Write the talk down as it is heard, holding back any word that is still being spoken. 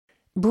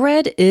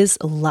Bread is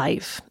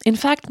life. In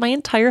fact, my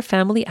entire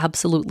family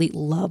absolutely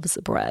loves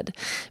bread.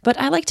 But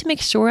I like to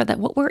make sure that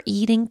what we're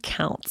eating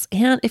counts.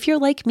 And if you're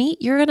like me,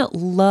 you're going to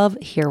love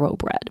Hero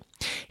Bread.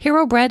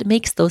 Hero Bread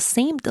makes those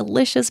same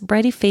delicious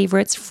bready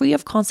favorites free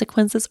of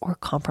consequences or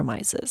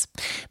compromises.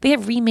 They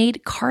have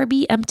remade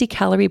carby,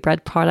 empty-calorie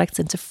bread products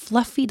into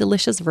fluffy,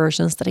 delicious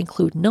versions that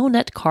include no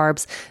net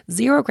carbs,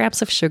 0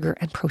 grams of sugar,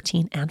 and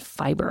protein and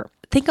fiber.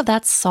 Think of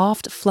that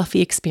soft,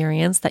 fluffy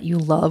experience that you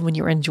love when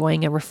you're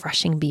enjoying a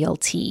refreshing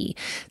BLT,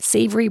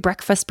 savory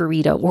breakfast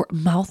burrito, or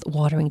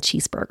mouth-watering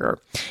cheeseburger.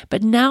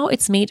 But now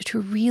it's made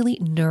to really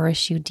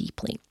nourish you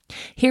deeply.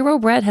 Hero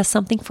Bread has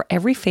something for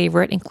every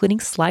favorite, including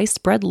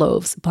sliced bread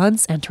loaves,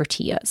 buns, and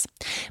tortillas.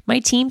 My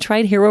team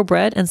tried Hero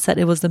Bread and said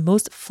it was the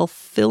most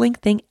fulfilling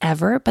thing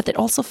ever, but it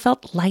also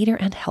felt lighter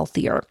and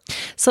healthier.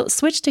 So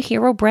switch to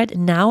Hero Bread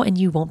now and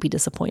you won't be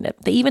disappointed.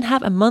 They even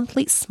have a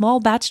monthly small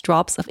batch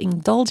drops of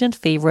indulgent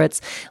favorites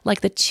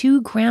like the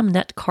 2-gram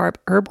net carb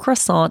herb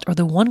croissant or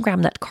the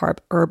 1-gram net carb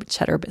herb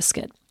cheddar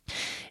biscuit.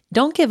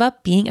 Don't give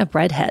up being a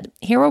breadhead.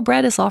 Hero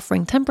Bread is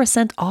offering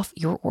 10% off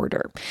your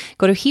order.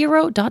 Go to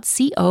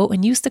hero.co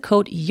and use the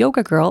code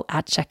YogaGirl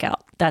at checkout.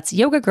 That's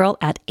YogaGirl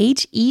at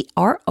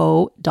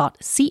hero.co.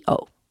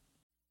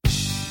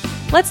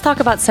 Let's talk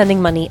about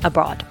sending money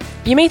abroad.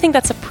 You may think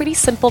that's a pretty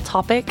simple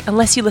topic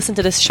unless you listen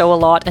to this show a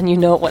lot and you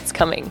know what's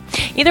coming.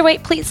 Either way,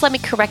 please let me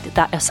correct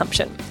that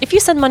assumption. If you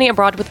send money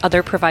abroad with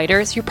other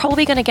providers, you're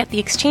probably going to get the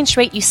exchange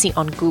rate you see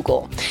on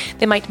Google.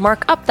 They might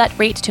mark up that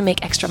rate to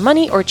make extra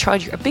money or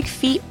charge you a big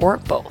fee or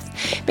both.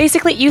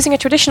 Basically, using a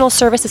traditional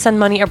service to send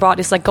money abroad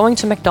is like going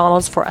to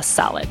McDonald's for a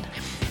salad.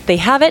 They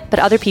have it, but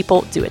other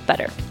people do it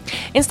better.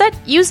 Instead,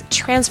 use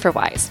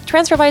TransferWise.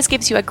 TransferWise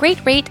gives you a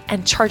great rate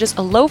and charges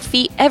a low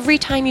fee every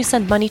time you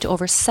send money to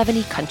over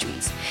 70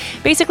 countries.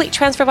 Basically,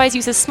 TransferWise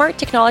uses smart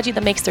technology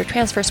that makes their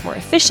transfers more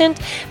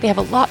efficient. They have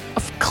a lot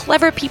of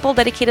clever people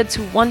dedicated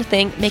to one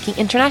thing, making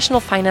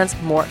international finance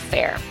more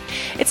fair.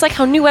 It's like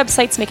how new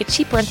websites make it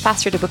cheaper and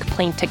faster to book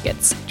plane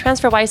tickets.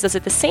 TransferWise does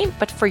it the same,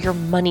 but for your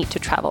money to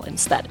travel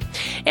instead.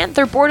 And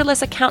their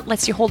borderless account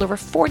lets you hold over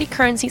 40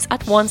 currencies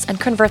at once and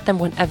convert them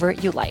whenever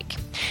you like.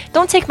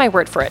 Don't take my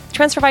word for it.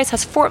 TransferWise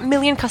has 4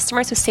 million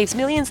customers who saves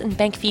millions in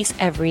bank fees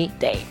every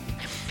day.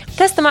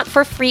 Test them out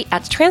for free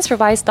at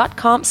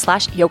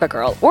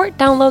transferwise.com/yogagirl or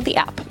download the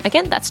app.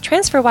 Again, that's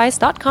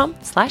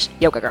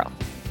transferwise.com/yogagirl.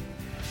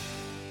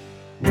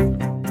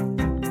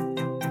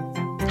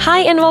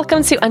 Hi, and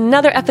welcome to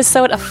another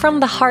episode of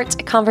From the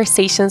Heart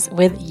Conversations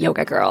with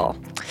Yoga Girl.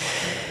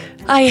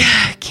 I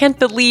can't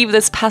believe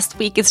this past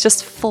week it's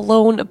just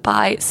flown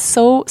by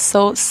so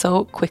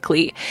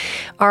quickly.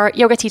 Our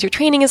yoga teacher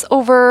training is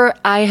over.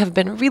 I have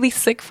been really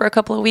sick for a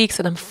couple of weeks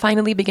and I'm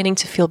finally beginning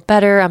to feel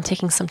better. I'm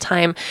taking some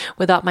time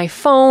without my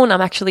phone.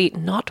 I'm actually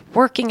not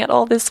working at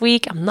all this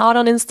week. I'm not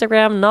on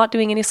Instagram, not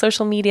doing any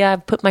social media.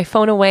 I've put my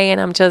phone away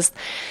and I'm just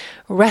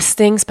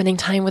resting, spending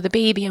time with the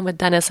baby and with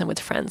Dennis and with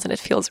friends. And it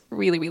feels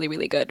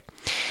really good.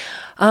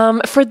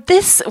 For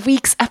this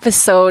week's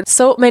episode,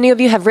 so many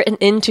of you have written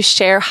in to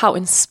share how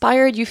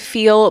inspired you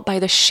feel by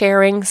the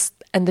sharings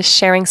and the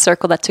sharing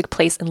circle that took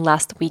place in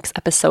last week's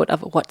episode of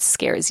What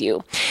Scares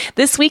You.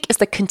 This week is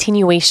the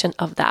continuation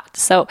of that.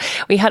 So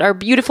we had our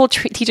beautiful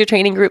teacher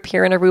training group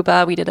here in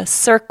Aruba. We did a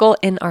circle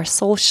in our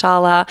Soul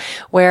Shala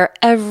where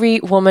every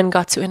woman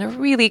got to, in a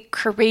really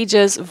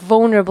courageous,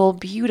 vulnerable,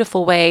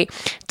 beautiful way,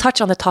 touch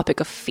on the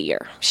topic of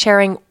fear,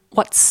 sharing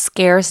what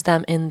scares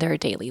them in their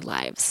daily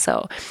lives.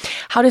 So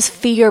how does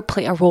fear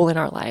play a role in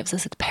our lives?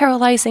 Is it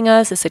paralyzing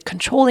us? Is it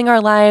controlling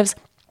our lives?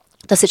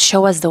 Does it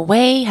show us the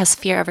way? Has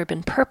fear ever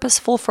been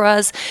purposeful for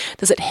us?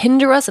 Does it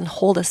hinder us and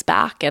hold us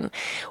back? And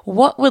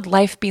what would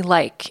life be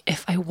like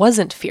if I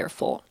wasn't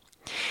fearful?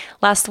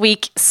 Last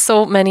week,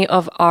 so many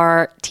of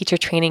our teacher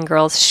training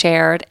girls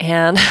shared,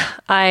 and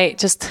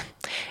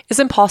it's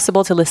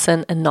impossible to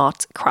listen and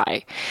not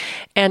cry.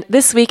 And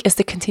this week is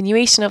the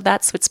continuation of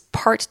that. So it's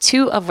part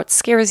 2 of What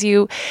Scares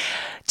You.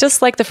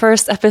 Just like the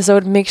first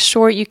episode, make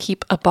sure you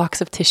keep a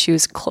box of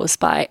tissues close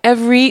by.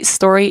 Every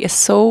story is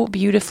so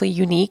beautifully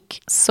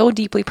unique, so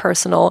deeply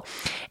personal,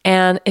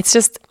 and it's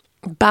just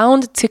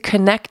bound to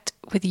connect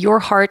with your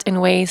heart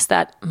in ways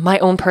that my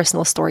own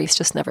personal stories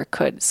just never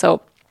could. So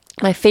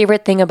my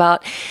favorite thing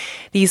about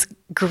these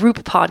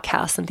group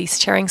podcasts and these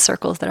sharing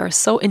circles that are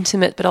so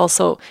intimate but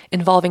also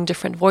involving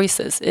different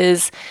voices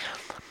is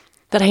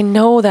that I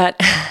know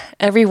that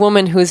every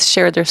woman who's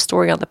shared their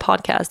story on the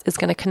podcast is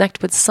going to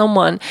connect with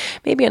someone,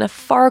 maybe in a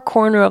far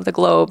corner of the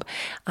globe,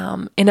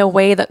 in a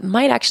way that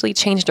might actually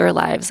change their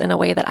lives, in a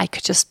way that I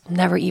could just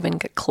never even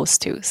get close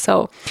to.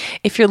 So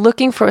if you're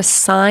looking for a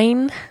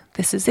sign,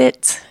 this is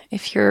it.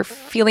 If you're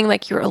feeling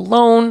like you're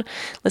alone,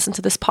 listen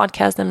to this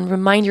podcast and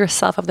remind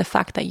yourself of the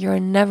fact that you're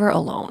never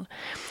alone.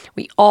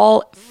 We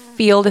all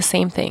feel the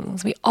same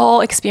things. We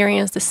all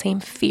experience the same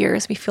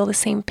fears. We feel the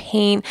same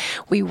pain.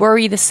 We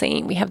worry the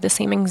same. We have the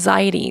same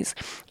anxieties.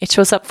 It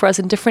shows up for us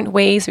in different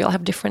ways. We all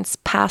have different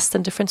pasts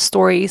and different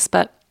stories,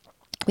 but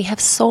we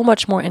have so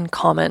much more in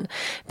common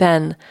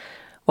than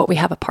what we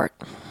have apart.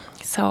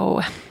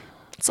 So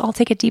let's all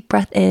take a deep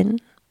breath in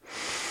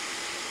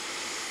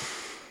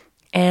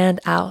and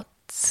out.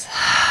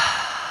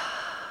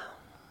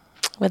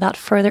 Without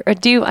further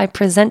ado, I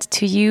present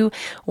to you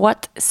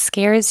What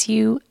Scares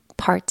You,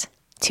 Part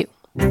 2.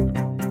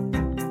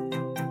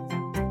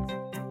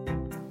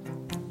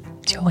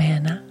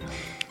 Joanna,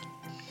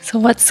 so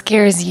what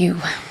scares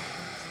you?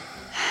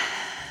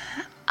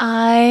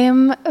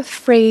 I'm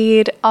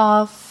afraid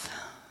of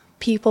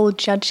people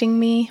judging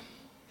me.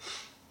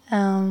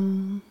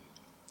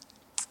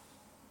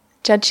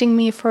 Judging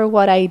me for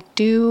what I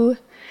do,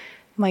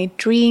 my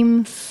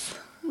dreams,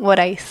 what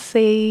I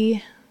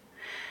say.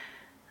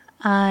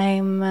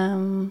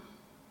 I'm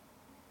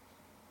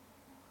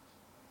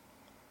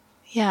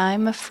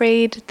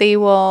afraid they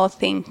will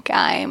think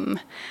I'm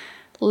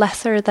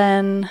lesser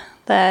than,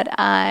 that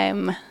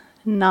I'm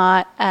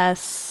not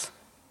as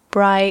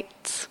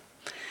bright.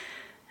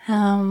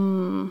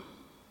 I'm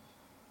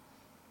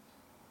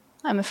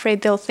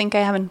afraid they'll think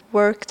I haven't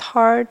worked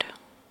hard,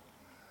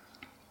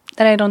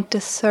 that I don't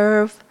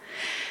deserve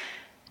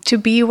to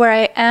be where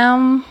I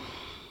am.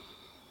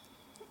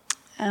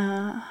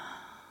 And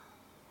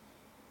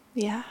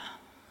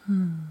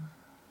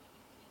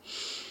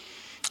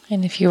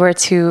if you were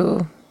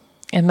to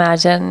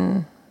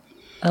imagine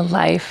a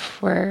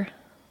life where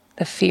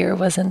the fear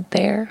wasn't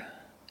there,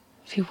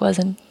 if you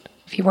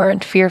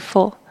weren't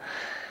fearful,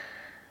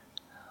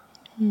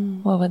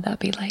 what would that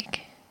be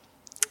like?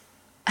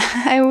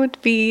 I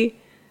would be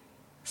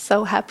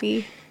so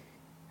happy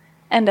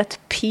and at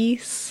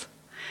peace.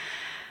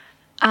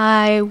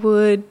 I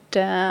would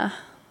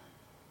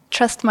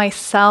trust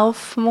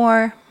myself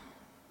more,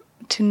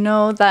 to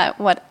know that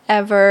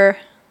whatever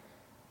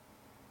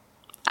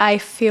I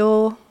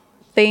feel,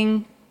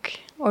 think,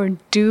 or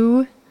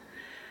do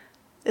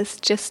is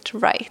just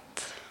right.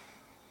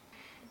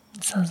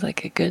 Sounds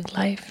like a good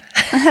life.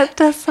 That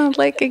does sound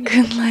like a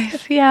good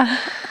life, yeah.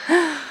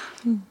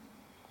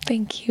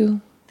 Thank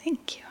you.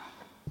 Thank you.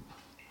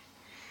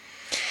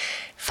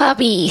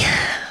 Fabi,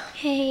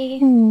 Hey,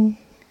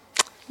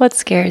 what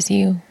scares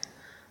you?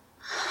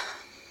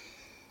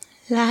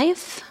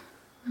 life,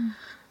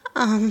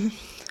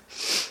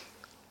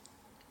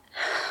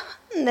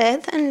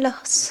 death and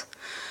loss.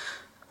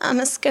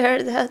 I'm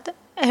scared that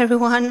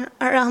everyone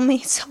around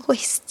me is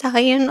always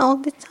dying all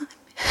the time.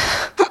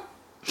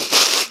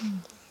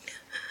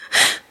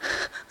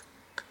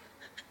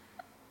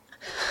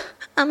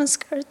 I'm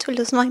scared to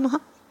lose my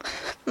mom,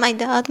 my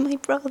dad, my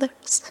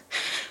brothers,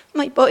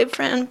 my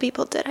boyfriend,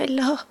 people that I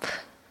love,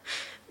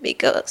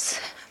 because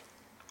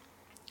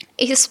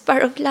it's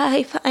part of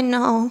life, I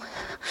know,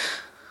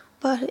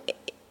 but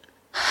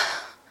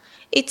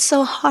it's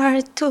so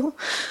hard to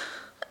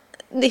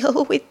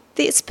deal with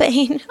this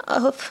pain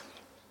of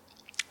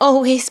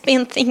always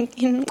being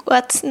thinking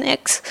what's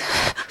next.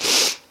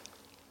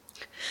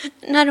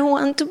 And I don't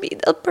want to be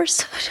that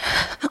person.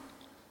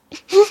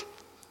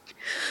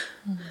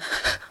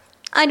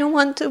 I don't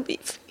want to be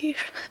fear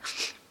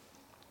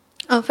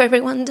of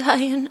everyone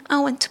dying. I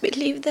want to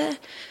believe that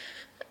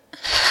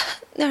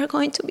they're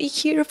going to be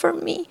here for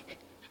me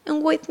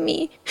and with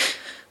me,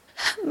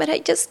 but I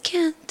just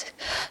can't.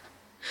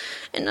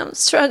 And I'm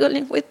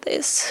struggling with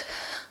this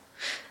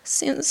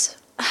since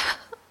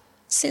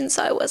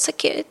I was a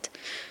kid,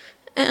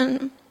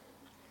 and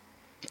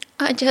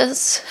I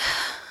just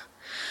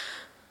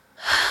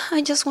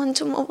want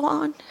to move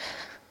on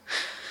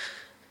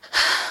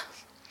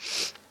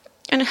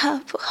and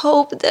have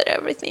hope that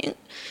everything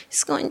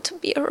is going to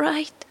be all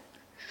right.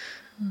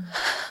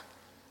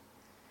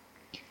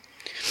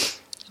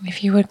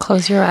 If you would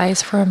close your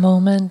eyes for a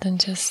moment and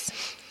just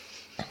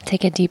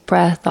take a deep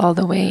breath all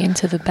the way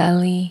into the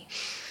belly.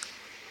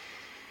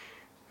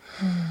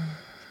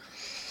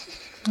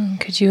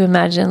 Could you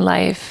imagine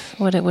life,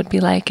 what it would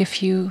be like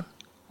if you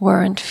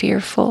weren't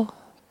fearful?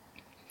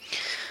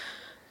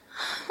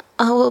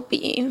 I will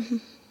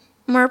be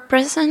more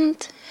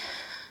present.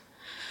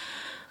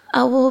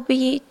 I will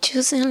be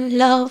choosing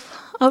love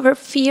over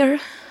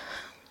fear.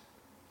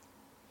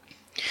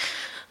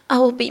 I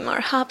will be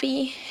more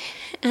happy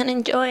and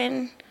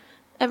enjoying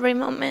every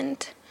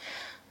moment.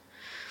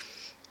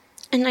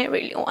 And I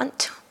really want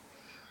to.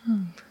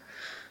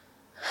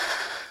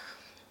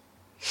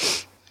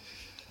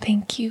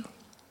 Thank you.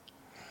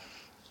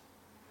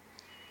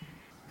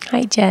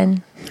 Hi,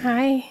 Jen.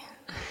 Hi.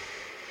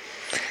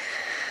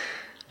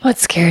 What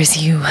scares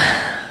you?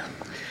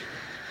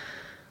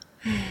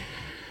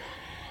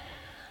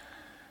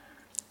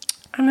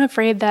 I'm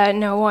afraid that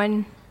no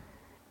one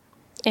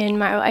in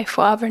my life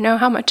will ever know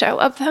how much I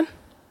love them.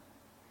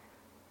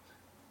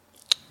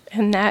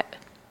 And that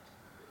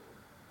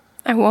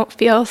I won't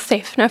feel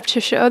safe enough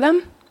to show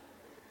them.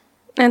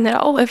 And that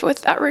I'll live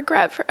with that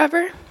regret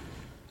forever.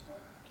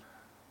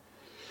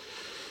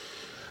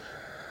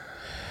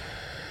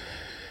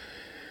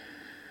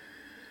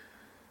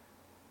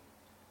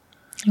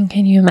 And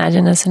can you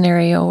imagine a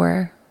scenario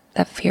where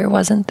that fear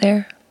wasn't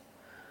there?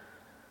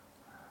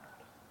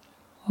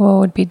 What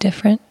would be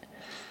different?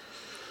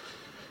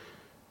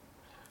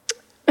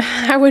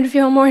 I would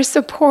feel more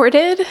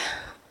supported.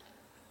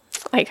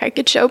 Like I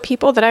could show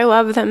people that I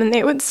love them and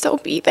they would still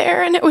be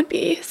there and it would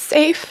be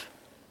safe.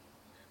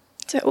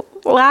 to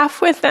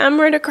laugh with them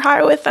or to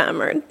cry with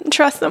them or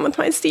trust them with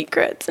my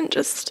secrets and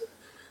just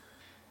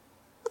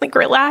like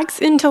relax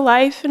into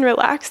life and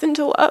relax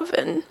into love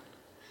and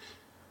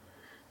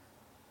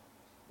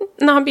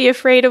not be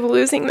afraid of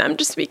losing them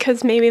just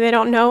because maybe they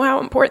don't know how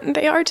important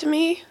they are to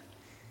me.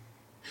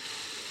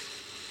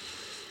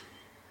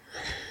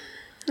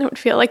 It would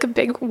feel like a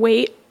big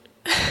weight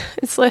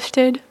is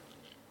lifted.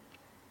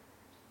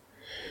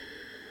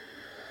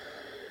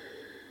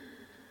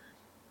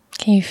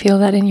 Can you feel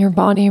that in your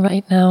body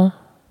right now?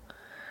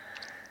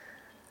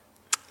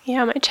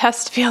 Yeah, my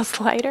chest feels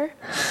lighter.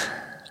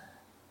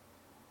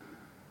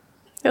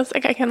 Feels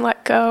like I can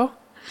let go.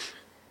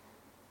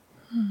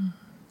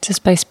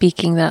 Just by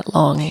speaking that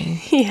longing.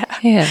 Yeah.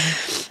 Yeah.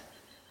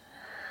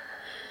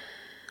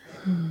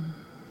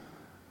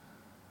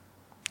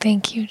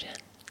 Thank you, Jen.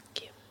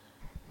 Thank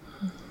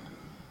you.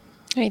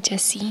 Hi,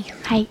 Jessie.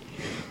 Hi.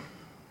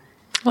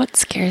 What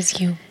scares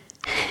you?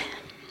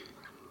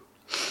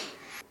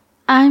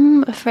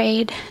 I'm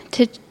afraid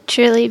to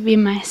truly be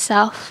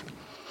myself.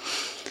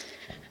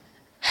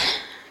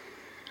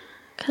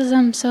 Because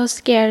I'm so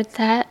scared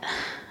that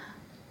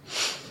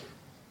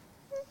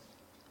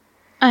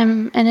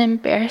I'm an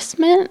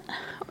embarrassment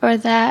or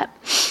that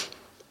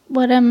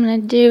what I'm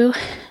going to do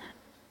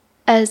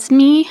as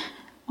me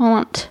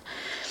won't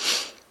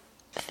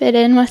fit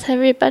in with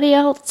everybody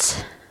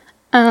else.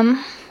 And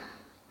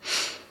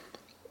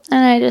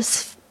I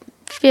just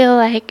feel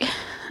like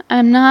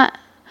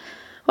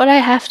what I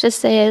have to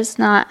say is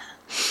not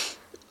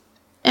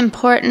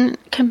important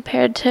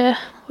compared to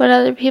what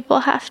other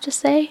people have to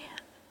say.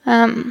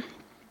 And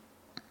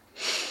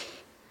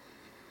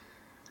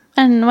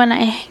when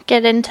I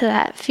get into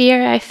that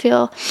fear, I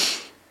feel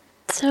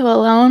so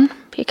alone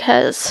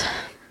because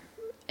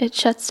it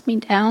shuts me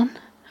down.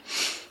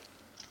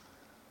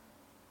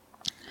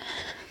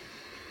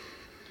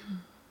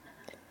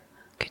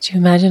 Could you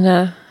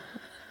imagine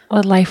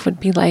what life would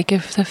be like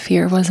if the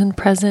fear wasn't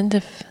present,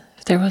 if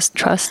there was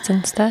trust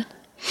instead?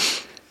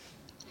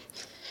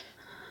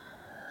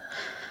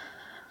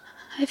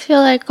 I feel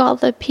like all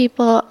the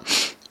people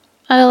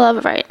I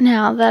love right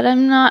now that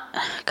I'm not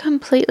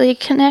completely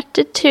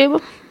connected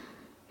to,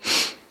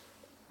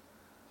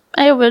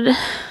 I would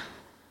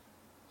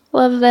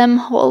love them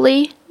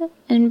wholly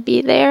and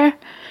be there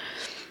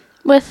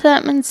with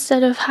them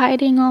instead of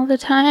hiding all the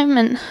time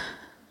and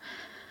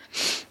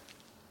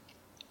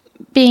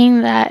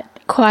being that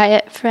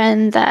quiet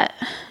friend that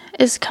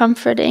is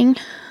comforting.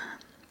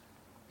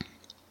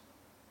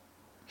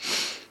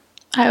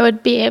 I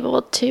would be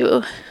able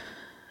to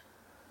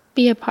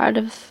be a part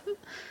of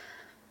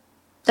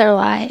their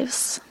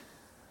lives.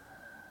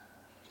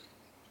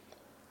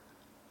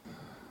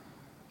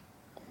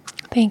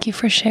 Thank you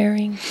for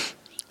sharing.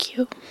 Thank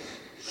you.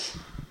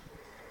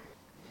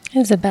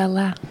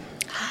 Isabella,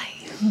 Hi.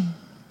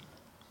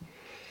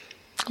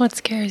 what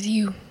scares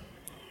you?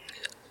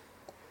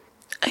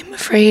 I'm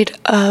afraid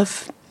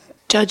of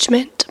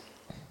judgment,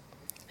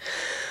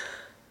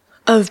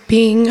 of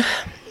being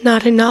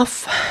not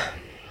enough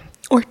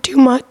or too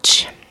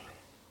much.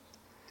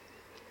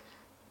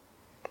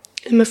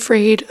 I'm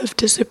afraid of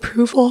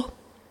disapproval.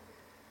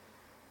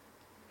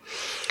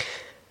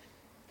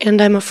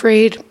 And I'm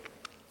afraid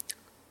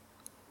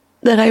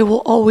that I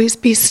will always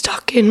be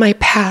stuck in my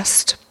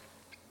past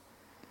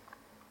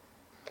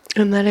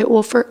and that it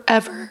will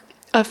forever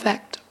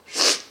affect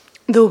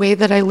the way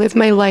that I live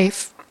my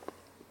life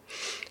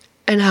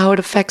and how it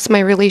affects my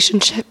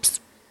relationships.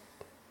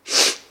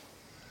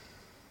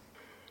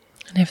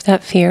 And if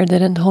that fear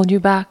didn't hold you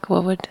back,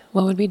 what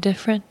would be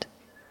different?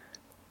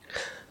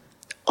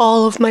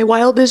 All of my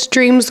wildest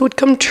dreams would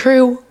come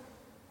true.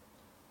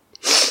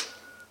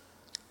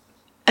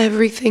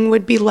 Everything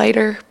would be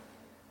lighter.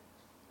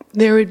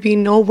 There would be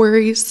no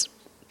worries,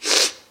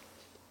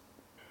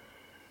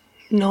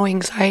 no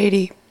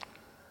anxiety.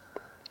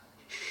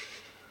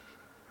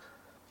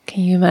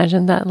 Can you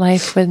imagine that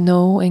life with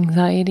no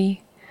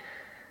anxiety?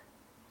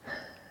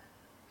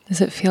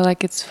 Does it feel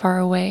like it's far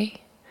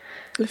away?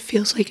 It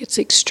feels like it's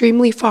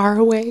extremely far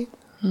away.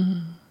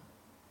 Mm-hmm.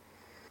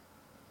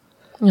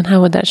 And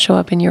how would that show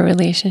up in your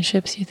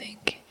relationships, you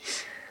think?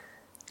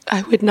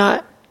 I would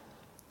not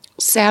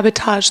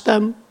sabotage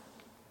them.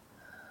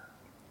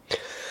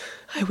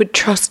 I would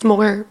trust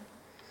more.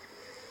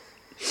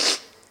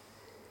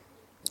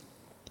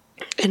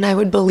 And I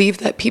would believe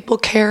that people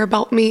care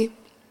about me.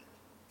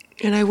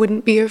 And I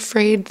wouldn't be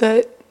afraid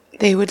that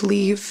they would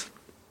leave,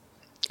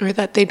 or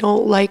that they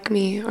don't like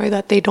me, or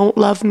that they don't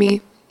love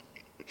me.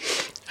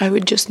 I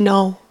would just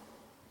know.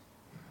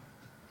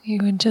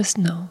 You would just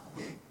know.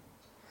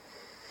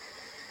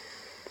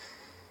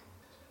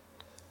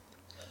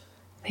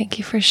 Thank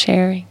you for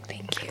sharing.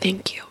 Thank you.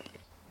 Thank you.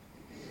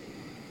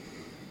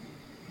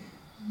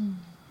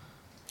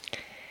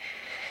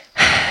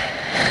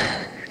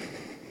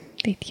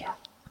 Lydia.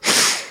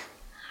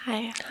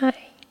 Hi.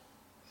 Hi.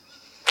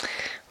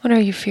 What are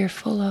you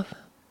fearful of?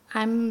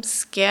 I'm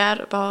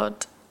scared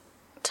about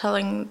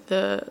telling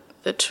the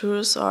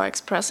truth or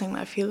expressing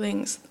my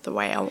feelings the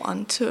way I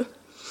want to.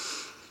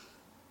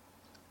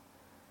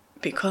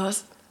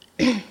 because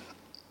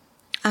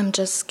I'm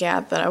just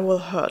scared that I will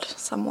hurt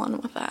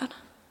someone with that.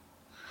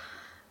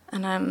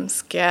 And I'm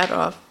scared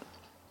of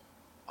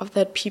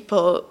that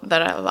people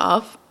that I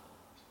love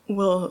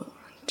will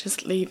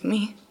just leave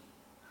me.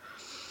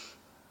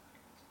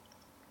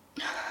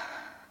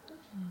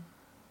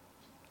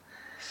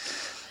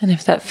 And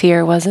if that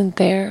fear wasn't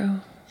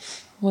there,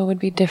 what would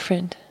be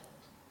different?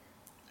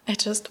 I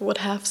just would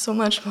have so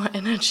much more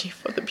energy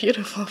for the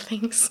beautiful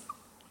things.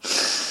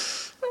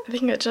 I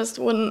think I just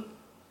wouldn't,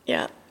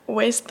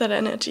 waste that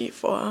energy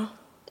for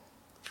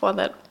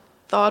that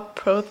thought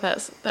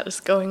process that is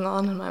going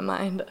on in my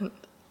mind,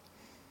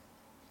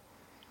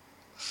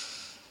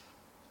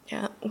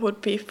 and would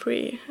be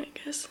free, I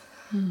guess.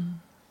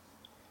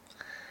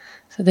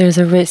 So there's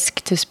a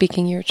risk to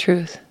speaking your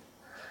truth.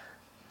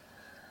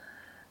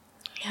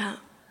 Yeah.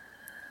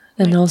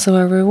 And also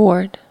a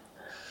reward.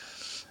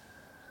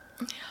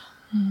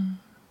 It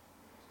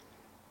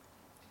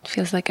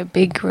feels like a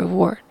big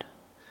reward.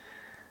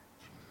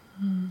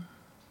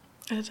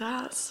 It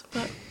does,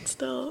 but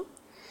still.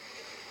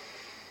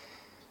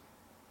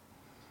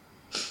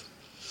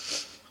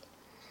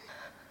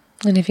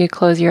 And if you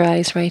close your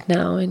eyes right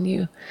now and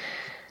you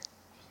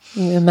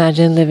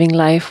imagine living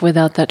life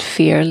without that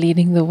fear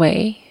leading the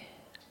way,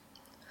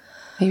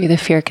 maybe the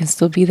fear can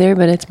still be there,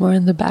 but it's more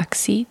in the back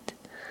seat.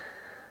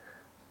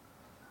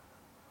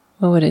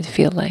 What would it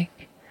feel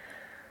like?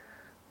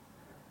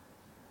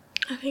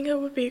 I think it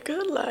would be a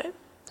good life.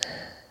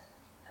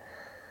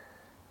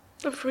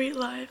 A free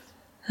life.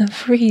 A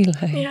free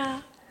life.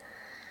 Yeah.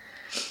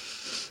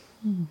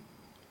 And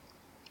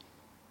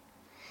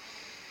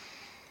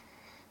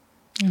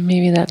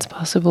maybe that's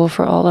possible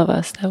for all of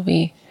us,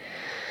 that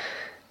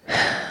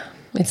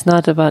it's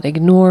not about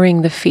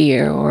ignoring the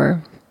fear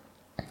or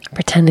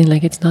pretending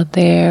like it's not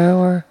there,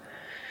 or,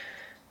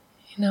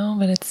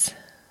 but it's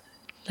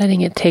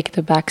letting it take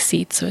the back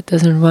seat so it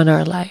doesn't run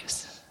our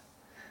lives.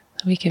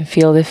 We can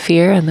feel the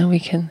fear and then we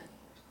can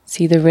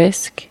see the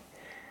risk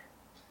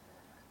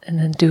and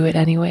then do it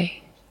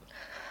anyway.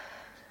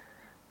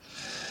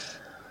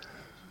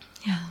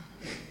 Yeah.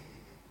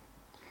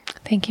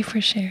 Thank you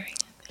for sharing.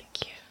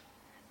 Thank you.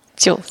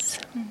 Jules,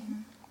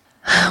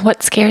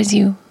 what scares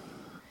you?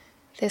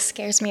 This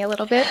scares me a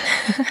little bit.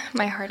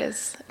 My heart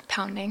is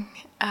pounding.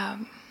 I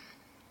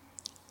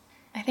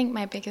think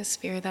my biggest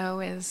fear, though,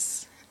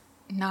 is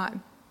not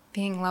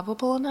being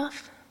lovable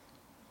enough.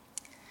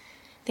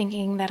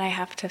 Thinking that I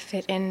have to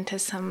fit into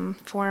some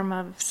form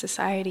of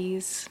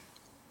society's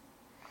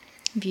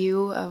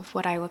view of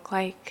what I look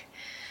like,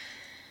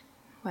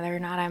 whether or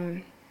not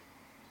I'm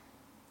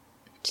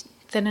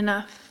thin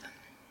enough,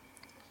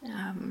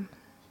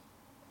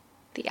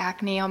 the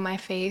acne on my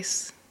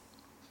face,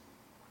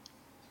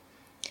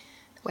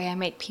 the way I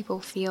make people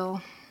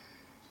feel.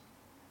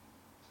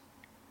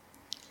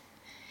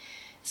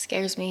 It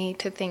scares me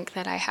to think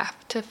that I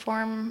have to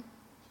conform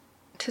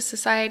to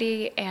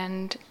society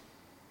and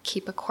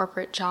keep a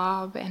corporate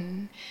job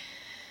and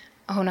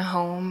own a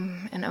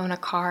home and own a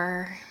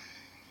car,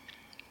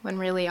 when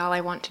really all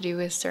I want to do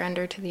is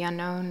surrender to the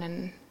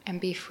unknown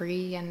and be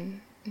free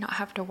and not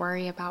have to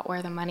worry about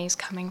where the money's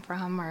coming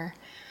from or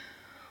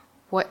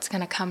what's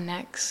going to come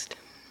next.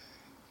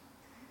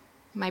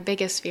 My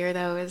biggest fear,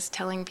 though, is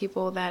telling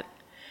people that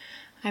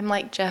I'm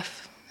like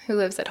Jeff, who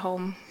lives at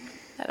home,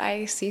 that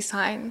I see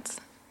signs,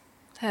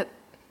 that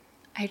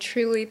I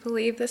truly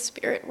believe the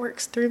Spirit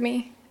works through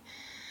me,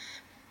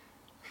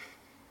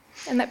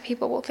 and that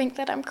people will think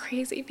that I'm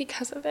crazy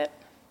because of it.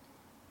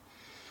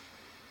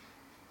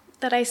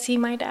 That I see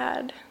my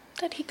dad,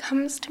 that he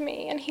comes to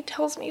me and he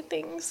tells me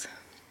things,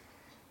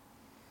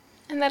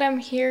 and that I'm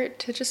here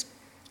to just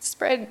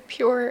spread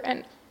pure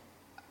and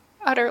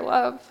utter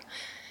love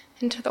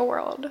into the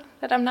world,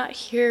 that I'm not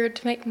here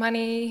to make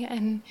money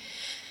and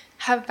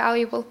have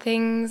valuable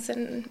things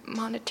and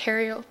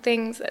monetary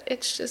things, that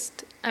it's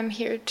just, I'm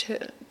here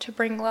to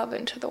bring love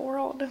into the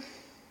world.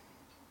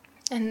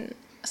 And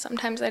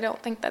sometimes I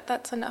don't think that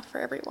that's enough for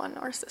everyone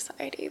or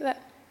society,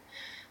 that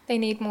they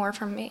need more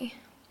from me.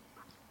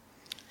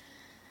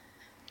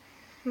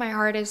 My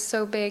heart is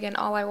so big and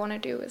all I want to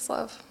do is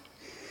love.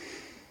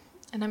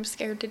 And I'm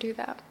scared to do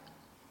that.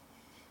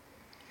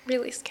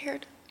 Really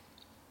scared.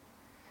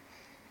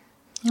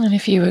 And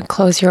if you would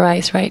close your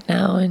eyes right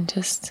now and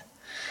just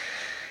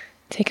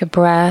take a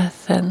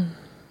breath and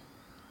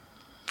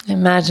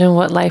imagine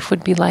what life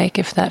would be like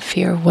if that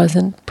fear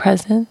wasn't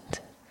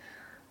present,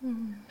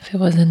 if it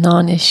was a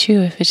non-issue,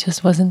 if it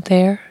just wasn't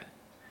there,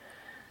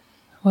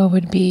 what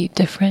would be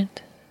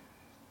different?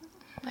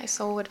 My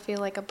soul would feel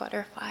like a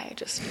butterfly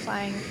just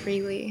flying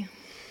freely,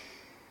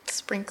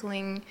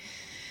 sprinkling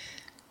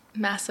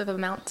massive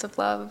amounts of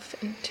love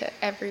into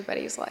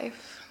everybody's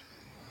life.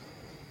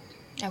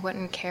 I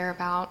wouldn't care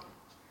about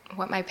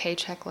what my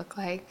paycheck looked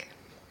like.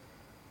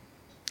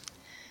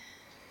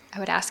 I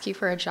would ask you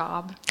for a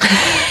job.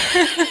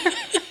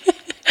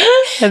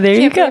 And there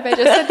you go. Can't believe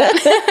I just said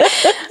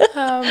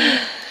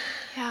that.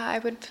 I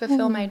would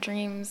fulfill my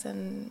dreams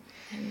and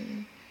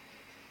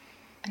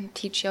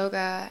teach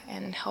yoga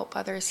and help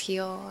others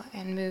heal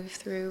and move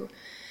through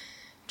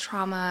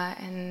trauma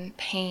and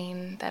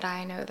pain that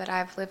I know that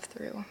I've lived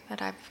through,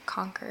 that I've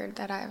conquered,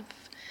 that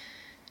I've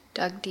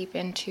dug deep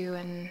into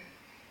and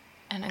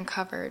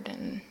uncovered,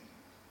 and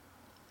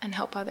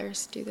help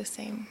others do the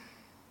same.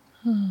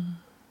 And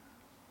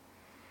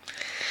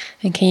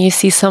can you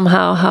see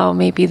somehow how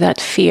maybe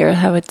that fear,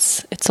 how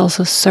it's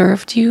also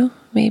served you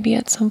maybe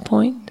at some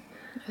point?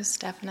 Most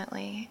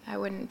definitely. I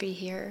wouldn't be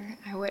here.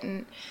 I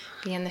wouldn't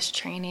be in this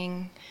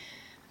training.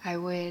 I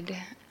would,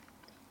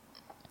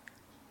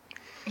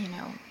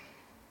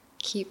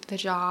 keep the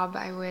job.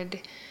 I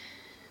would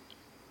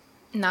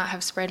not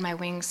have spread my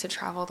wings to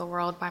travel the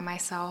world by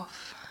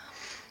myself.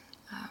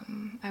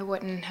 I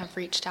wouldn't have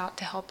reached out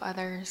to help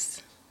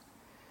others.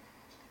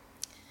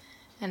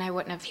 And I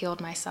wouldn't have healed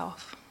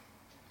myself.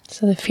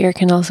 So the fear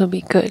can also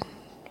be good.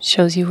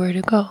 Shows you where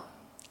to go.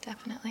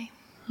 Definitely.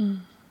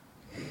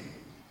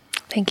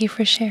 Thank you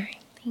for sharing.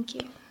 Thank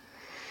you.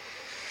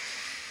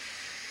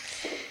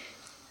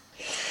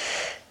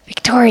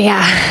 Victoria.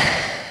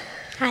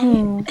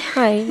 Hi.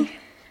 Hi.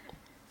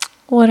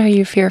 What are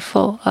you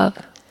fearful of?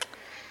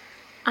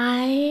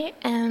 I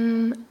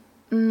am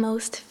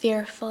most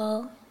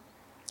fearful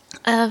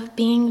of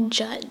being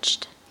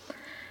judged.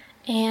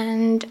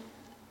 And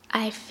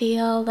I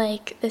feel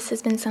like this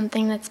has been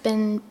something that's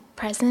been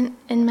present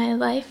in my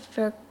life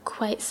for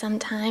quite some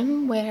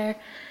time, where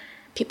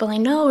people I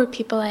know or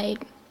people I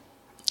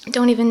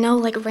don't even know,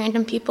 like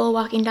random people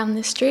walking down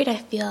the street, I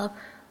feel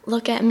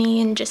look at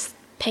me and just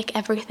pick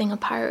everything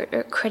apart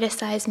or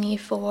criticize me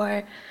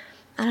for,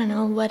 I don't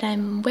know, what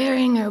I'm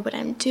wearing or what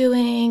I'm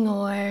doing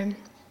or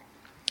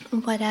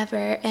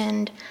whatever.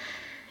 And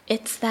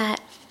it's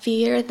that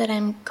fear that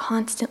I'm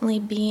constantly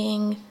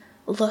being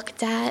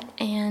looked at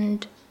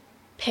and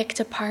picked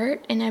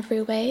apart in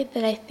every way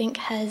that I think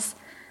has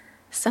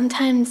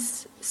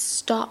sometimes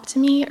stopped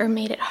me or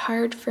made it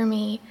hard for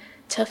me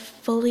to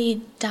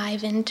fully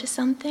dive into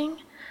something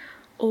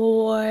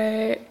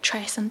or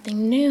try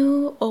something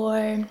new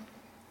or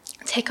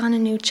take on a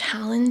new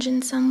challenge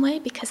in some way,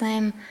 because I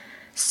am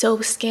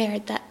so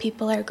scared that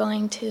people are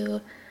going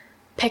to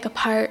pick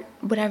apart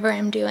whatever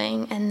I'm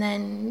doing and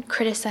then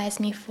criticize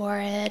me for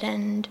it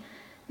and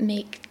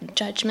make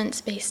judgments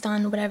based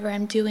on whatever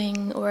I'm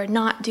doing or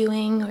not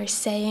doing or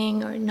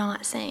saying or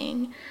not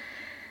saying.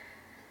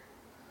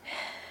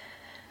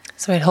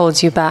 So it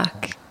holds you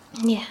back.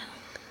 Yeah.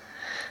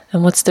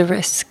 And what's the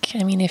risk?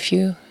 I mean, if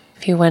you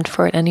went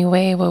for it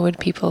anyway, what would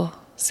people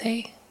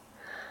say?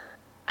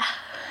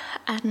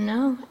 I don't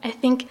know. I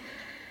think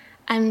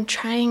I'm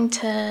trying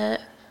to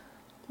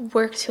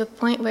work to a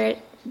point where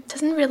it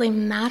doesn't really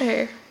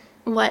matter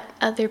what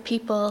other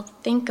people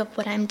think of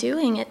what I'm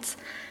doing. It's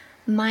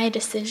my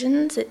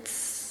decisions,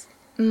 it's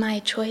my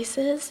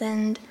choices,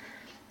 and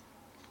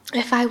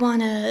if I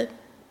want to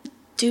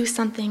do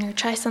something or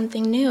try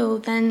something new,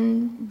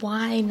 then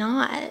why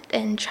not?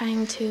 And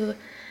trying to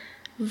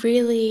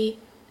really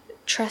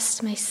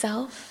trust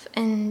myself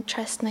and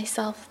trust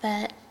myself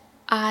that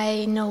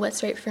I know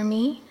what's right for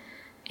me,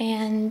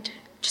 and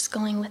just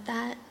going with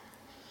that.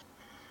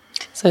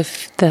 So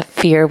if the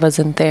fear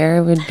wasn't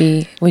there, would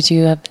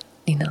you have,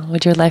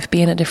 would your life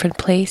be in a different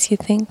place, you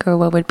think, or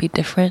what would be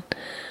different?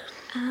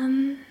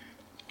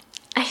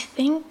 I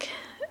think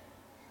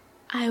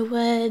I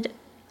would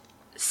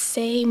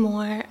say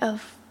more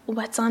of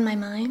what's on my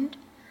mind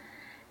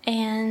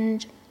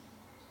and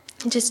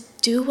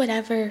just do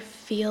whatever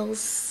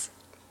feels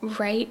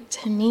right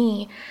to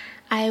me.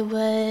 I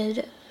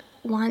would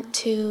want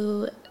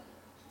to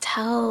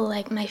tell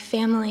my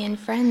family and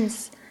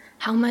friends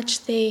how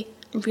much they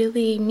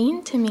really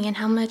mean to me and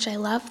how much I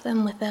love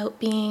them without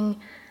being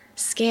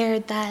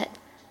scared that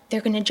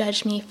they're going to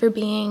judge me for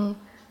being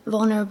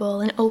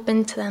vulnerable and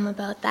open to them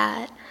about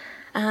that.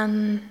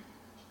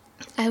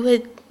 I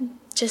would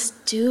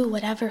just do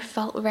whatever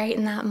felt right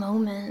in that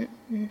moment.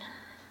 And,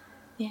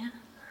 yeah.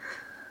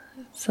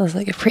 Sounds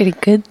like a pretty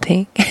good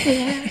thing.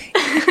 Yeah.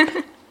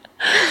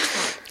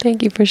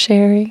 Thank you for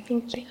sharing.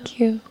 Thank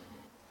you.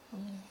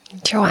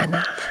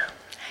 Joanna.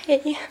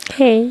 Hey.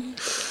 Hey.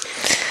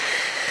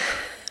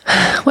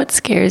 What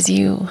scares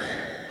you?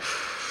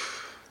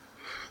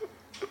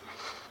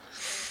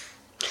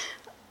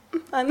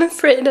 I'm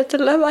afraid that the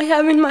love I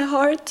have in my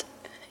heart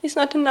is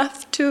not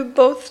enough to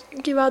both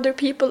give other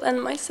people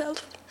and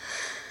myself.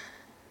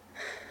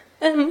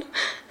 And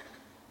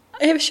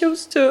I have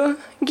chosen to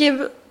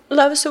give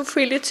love so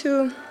freely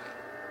to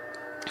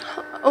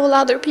all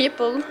other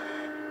people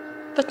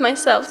but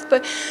myself.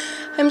 But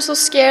I'm so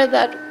scared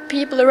that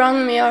people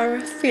around me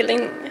are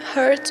feeling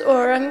hurt,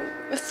 or I'm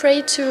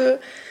afraid to...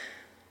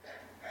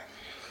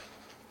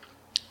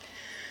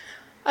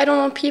 I don't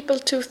want people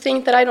to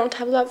think that I don't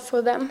have love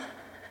for them.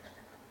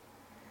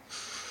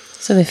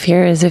 So the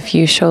fear is if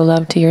you show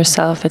love to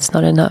yourself, it's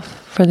not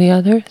enough for the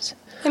others?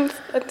 I'm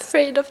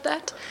afraid of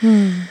that.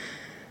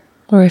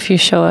 Or if you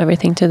show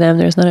everything to them,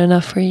 there's not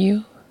enough for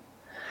you?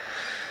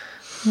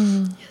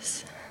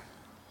 Yes.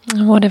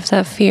 And what if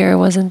that fear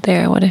wasn't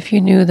there? What if you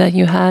knew that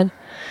you had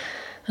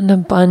an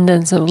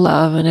abundance of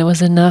love and it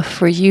was enough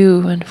for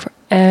you and for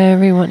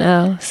everyone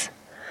else?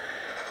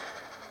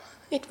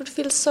 it would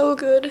feel so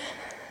good,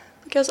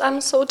 because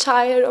I'm so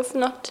tired of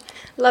not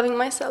loving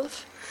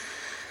myself.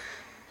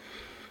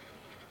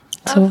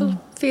 I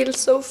will feel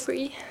so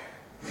free.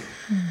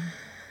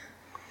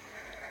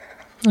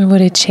 Or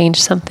would it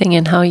change something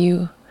in how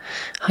you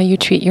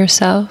treat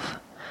yourself?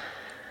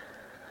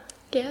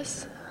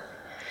 Yes.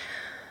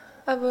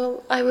 I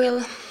will. I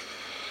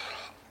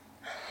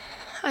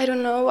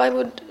don't know. I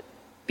would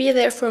be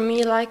there for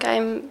me like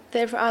I'm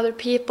there for other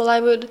people. I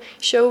would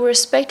show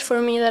respect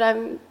for me that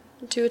I'm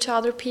due to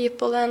other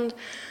people, and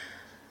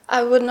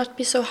I would not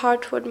be so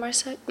hard toward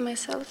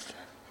myself.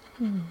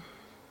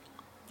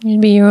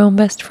 You'd be your own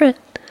best friend.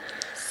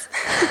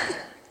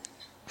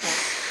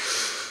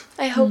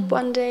 I hope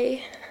one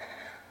day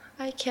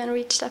I can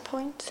reach that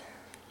point.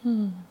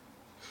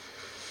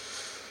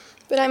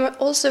 But I'm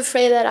also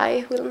afraid that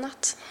I will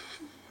not.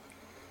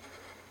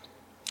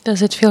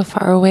 Does it feel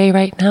far away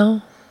right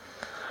now?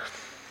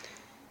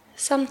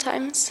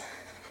 Sometimes.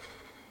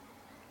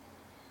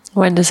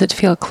 When does it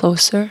feel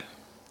closer?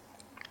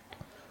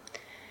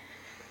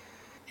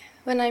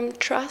 When I'm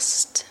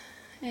trust,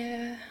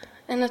 and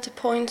at a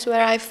point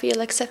where I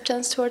feel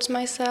acceptance towards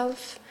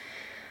myself,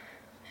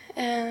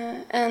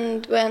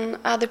 and when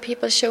other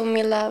people show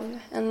me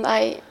love, and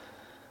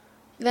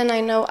then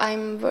I know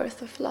I'm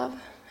worth of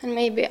love, and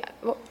maybe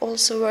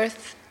also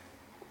worth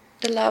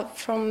the love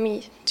from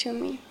me to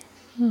me.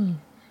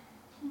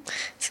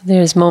 So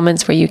there's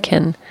moments where you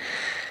can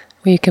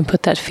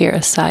put that fear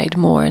aside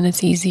more, and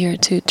it's easier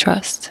to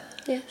trust.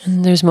 Yes.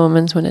 And there's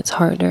moments when it's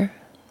harder.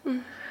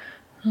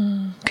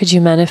 Could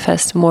you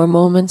manifest more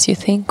moments, you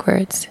think, where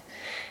it's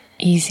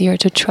easier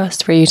to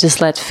trust, where you just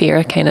let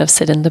fear kind of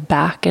sit in the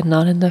back and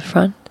not in the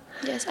front?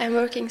 Yes, I'm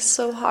working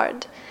so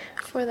hard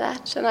for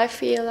that, and I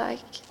feel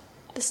like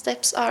the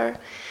steps are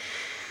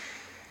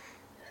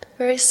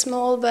very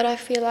small, but I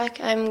feel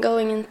like I'm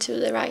going into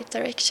the right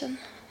direction.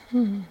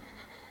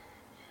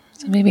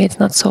 So maybe it's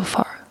not so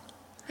far.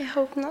 I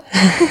hope not.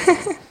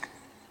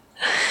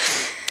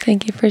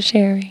 Thank you for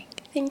sharing.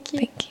 Thank you.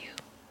 Thank you.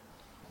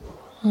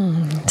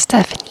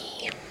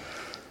 Stephanie.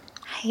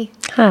 Hi.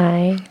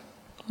 Hi.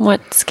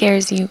 What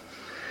scares you?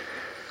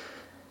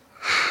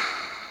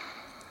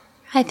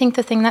 I think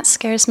the thing that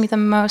scares me the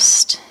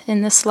most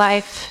in this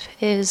life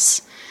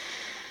is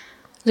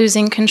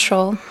losing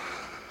control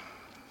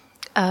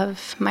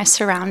of my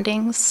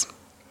surroundings.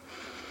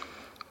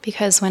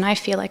 Because when I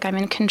feel like I'm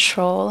in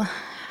control,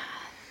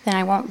 then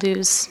I won't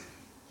lose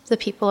the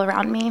people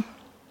around me.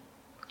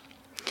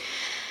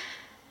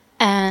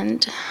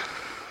 And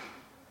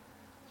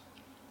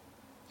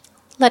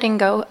letting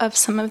go of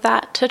some of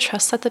that to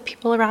trust that the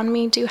people around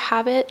me do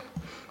have it,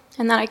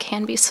 and that I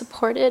can be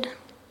supported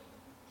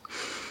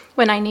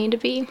when I need to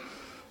be,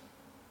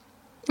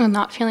 and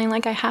not feeling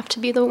like I have to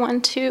be the one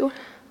to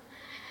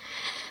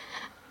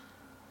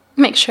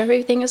make sure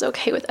everything is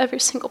okay with every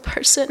single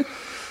person.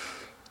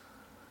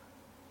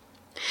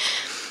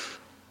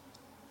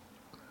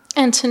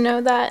 And to know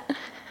that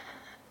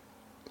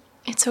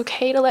it's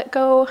okay to let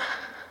go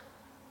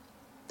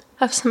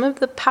of some of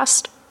the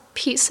past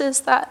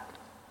pieces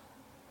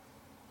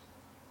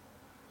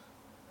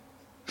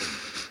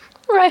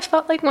where I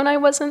felt like when I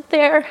wasn't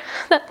there,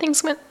 that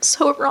things went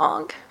so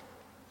wrong.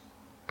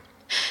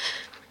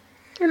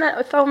 And that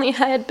if only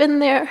I had been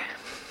there,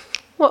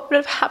 what would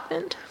have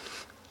happened?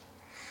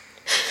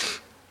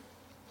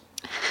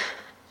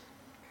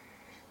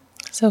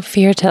 So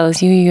fear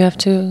tells you have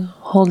to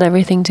hold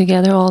everything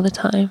together all the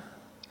time.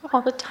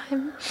 All the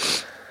time.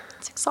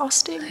 It's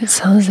exhausting. It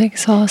sounds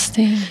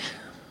exhausting.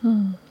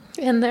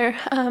 And there,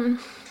 a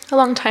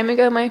long time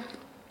ago, my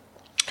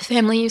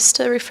family used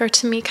to refer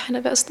to me kind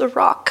of as the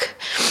rock.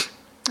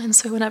 And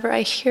so whenever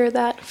I hear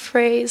that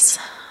phrase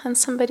and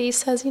somebody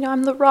says,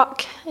 I'm the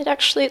rock,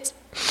 it's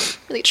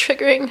really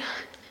triggering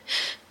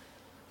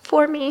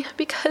for me,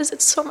 because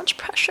it's so much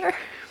pressure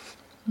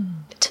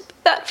to be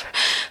that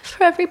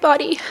for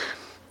everybody.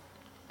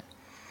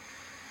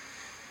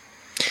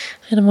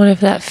 And what if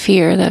that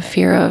fear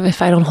of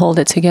if I don't hold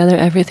it together,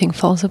 everything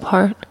falls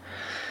apart?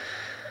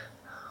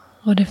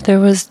 What if there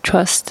was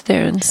trust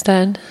there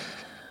instead?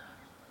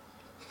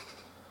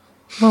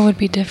 What would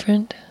be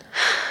different?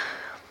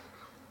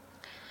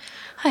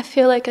 I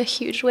feel like a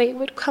huge weight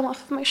would come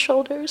off of my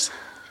shoulders,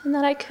 and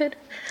that I could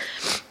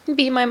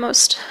be my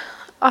most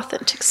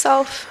authentic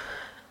self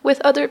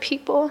with other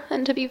people,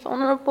 and to be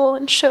vulnerable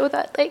and show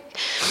that,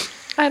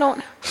 I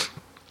don't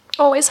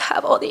always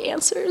have all the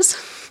answers,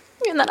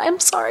 and that I'm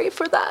sorry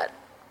for that.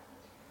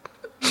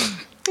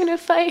 And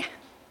if I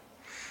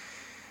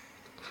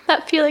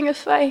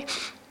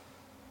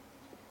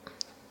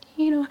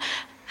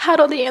had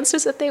all the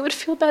answers, that they would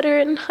feel better,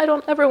 and I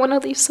don't ever want to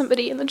leave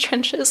somebody in the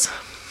trenches.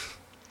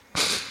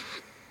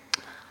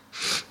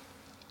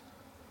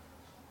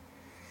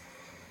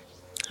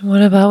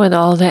 What about with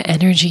all the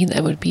energy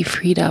that would be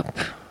freed up?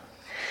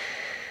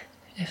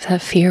 If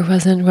that fear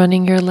wasn't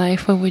running your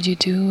life, what would you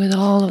do with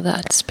all of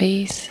that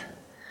space?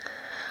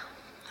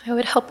 I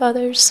would help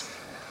others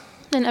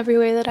in every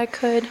way that I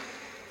could,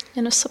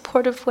 in a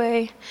supportive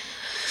way.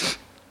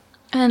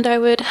 And I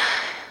would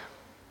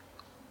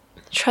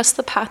trust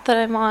the path that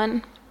I'm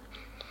on,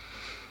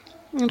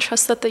 and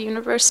trust that the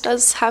universe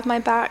does have my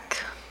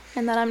back,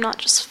 and that I'm not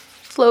just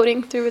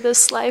floating through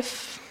this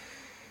life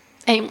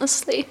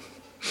aimlessly,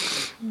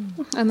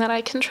 and that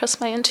I can trust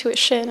my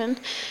intuition, and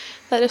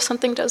that if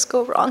something does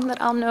go wrong,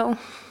 that I'll know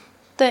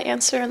the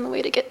answer and the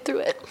way to get through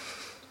it.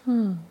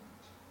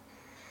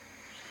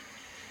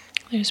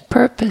 There's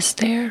purpose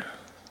there.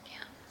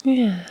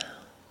 Yeah.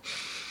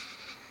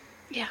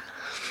 Yeah.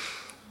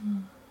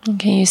 And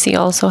can you see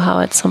also how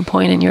at some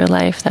point in your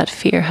life that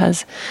fear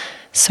has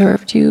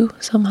served you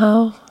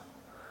somehow?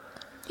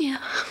 Yeah.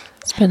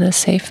 It's been a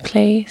safe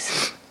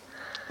place.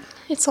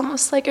 It's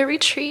almost like a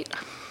retreat.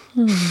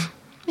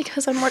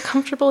 Because I'm more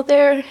comfortable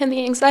there in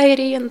the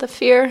anxiety and the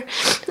fear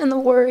and the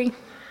worry.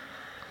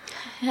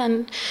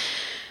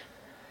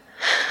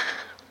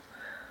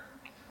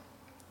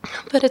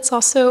 But it's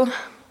also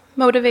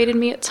motivated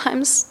me at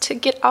times to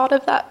get out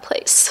of that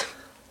place.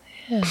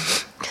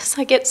 Because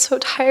I get so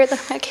tired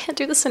that I can't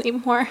do this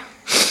anymore.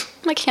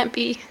 I can't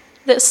be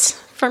this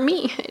for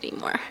me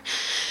anymore.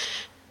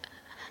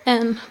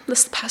 And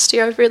this past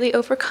year I've really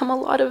overcome a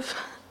lot of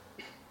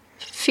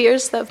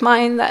fears of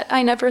mine that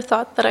I never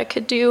thought that I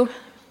could do.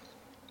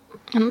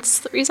 And that's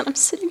the reason I'm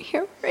sitting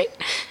here right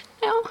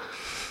now.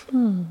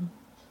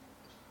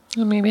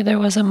 Well, maybe there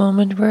was a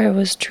moment where it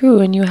was true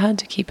and you had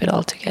to keep it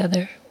all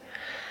together.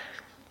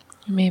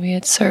 Maybe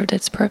it served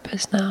its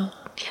purpose now.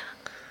 Yeah.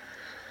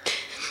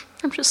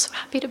 I'm just so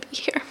happy to be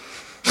here.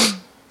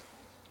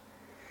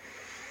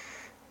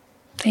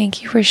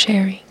 Thank you for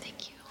sharing.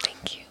 Thank you.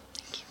 Thank you.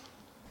 Thank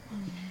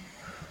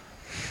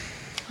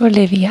you.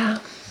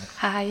 Olivia,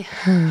 Hi.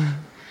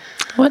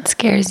 what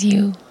scares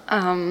you?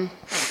 I'm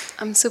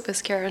super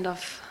scared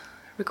of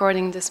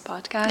recording this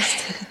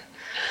podcast.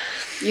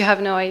 You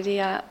have no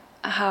idea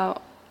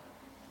how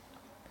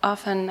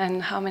often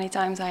and how many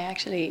times I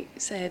actually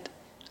said,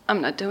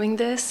 I'm not doing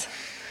this.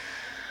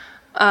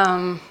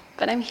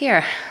 But I'm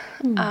here.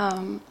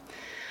 And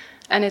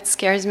it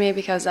scares me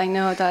because I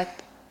know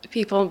that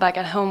people back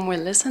at home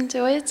will listen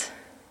to it.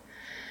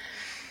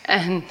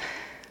 And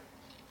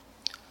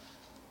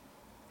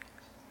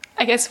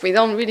I guess we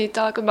don't really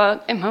talk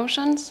about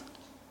emotions.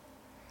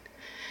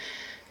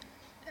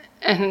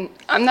 And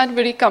I'm not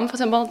really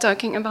comfortable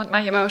talking about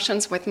my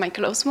emotions with my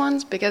close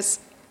ones because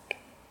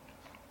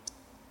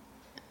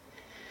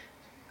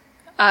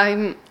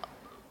I'm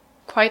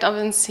quite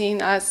often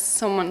seen as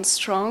someone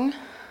strong.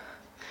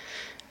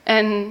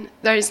 And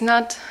there is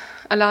not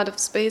a lot of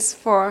space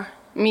for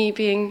me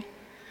being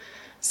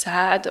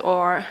sad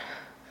or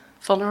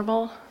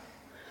vulnerable.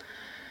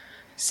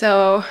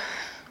 So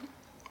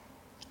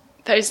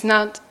there is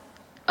not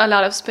a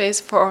lot of space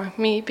for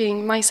me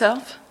being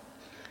myself.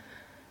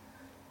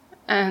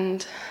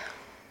 And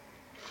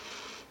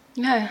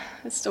yeah,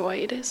 it's the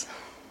way it is.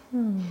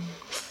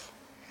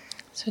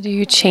 So do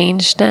you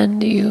change then?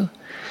 Do you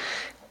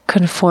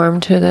conform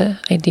to the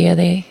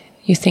idea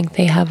you think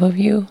they have of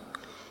you?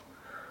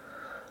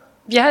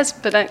 Yes,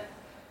 but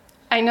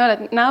I know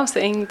that now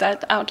saying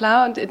that out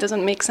loud, it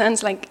doesn't make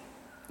sense. Like,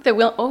 they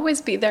will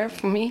always be there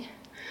for me.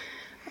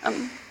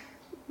 I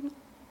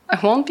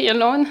won't be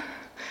alone.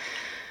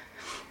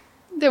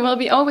 There will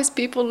be always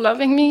people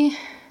loving me.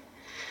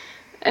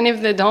 And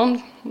if they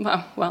don't,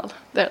 well,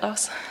 they're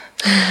lost.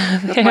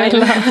 They're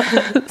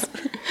lost.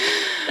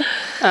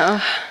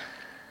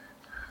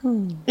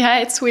 Yeah,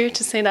 it's weird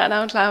to say that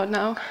out loud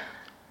now.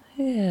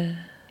 Yeah.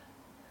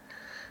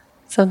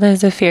 Sometimes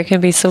the fear can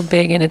be so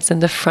big and it's in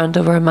the front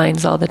of our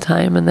minds all the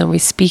time, and then we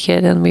speak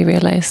it and we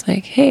realize,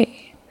 like,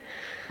 hey,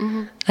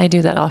 I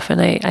do that often.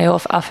 I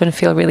often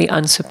feel really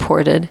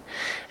unsupported,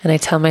 and I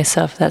tell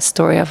myself that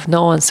story of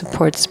no one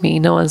supports me,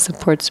 no one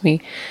supports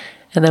me.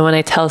 And then when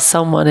I tell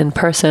someone in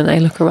person, I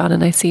look around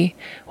and I see,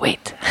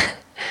 wait,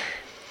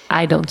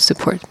 I don't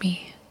support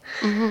me.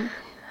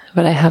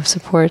 But I have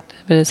support,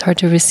 but it's hard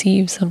to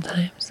receive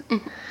sometimes.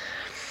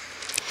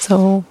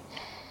 So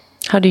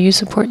how do you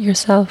support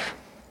yourself?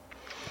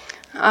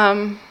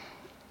 I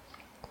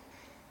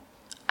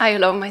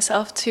allow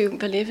myself to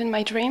believe in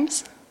my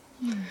dreams.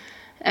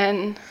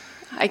 And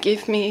I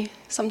give me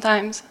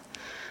sometimes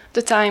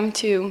the time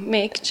to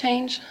make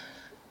change.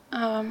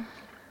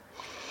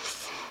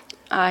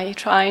 I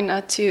try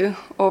not to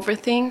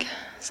overthink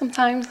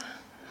sometimes.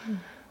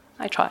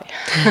 I try.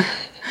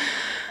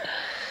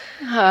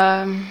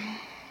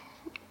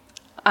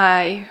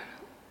 I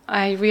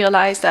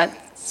realize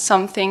that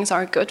some things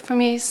are good for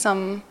me,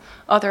 some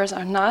others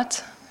are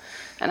not.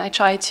 And I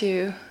try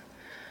to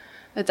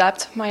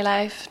adapt my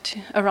life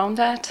around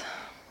that.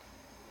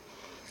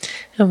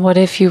 And what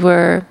if you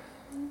were,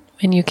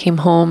 when you came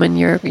home and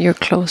your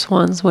close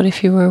ones, what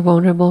if you were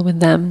vulnerable with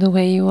them the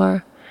way you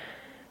are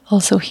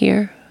also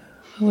here?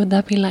 What would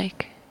that be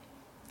like?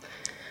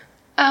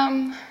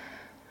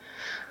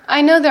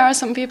 I know there are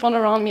some people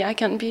around me I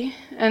can be,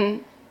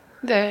 and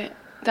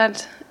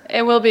that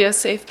it will be a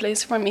safe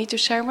place for me to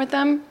share with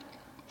them.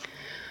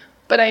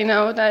 But I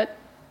know that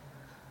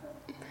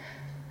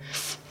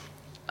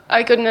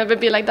I could never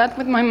be like that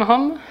with my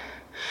mom,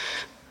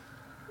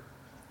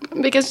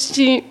 because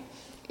she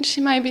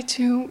might be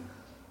too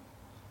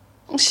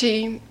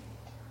she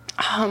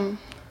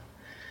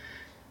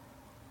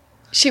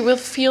will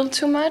feel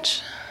too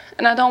much,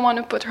 and I don't want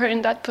to put her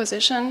in that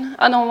position.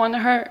 I don't want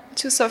her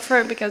to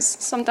suffer because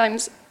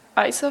sometimes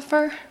I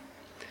suffer.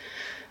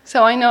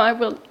 So I know I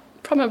will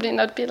probably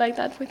not be like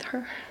that with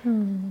her.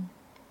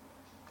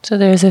 So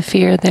there's a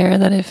fear there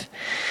that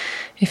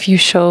if you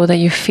show that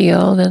you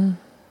feel, then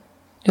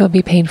it'll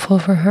be painful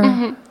for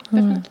her.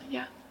 Definitely,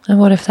 yeah. And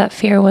what if that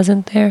fear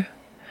wasn't there?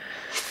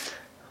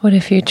 What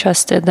if you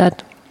trusted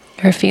that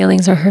her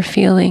feelings are her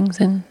feelings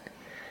and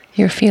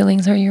your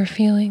feelings are your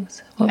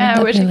feelings? What would I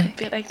that wish be it like? could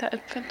be like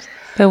that,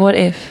 But what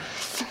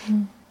if?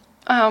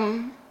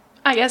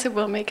 I guess it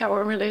will make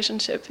our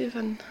relationship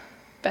even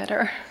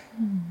better.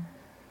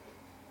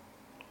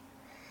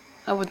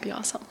 That would be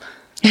awesome.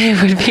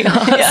 It would be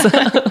awesome.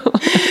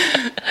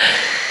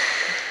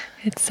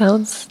 It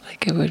sounds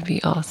like it would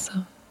be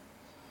awesome.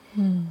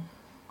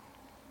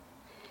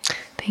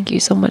 Thank you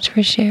so much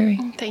for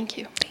sharing. Thank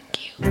you.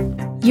 Thank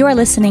you. You are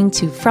listening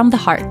to From the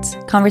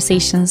Heart,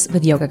 Conversations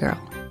with Yoga Girl.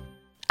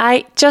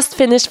 I just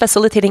finished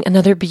facilitating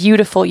another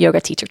beautiful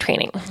yoga teacher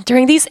training.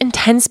 During these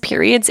intense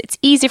periods, it's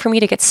easy for me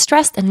to get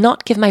stressed and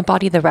not give my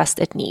body the rest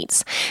it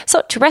needs.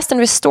 So to rest and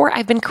restore,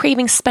 I've been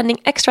craving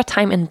spending extra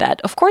time in bed,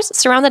 of course,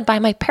 surrounded by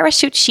my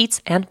Parachute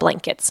sheets and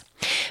blankets.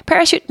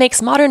 Parachute makes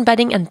modern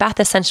bedding and bath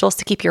essentials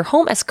to keep your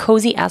home as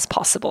cozy as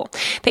possible.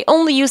 They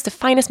only use the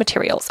finest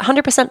materials,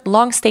 100%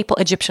 long staple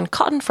Egyptian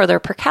cotton for their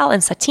percale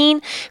and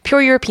sateen,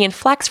 pure European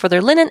flax for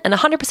their linen, and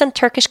 100%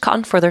 Turkish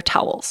cotton for their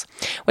towels.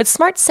 With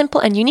smart, simple,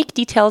 and unique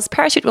details,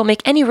 Parachute will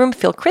make any room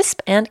feel crisp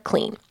and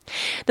clean.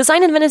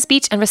 Designed in Venice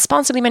Beach and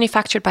responsibly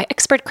manufactured by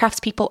expert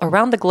craftspeople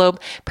around the globe,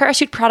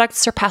 Parachute products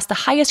surpass the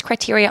highest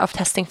criteria of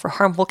testing for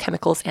harmful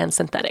chemicals and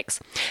synthetics.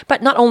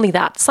 But not only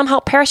that, somehow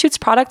Parachute's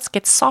products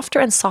get softer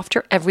and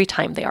softer every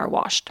time they are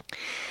washed.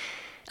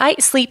 I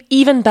sleep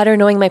even better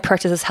knowing my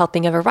purchase is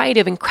helping a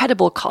variety of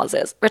incredible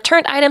causes.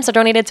 Returned items are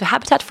donated to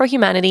Habitat for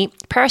Humanity.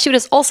 Parachute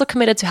is also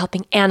committed to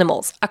helping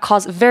animals, a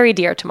cause very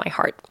dear to my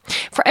heart.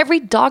 For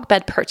every dog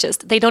bed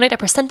purchased, they donate a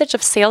percentage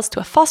of sales to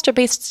a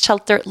foster-based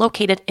shelter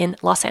located in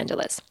Los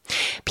Angeles.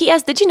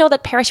 P.S. Did you know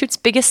that Parachute's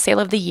biggest sale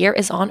of the year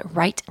is on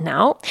right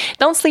now?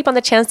 Don't sleep on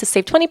the chance to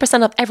save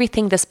 20% of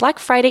everything this Black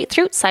Friday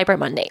through Cyber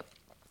Monday.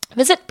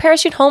 Visit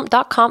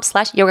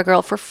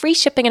parachutehome.com/yogagirl for free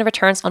shipping and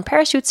returns on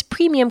Parachute's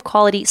premium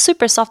quality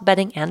super soft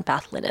bedding and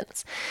bath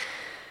linens.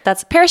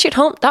 That's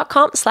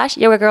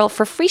parachutehome.com/yogagirl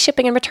for free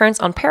shipping and returns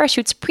on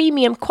Parachute's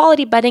premium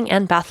quality bedding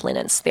and bath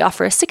linens. They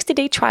offer a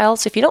 60-day trial,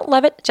 so if you don't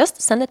love it,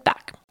 just send it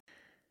back.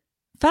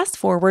 Fast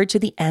forward to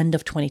the end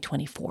of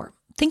 2024.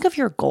 Think of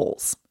your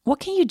goals. What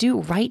can you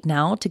do right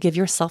now to give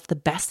yourself the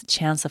best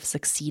chance of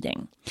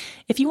succeeding?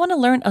 If you want to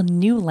learn a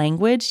new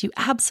language, you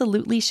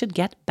absolutely should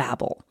get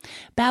Babbel.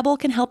 Babbel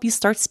can help you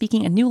start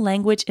speaking a new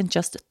language in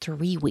just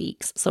 3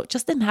 weeks. So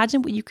just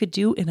imagine what you could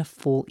do in a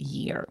full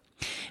year.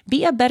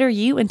 Be a better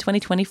you in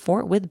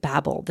 2024 with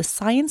Babbel, the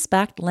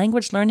science-backed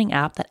language learning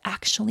app that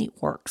actually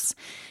works.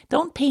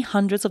 Don't pay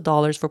hundreds of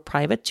dollars for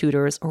private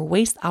tutors or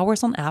waste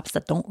hours on apps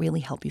that don't really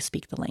help you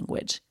speak the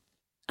language.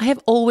 I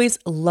have always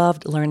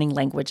loved learning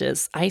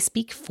languages. I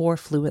speak 4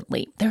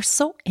 fluently. They're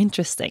so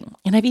interesting.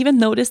 And I've even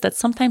noticed that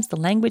sometimes the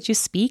language you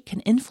speak can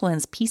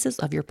influence pieces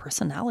of your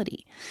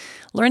personality.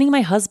 Learning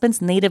my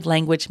husband's native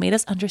language made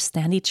us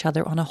understand each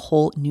other on a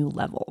whole new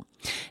level.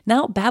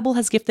 Now, Babbel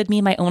has gifted me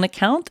my own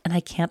account, and I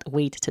can't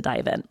wait to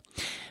dive in.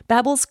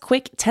 Babbel's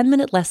quick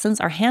 10-minute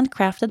lessons are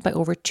handcrafted by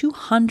over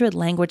 200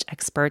 language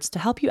experts to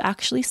help you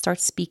actually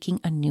start speaking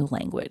a new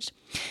language.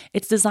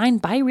 It's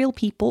designed by real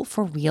people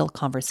for real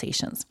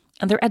conversations.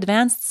 And their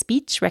advanced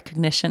speech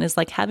recognition is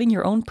like having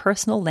your own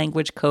personal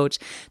language coach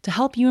to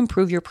help you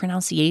improve your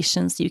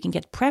pronunciation so you can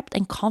get prepped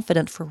and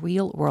confident for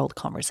real-world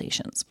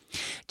conversations.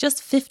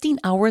 Just 15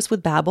 hours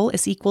with Babbel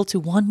is equal to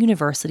 1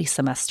 university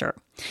semester.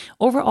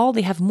 Overall,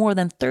 they have more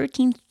than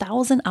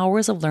 13,000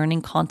 hours of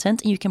learning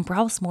content, and you can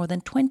browse more than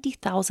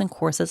 20,000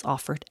 courses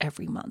offered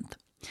every month.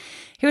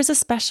 Here's a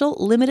special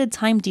limited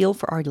time deal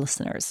for our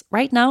listeners.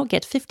 Right now,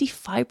 get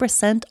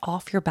 55%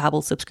 off your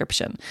Babbel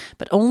subscription,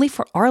 but only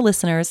for our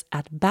listeners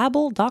at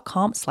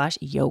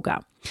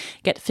babbel.com/yoga.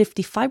 Get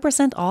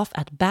 55% off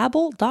at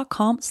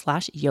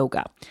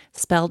babbel.com/yoga.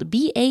 Spelled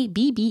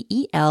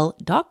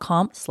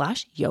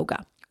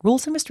BABBEL.com/yoga.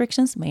 Rules and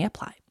restrictions may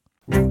apply.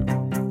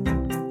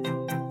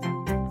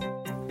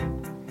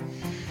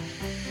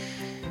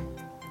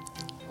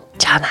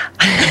 Jana.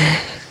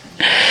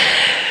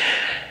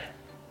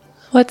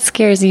 What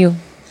scares you?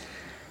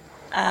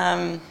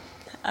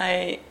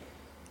 I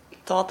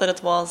thought that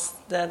it was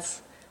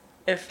that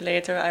if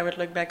later I would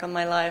look back on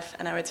my life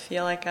and I would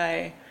feel like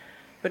I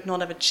would not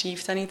have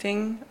achieved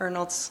anything or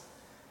not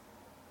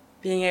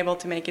being able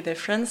to make a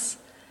difference.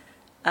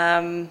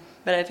 But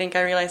I think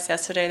I realized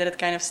yesterday that it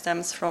kind of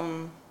stems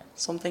from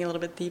something a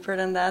little bit deeper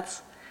than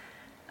that.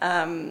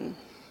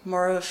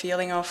 More of a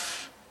feeling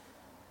of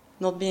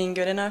not being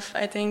good enough,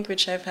 I think,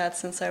 which I've had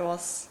since I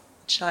was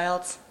a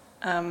child.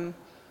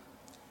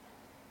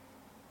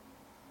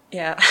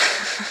 Yeah.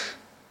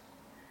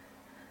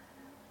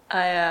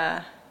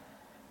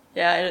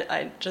 yeah,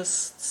 I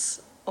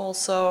just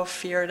also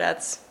fear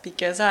that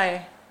because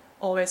I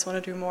always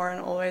want to do more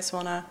and always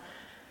want to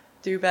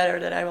do better,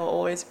 that I will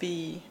always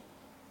be,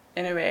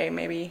 in a way,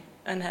 maybe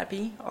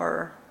unhappy,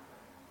 or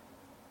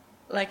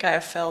like I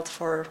have felt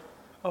for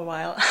a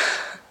while,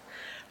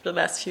 for the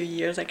last few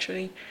years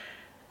actually.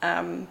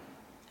 And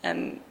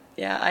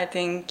yeah, I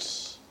think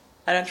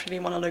I don't really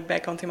want to look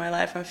back onto my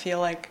life and feel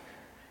like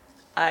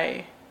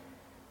I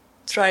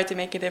tried to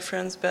make a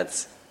difference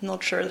but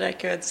not sure that I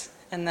could,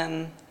 and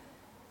then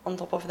on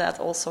top of that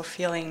also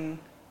feeling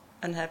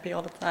unhappy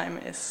all the time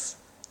is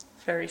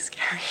very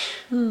scary.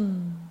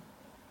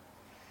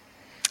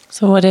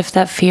 So what if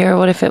that fear,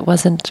 what if it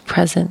wasn't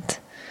present?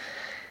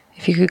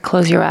 If you could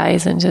close your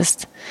eyes and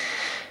just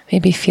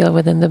maybe feel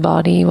within the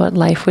body what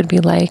life would be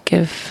like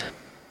if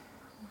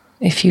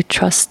you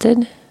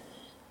trusted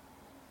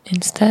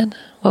instead,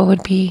 what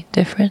would be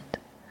different?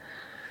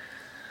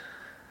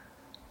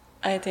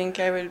 I think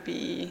I would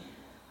be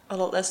a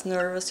lot less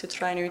nervous to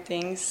try new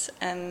things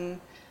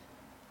and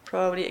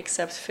probably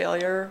accept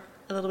failure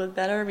a little bit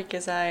better,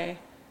 because I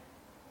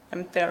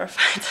am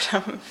terrified that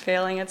I'm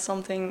failing at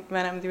something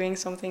when I'm doing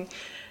something.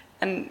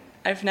 And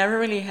I've never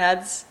really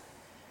had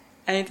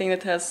anything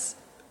that has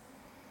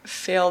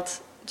failed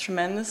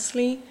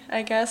tremendously,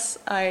 I guess.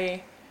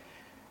 I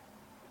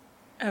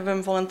have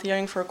been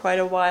volunteering for quite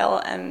a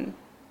while and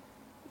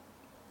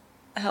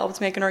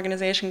helped make an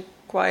organization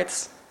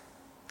quite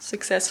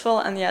successful,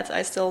 and yet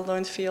I still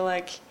don't feel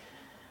like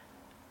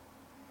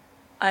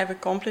I've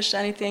accomplished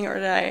anything, or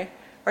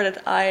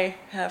that I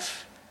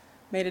have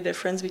made a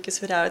difference,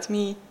 because without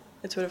me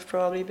it would have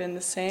probably been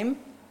the same.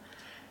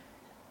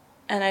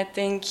 And I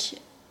think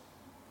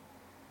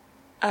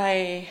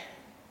I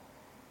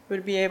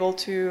would be able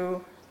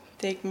to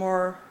take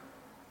more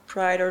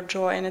pride or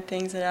joy in the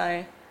things that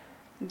I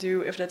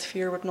do if that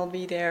fear would not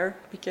be there,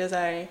 because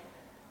I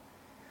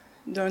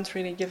don't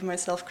really give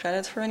myself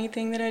credit for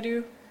anything that I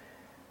do,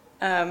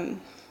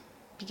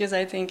 because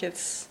I think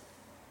it's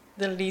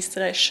the least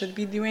that I should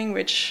be doing,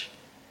 which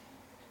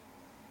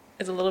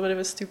is a little bit of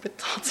a stupid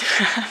thought to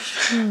have.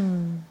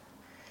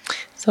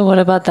 So what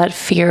about that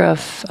fear of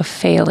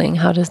failing?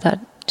 How does that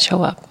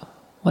show up?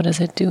 What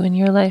does it do in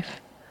your life?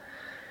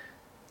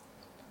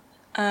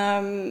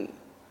 I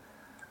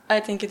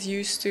think it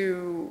used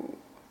to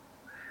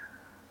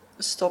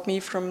stop me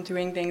from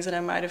doing things that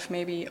I might have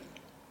maybe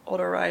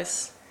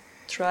otherwise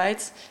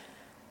tried.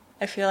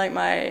 I feel like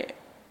my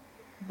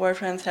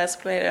boyfriend has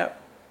played a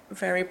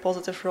very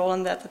positive role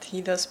in that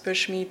he does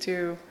push me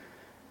to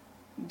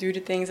do the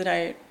things that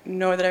I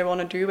know that I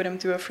want to do, but I'm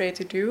too afraid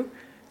to do.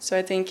 So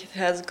I think it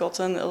has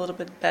gotten a little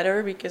bit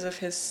better because of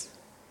his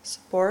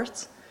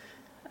support.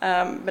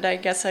 But I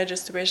guess I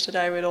just wish that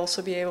I would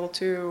also be able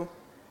to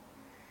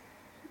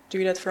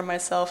do that for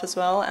myself as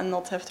well, and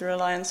not have to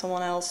rely on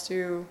someone else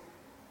to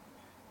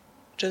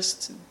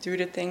just do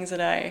the things that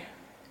I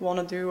want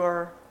to do,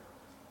 or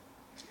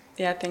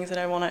things that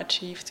I want to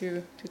achieve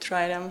to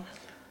try them.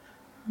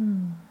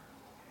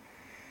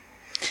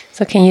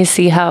 So can you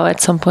see how at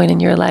some point in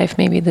your life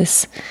maybe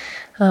this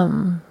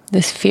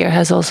fear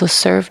has also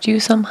served you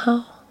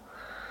somehow?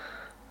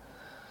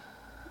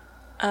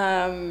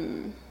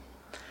 I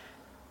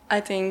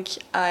think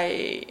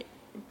I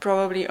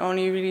probably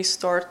only really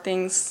start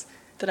things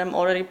that I'm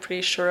already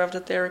pretty sure of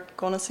that they're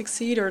gonna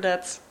succeed, or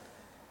that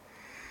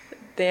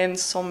they in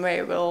some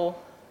way will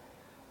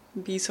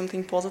be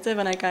something positive,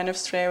 and I kind of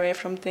stray away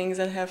from things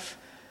that have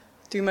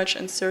too much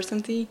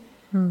uncertainty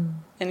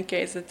in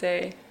case that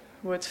they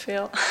would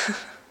fail.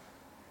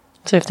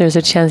 So if there's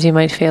a chance you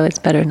might fail, it's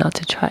better not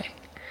to try.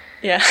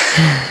 Yeah.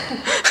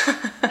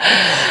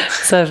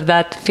 So if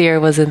that fear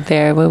wasn't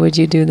there, what would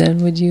you do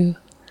then? Would you?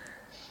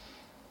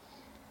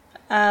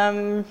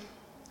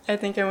 I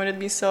think I wouldn't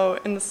be so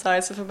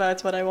indecisive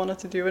about what I wanted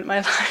to do with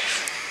my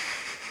life.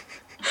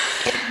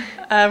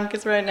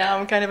 Because right now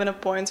I'm kind of in a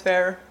point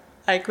where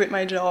I quit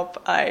my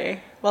job.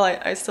 I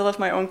still have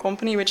my own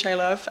company, which I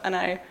love, and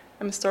I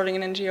am starting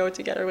an NGO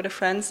together with a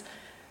friend.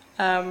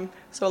 So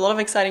a lot of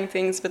exciting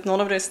things, but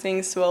none of those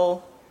things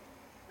will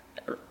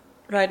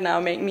right now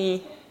make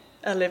me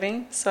a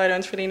living. So I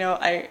don't really know.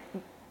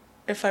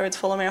 If I would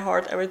follow my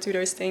heart, I would do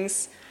those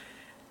things,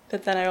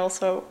 but then I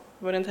also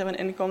wouldn't have an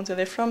income to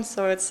live from.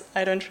 So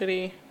I don't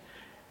really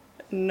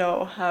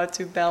know how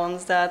to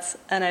balance that.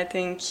 And I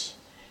think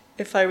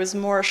if I was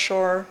more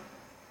sure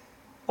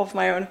of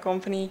my own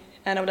company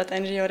and of that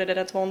NGO that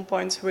at one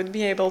point would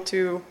be able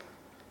to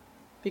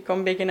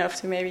become big enough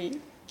to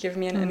maybe give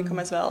me an income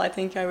as well, I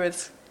think I would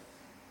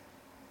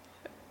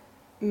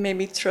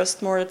maybe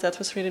trust more that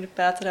was really the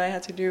path that I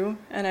had to do,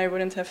 and I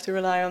wouldn't have to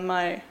rely on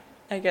my,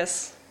 I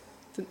guess,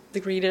 the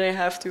degree that I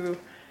have to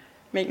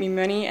make me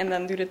money and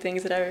then do the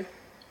things that I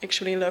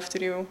actually love to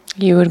do.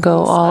 You would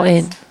go all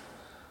in.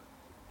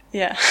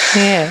 Yeah.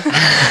 Yeah.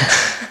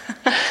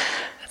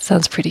 That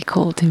sounds pretty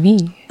cool to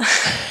me.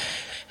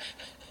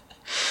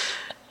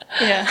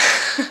 Yeah.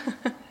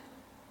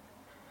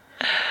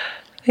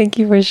 Thank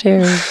you for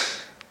sharing.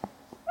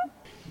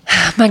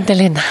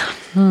 Magdalena.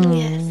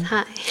 Yes,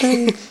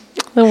 hi.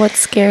 What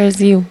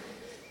scares you?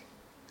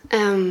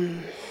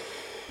 I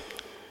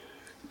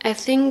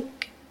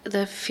think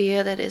the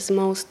fear that is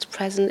most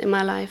present in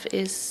my life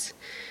is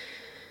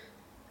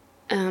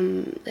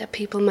that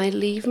people might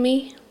leave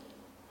me,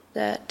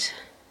 that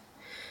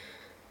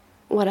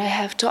what I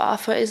have to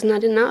offer is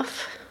not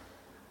enough.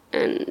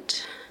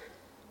 And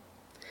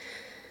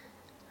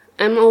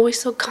I'm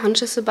always so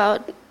conscious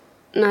about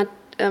not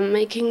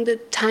making the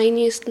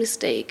tiniest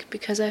mistake,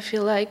 because I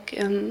feel like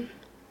then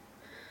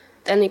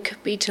it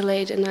could be too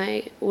late and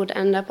I would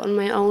end up on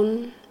my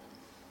own.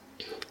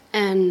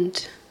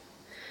 And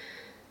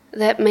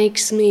that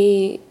makes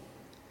me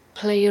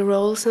play a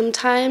role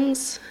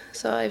sometimes.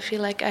 So I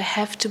feel like I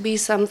have to be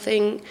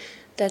something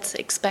that's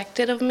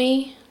expected of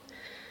me.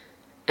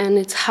 And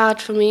it's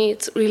hard for me,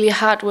 it's really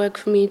hard work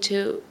for me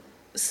to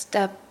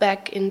step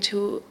back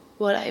into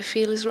what I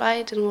feel is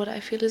right and what I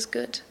feel is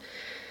good.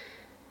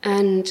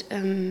 And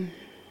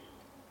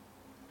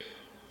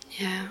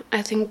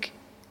I think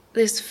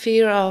this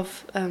fear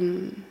of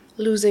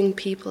losing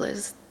people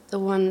is the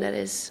one that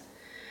is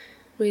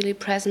really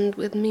present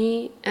with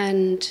me.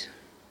 And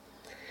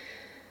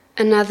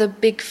another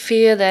big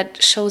fear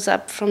that shows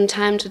up from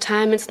time to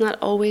time, it's not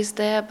always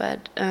there,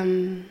 but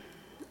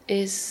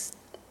is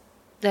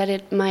that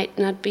it might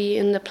not be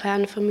in the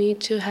plan for me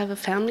to have a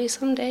family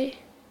someday.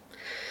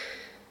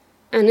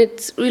 And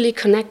it's really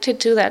connected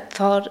to that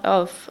thought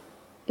of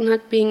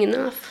not being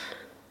enough,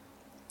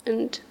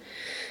 and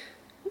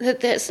that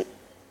there's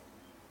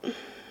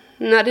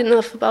not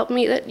enough about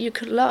me that you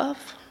could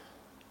love.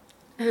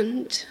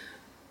 And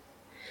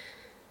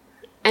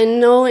I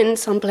know in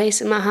some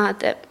place in my heart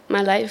that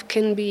my life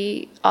can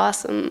be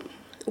awesome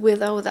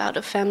with or without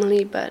a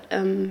family, but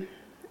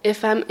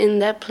if I'm in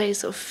that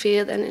place of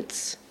fear, then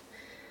it's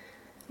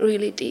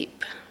really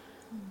deep.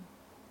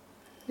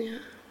 Yeah.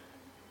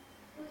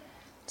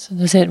 So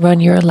does it run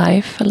your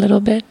life a little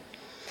bit?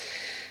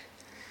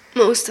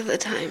 Most of the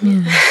time.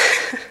 Yeah.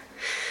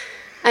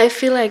 I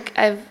feel like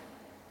I've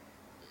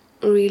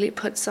really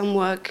put some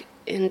work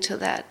into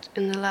that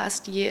in the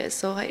last year,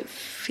 so I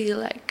feel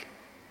like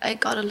I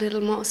got a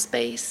little more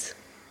space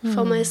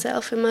for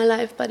myself in my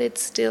life, but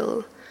it's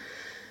still,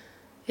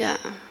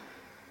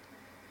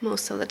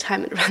 most of the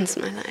time it runs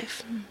my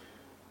life.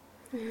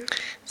 Yeah.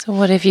 So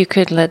what if you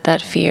could let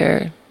that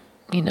fear,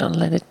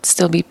 let it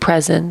still be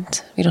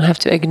present? You don't have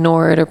to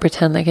ignore it or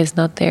pretend like it's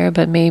not there,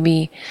 but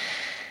maybe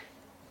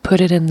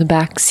put it in the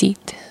back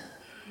seat,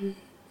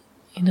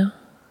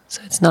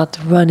 So it's not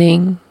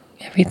running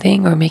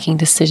everything or making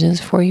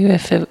decisions for you.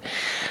 If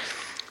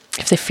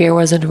the fear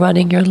wasn't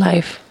running your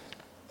life,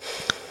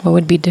 what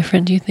would be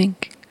different, do you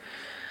think?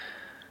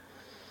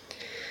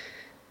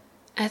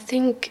 I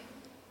think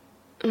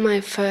my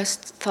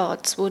first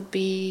thoughts would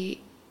be,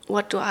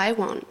 what do I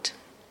want?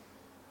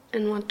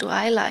 And what do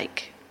I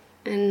like?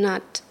 And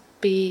not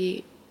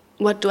be,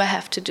 what do I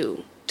have to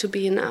do to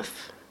be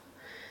enough?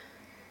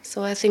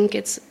 So I think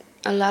it's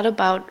a lot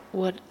about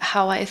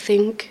how I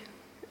think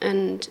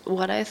and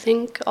what I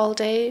think all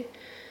day.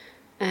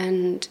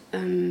 And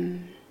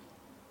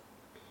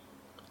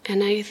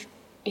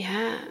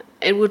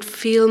it would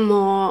feel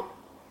more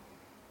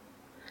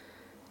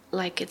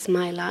like it's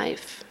my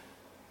life.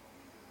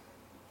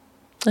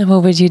 And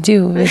what would you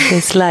do with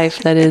this life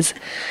that is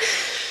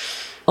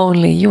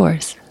only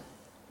yours?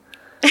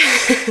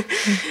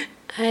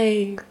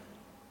 I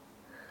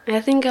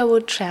think I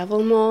would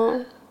travel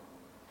more,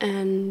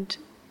 and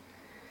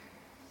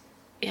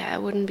I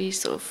wouldn't be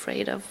so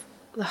afraid of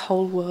the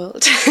whole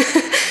world.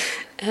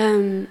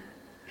 I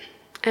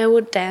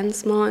would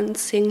dance more and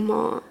sing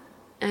more,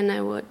 and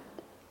I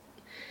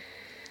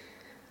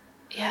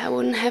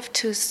wouldn't have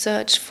to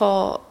search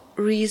for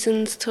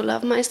reasons to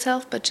love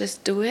myself, but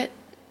just do it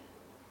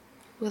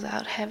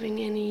without having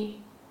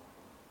any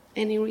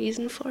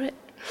reason for it.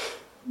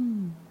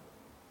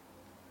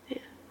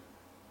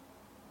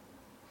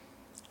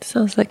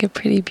 Sounds like a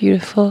pretty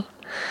beautiful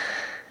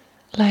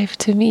life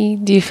to me.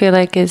 Do you feel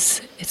like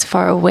it's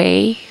far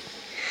away,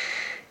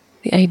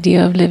 the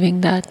idea of living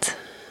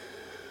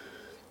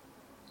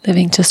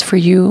just for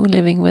you,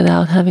 living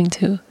without having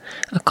to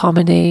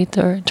accommodate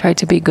or try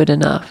to be good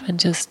enough and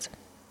just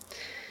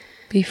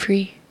be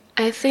free?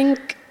 I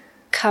think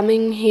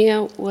coming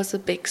here was a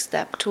big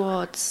step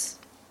towards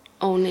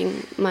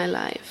owning my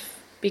life,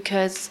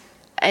 because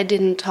I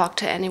didn't talk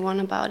to anyone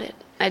about it.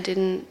 I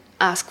didn't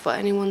ask for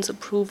anyone's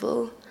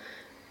approval.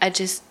 I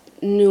just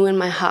knew in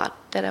my heart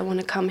that I want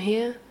to come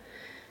here,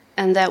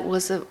 and that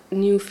was a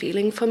new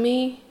feeling for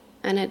me,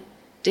 and I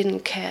didn't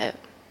care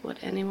what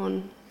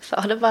anyone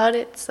thought about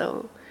it.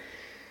 So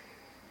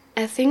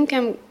I think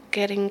I'm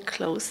getting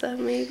closer,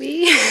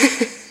 maybe.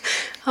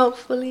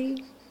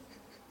 Hopefully.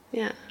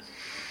 Yeah.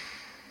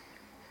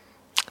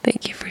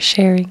 Thank you for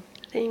sharing.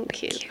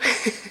 Thank you.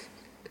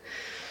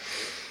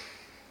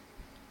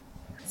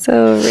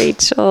 So,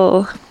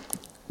 Rachel,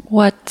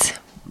 what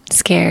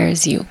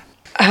scares you?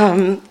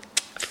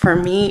 For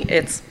me,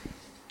 it's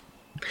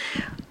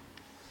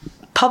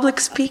public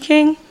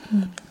speaking.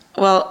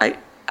 Well,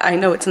 I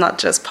know it's not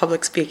just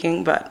public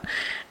speaking, but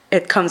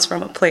it comes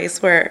from a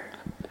place where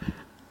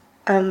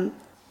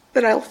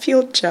that I'll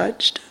feel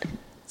judged.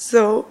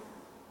 So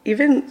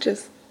even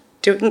just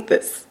doing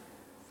this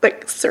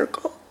like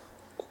circle,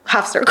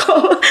 half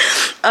circle,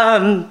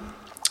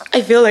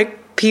 I feel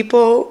like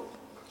people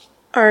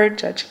are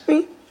judging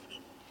me.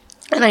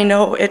 And I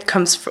know it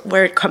comes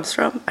where it comes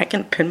from. I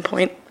can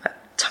pinpoint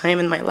that time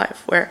in my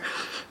life where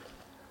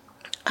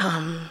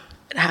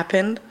it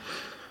happened,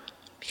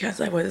 because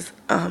I was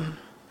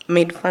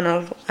made fun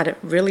of at a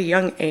really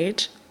young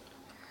age,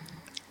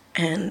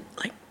 and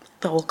like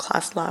the whole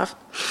class laughed.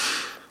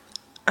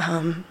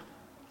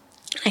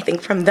 I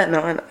think from then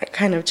on, I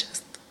kind of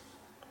just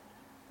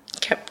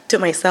kept to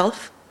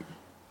myself,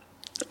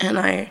 and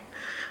I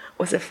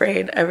was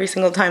afraid every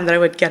single time that I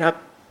would get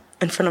up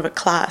in front of a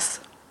class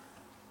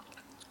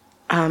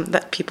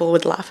that people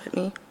would laugh at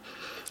me,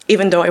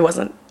 even though I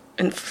wasn't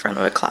in front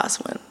of a class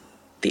when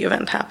the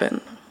event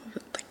happened.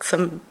 Like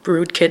some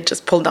rude kid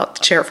just pulled out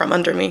the chair from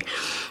under me,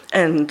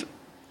 and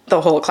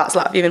the whole class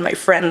laughed. Even my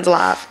friends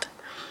laughed.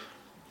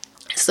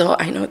 So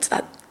I know it's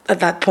that at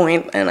that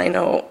point, and I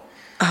know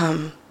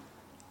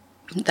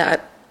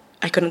that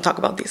I couldn't talk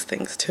about these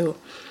things to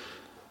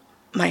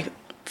my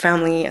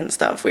family and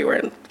stuff. We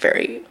weren't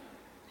very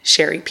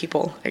sharey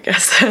people, I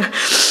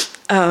guess.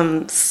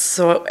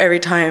 So every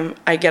time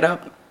I get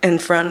up in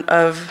front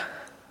of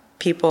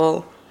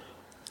people,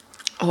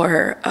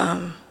 or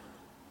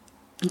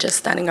just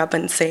standing up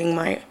and saying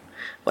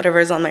whatever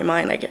is on my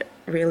mind, I get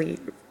really,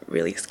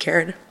 really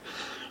scared.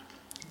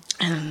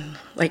 And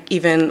like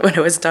even when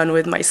I was done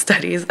with my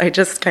studies, I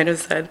just kind of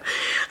said,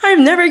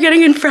 "I'm never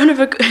getting in front of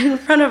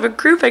a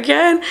group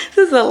again.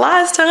 This is the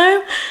last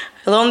time."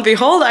 Lo and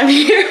behold, I'm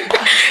here.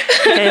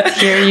 And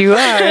here you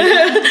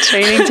are,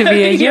 training to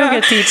be a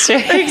yoga teacher.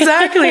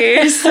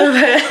 Exactly. So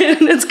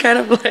then it's kind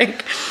of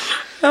like,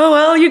 oh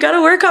well, you got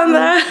to work on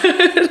that.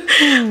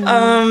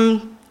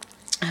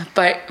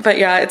 But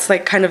yeah, it's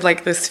like kind of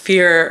like this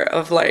fear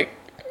of like,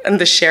 and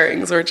the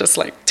sharings were just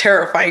like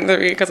terrifying to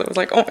me, because I was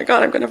like, oh my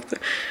God, I'm gonna have to.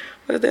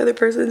 What if the other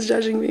person's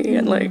judging me?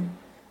 And like.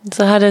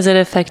 So how does it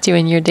affect you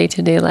in your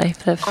day-to-day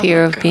life? The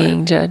fear of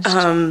being judged.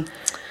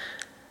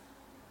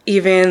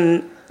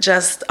 Even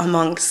just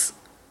amongst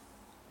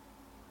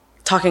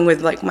talking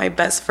with like my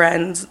best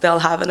friends, they'll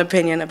have an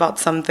opinion about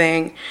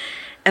something,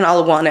 and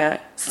I'll want to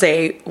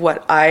say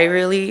what I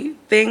really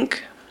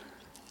think,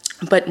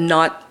 but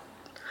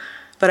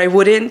I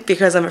wouldn't,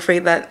 because I'm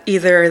afraid that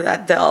either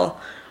that they'll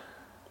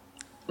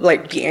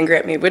like be angry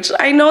at me, which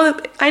I know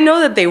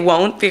that they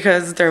won't,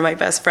 because they're my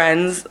best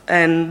friends,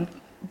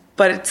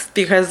 but it's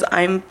because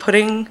I'm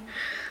putting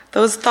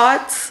those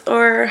thoughts,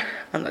 or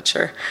I'm not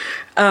sure.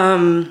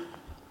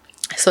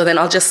 So then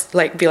I'll just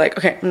like be like,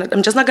 okay,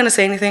 I'm just not gonna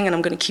say anything, and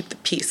I'm gonna keep the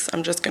peace.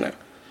 I'm just gonna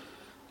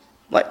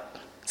like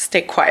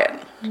stay quiet,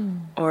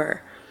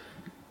 or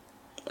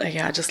like,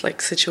 yeah, just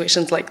like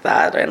situations like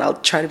that. And I'll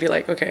try to be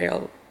like, okay,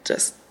 I'll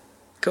just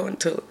go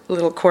into a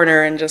little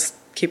corner and just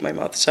keep my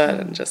mouth shut,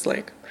 and just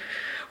like,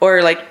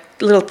 or like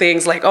little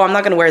things like, oh, I'm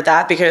not gonna wear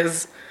that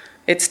because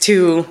it's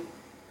too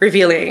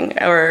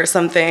revealing or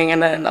something,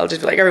 and then I'll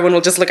just be like, everyone will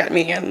just look at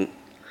me, and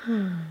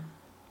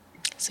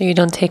so you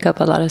don't take up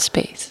a lot of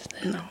space.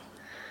 No.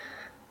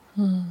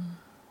 And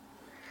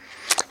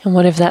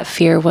what if that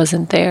fear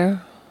wasn't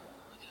there?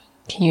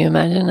 Can you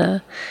imagine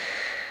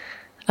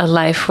a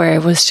life where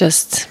it was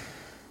just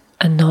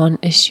a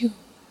non-issue?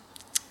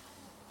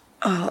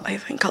 Oh, I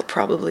think I'll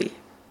probably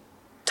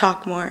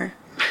talk more,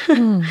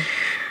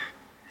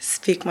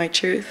 speak my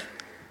truth.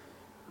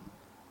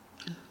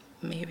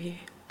 Maybe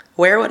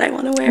wear what I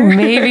want to wear.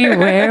 Maybe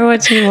wear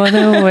what you want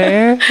to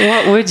wear.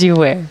 What would you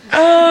wear?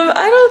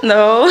 I don't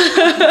know.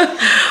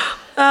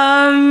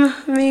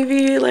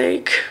 Maybe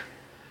like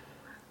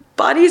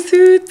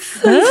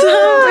bodysuits and stuff.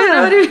 You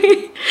know what I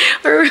mean?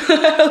 Or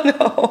I don't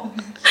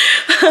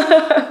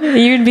know.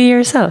 You'd be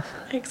yourself.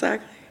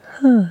 Exactly.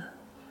 And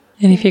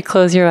if you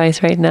close your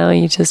eyes right now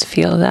and you just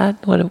feel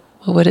that, what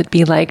would it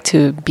be like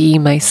to be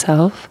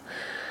myself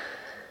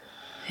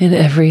in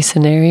every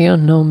scenario,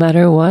 no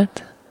matter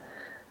what,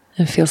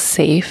 and feel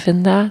safe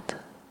in that?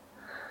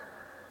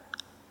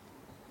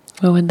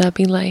 What would that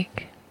be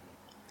like?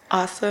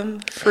 Awesome,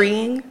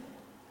 freeing,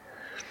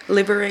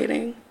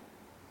 liberating.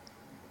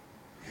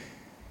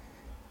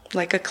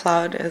 Like a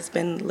cloud has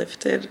been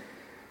lifted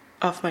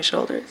off my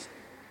shoulders.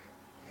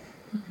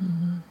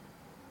 Mm-hmm.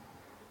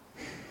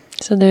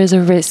 So there's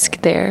a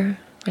risk there,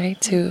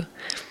 right?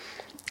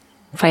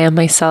 If I am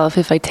myself,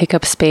 if I take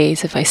up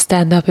space, if I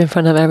stand up in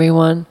front of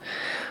everyone,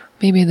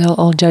 maybe they'll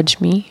all judge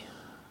me.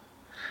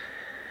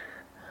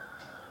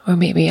 Or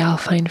maybe I'll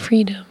find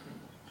freedom.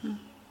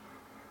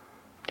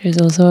 There's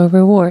also a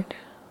reward.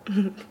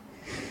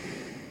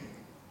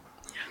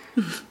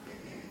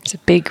 It's a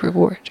big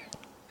reward.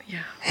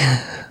 Yeah.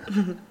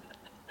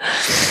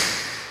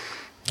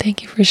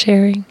 Thank you for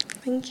sharing.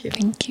 Thank you.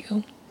 Thank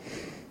you.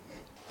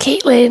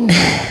 Caitlin,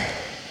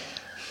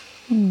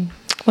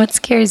 what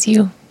scares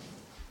you?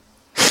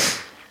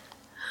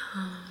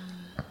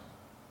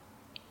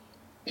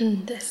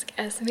 This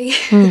scares me.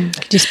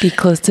 Just be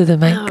close to the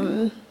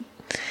mic.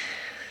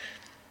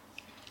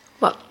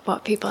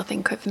 What people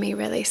think of me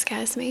really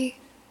scares me.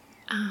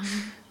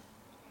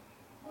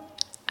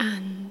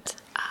 and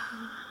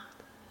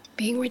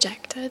being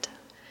rejected.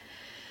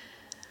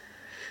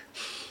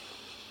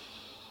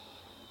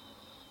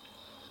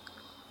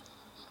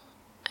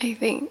 I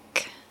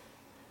think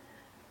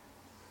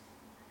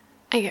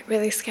I get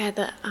really scared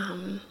that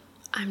I'm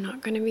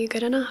not going to be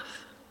good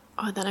enough,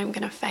 or that I'm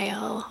going to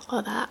fail,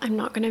 or that I'm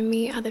not going to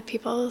meet other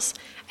people's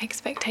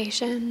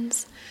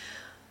expectations,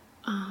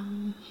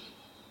 and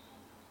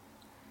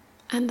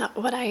that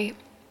what I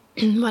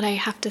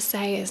have to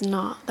say is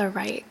not the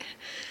right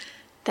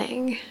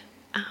thing.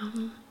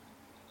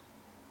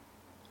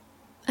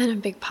 And a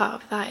big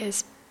part of that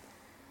is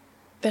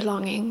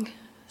belonging,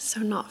 so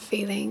not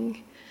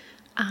feeling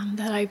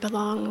that I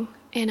belong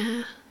in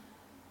a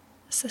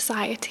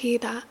society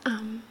that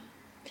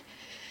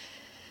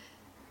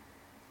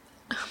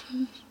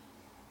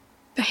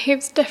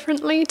behaves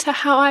differently to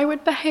how I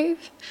would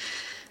behave.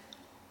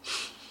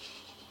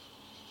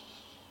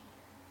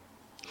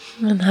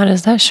 And how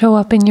does that show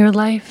up in your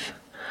life?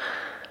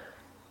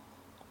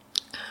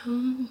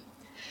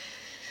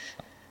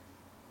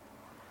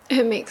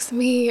 It makes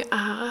me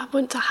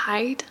want to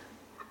hide.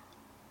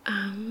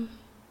 And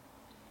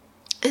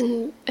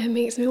it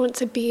makes me want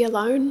to be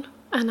alone,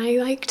 and I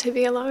like to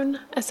be alone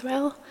as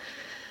well.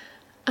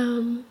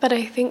 But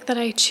I think that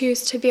I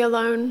choose to be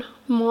alone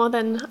more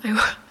than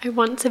I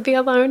want to be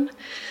alone,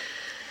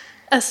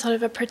 as sort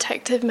of a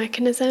protective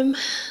mechanism,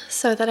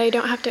 so that I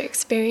don't have to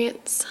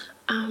experience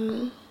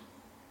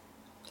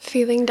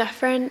feeling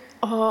different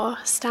or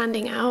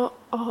standing out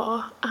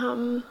or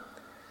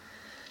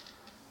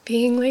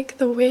being like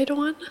the weird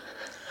one.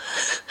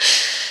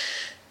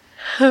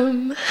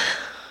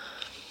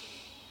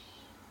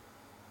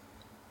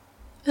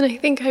 And I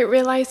think I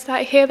realized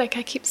that here, like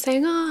I keep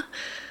saying,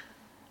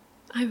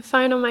 I'm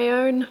fine on my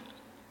own,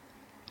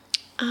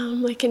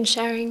 like in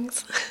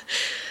sharings.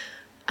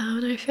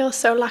 And I feel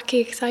so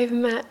lucky because I've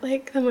met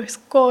like the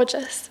most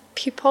gorgeous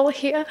people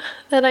here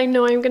that I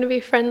know I'm going to be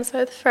friends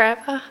with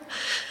forever.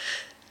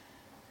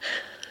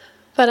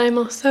 But I'm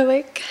also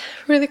like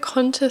really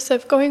conscious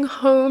of going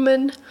home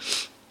and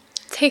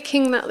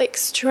taking that like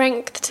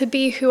strength to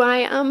be who I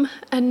am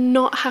and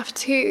not have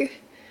to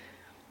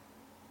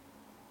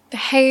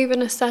behave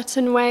in a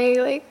certain way.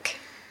 Like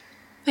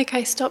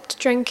I stopped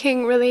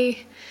drinking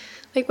really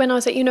like when I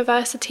was at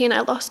university, and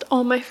I lost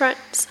all my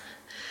friends.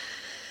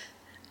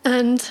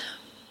 And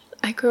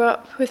I grew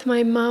up with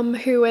my mum,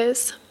 who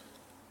was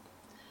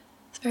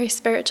very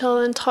spiritual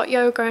and taught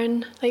yoga,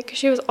 and like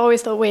she was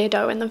always the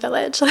weirdo in the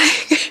village.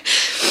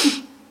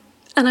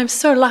 And I'm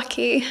so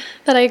lucky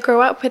that I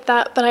grew up with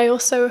that, but I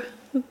also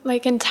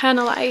like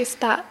internalized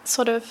that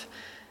sort of,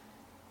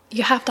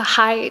 you have to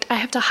hide. I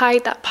have to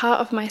hide that part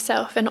of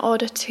myself in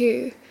order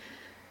to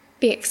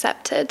be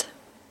accepted.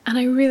 And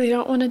I really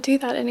don't want to do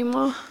that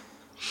anymore.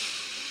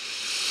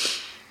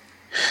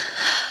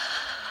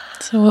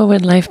 So what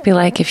would life be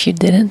like if you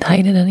didn't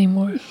hide it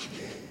anymore?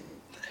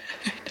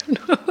 I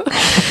don't know.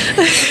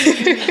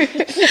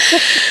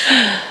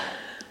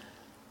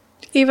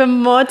 Even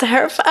more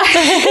terrified.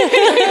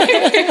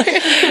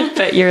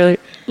 But you're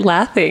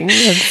laughing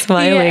and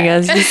smiling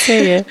as you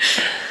say it.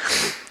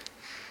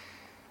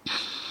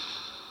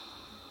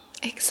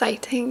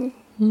 Exciting.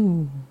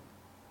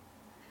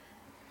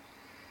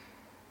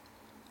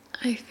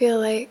 I feel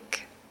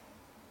like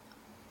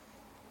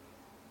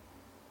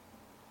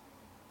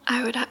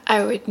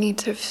I would need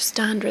to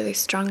stand really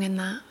strong in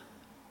that,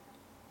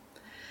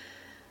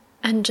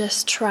 and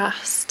just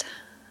trust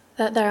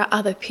that there are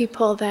other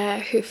people there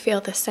who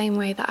feel the same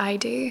way that I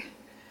do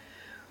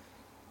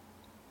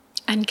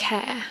and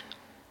care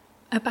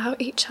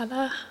about each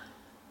other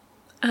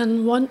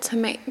and want to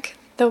make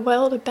the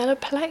world a better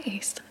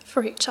place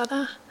for each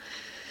other.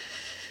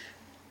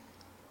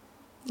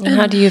 And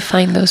how do you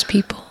find those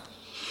people?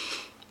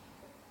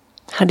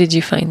 How did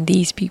you find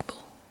these people?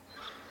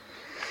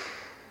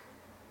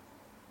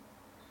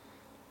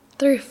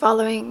 Through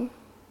following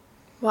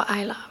what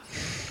I love.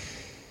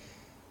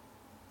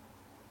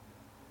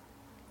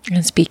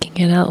 And speaking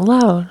it out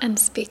loud. And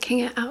speaking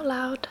it out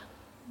loud.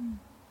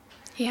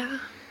 Yeah.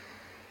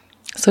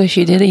 So if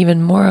you did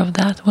even more of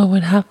that, what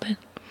would happen?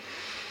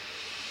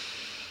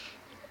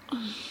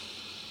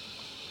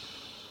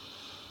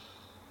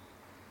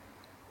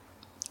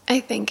 I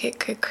think it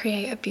could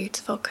create a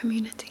beautiful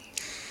community.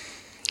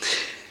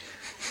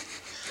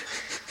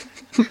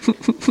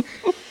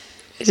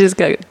 I just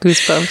got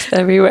goosebumps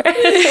everywhere. I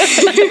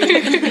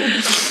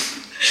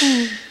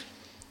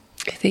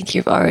think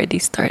you've already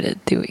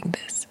started doing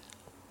this.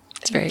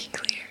 It's very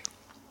clear.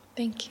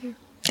 Thank you.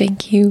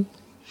 Thank you.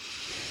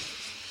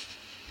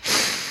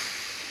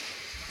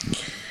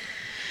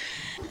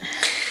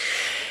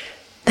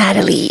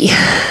 Natalie.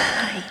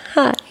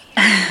 Hi.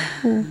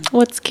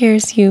 What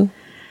scares you?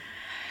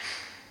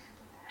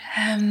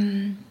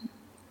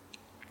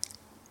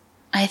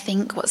 I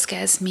think what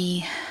scares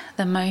me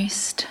the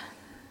most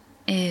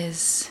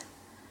is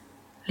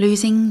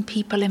losing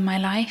people in my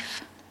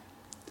life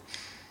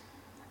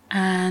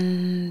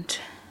and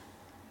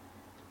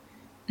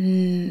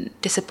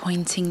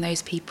disappointing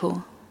those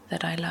people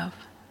that I love.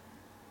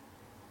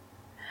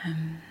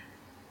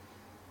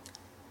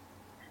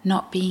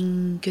 not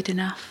being good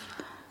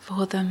enough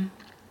for them,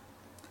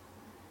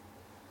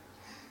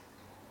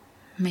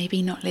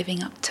 maybe not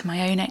living up to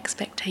my own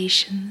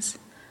expectations.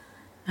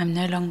 I'm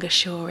no longer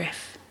sure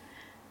if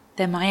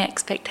they're my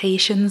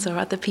expectations or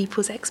other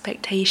people's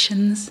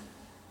expectations.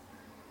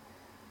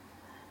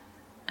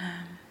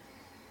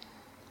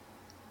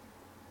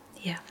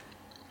 Yeah.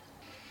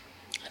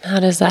 And how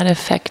does that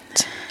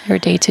affect your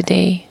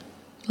day-to-day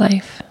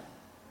life?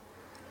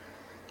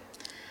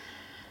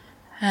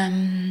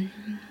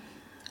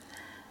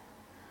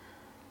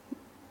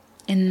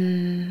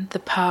 In the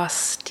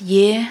past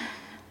year,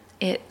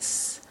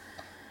 it's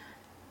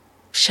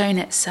shown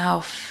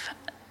itself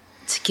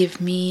to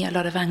give me a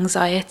lot of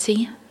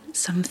anxiety,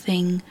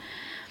 something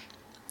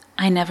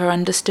I never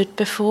understood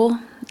before,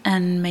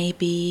 and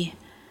maybe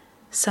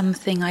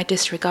something I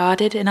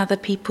disregarded in other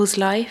people's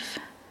life,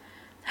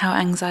 how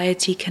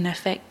anxiety can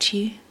affect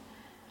you.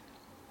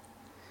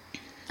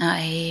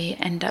 I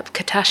end up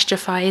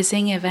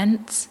catastrophizing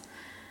events.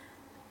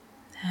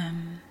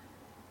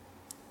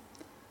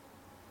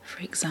 For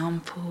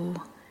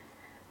example,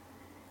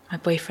 my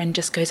boyfriend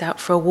just goes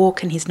out for a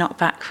walk and he's not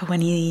back for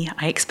when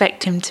I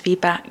expect him to be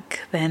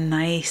back. Then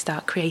I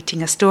start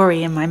creating a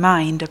story in my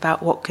mind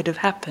about what could have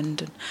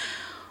happened and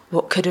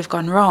what could have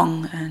gone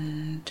wrong,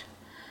 and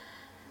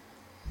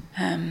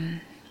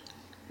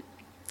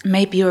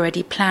maybe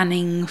already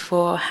planning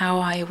for how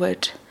I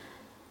would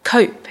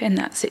cope in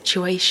that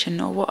situation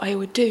or what I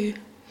would do.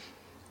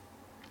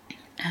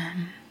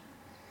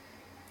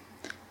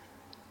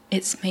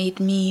 It's made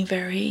me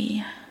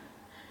very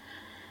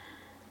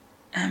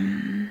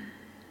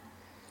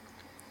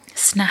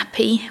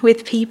snappy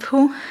with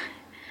people.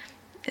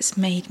 It's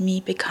made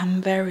me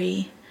become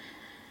very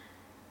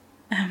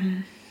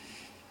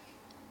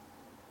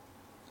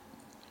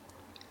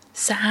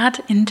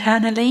sad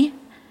internally,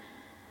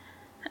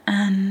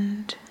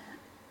 and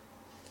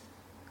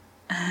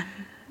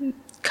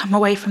come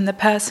away from the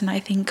person I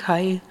think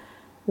I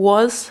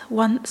was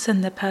once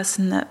and the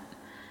person that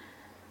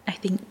I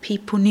think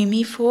people knew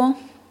me for.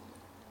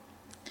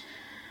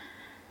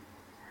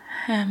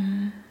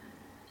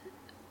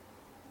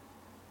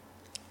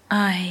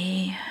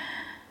 I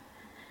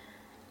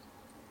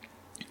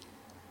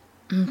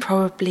am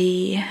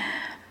probably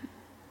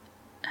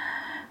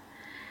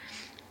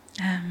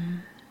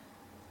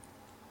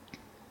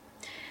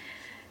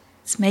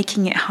it's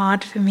making it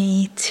hard for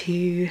me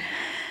to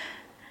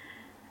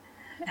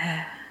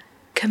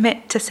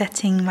commit to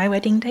setting my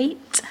wedding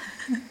date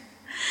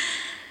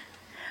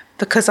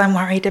because I'm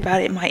worried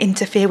about it might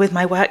interfere with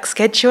my work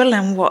schedule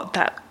and what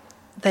that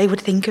they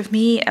would think of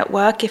me at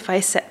work if I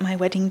set my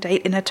wedding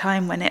date in a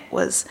time when it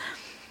was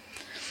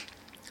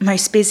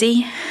most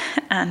busy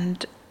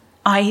and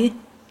I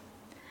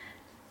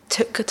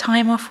took a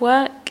time off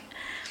work.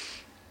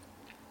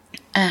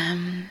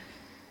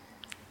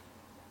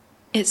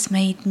 It's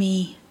made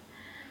me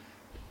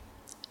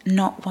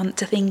not want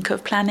to think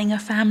of planning a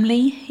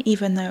family,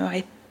 even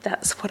though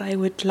that's what I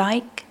would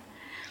like,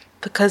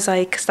 because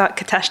I start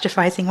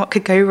catastrophizing what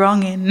could go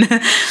wrong in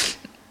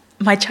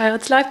my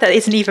child's life that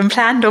isn't even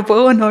planned or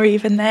born or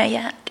even there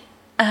yet.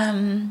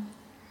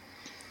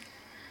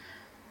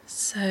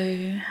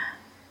 So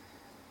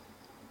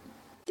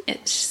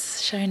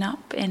it's shown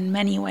up in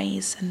many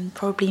ways, and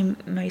probably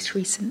most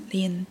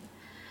recently in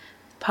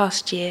the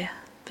past year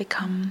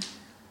become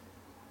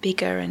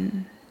bigger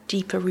and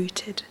deeper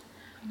rooted.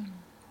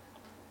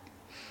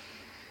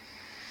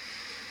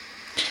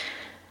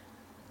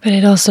 But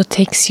it also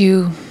takes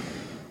you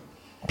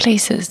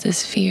places,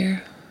 this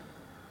fear.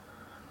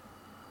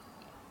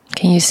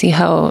 Can you see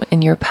how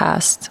in your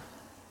past,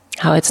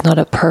 how it's not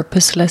a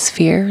purposeless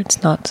fear,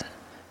 it's not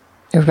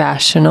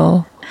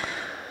irrational?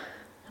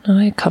 No,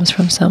 it comes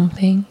from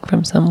something,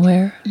 from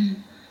somewhere.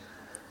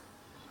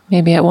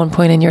 Maybe at one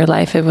point in your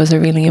life it was a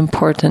really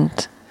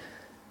important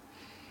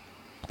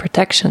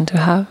protection to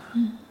have.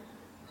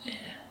 Yeah.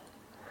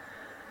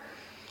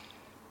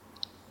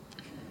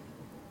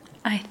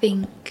 I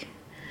think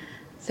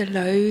the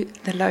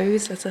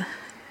lows, whether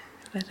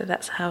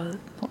that's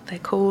what they're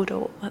called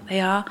or what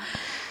they are,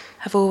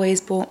 have always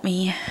brought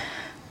me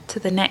to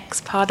the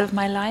next part of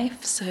my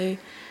life. So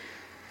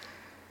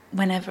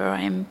whenever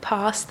I'm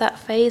past that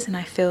phase and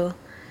I feel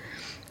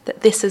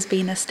that this has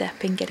been a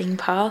step in getting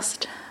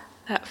past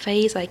that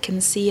phase, I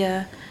can see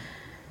a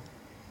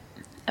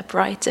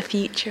brighter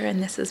future,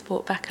 and this has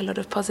brought back a lot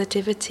of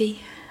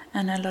positivity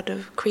and a lot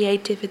of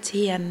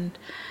creativity and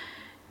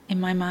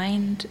in my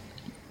mind.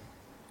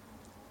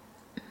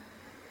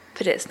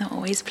 But it's not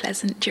always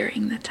pleasant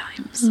during the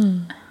times.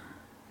 And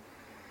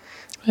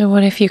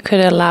what if you could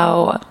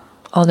allow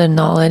all the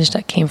knowledge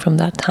that came from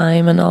that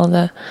time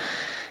and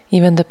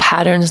even the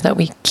patterns that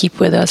we keep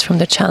with us from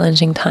the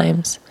challenging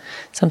times?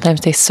 Sometimes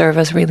they serve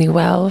us really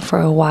well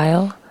for a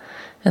while,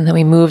 and then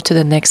we move to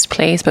the next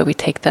place, but we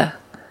take the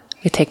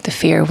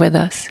fear with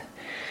us,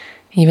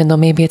 even though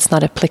maybe it's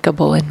not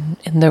applicable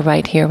in the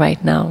right here,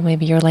 right now.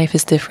 Maybe your life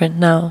is different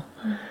now,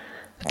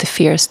 but the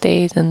fear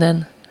stays, and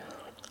then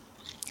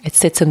it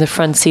sits in the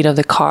front seat of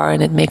the car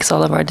and it makes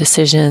all of our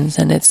decisions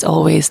and it's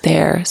always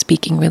there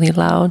speaking really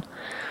loud.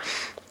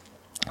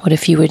 What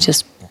if you would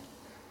just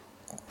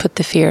put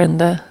the fear in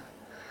the,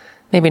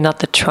 maybe not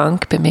the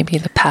trunk, but maybe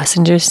the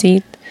passenger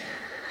seat?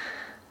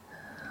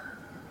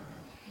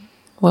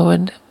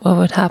 What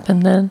would happen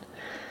then?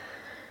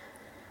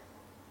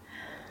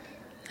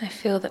 I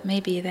feel that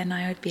maybe then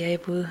I would be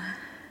able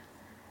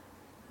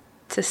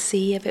to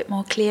see a bit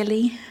more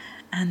clearly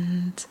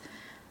and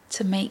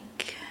to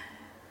make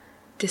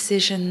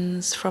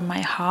decisions from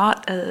my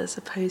heart as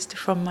opposed to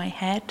from my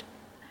head.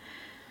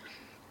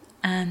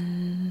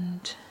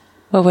 And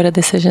what would a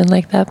decision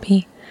like that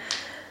be?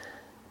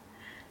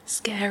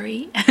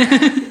 Scary.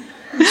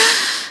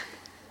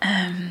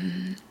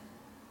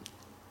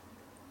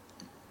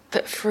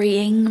 But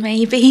freeing,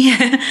 maybe.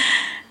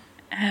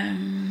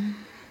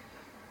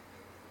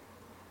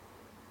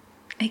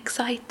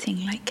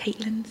 Exciting, like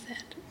Caitlin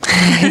said.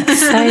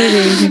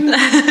 Exciting.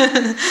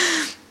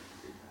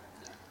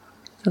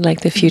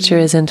 Like the future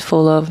isn't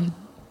full of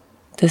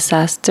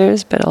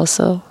disasters, but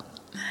also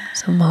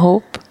some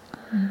hope,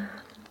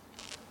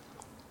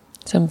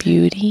 some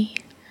beauty.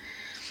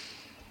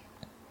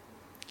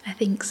 I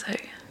think so.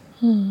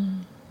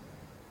 And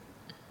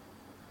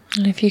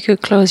if you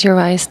could close your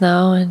eyes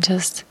now and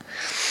just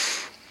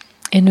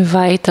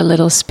invite a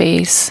little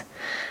space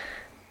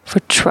for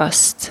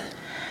trust.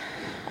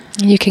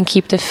 You can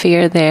keep the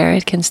fear there.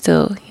 It can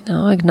still,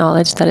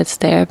 acknowledge that it's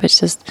there, but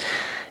just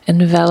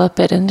envelop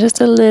it in just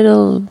a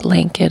little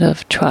blanket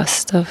of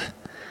trust, of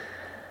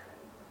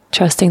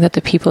trusting that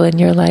the people in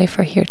your life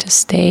are here to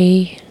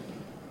stay,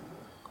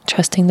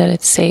 trusting that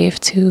it's safe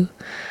to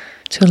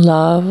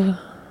love,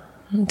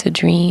 and to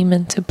dream,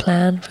 and to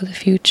plan for the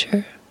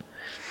future.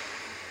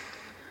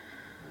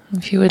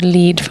 If you would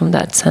lead from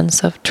that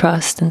sense of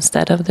trust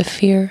instead of the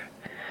fear,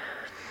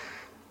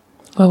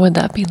 what would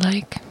that be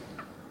like?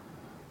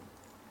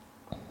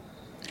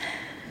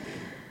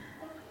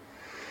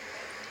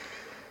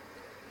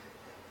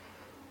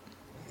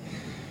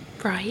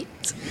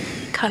 Bright,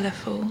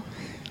 colourful.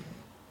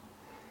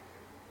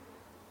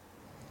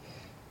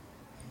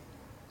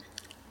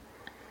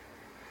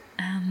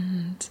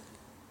 And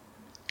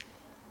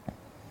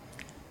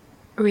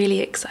really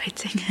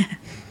exciting.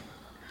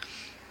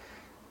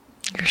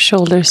 Your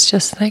shoulders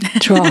just like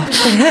drop.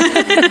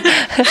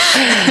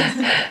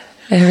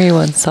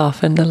 Everyone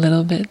softened a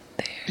little bit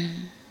there.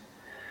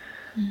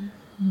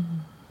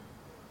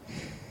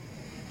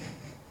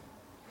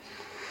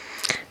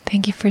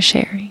 Thank you for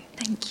sharing.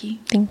 Thank you.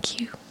 Thank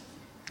you.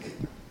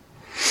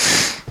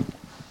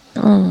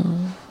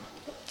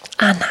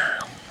 Anna.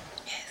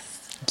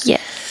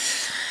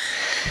 Yes.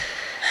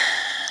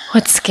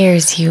 What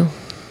scares you?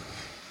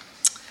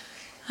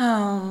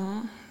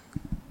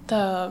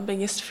 The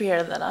biggest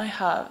fear that I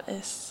have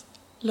is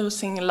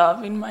losing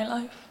love in my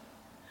life.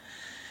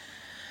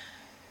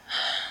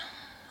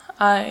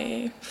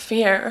 I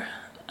fear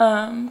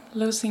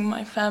losing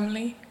my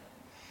family,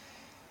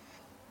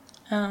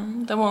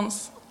 the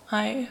ones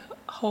I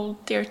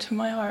hold dear to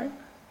my heart.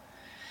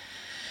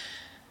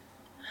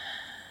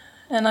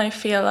 And I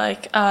feel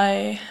like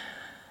I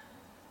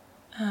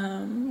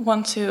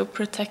want to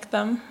protect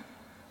them.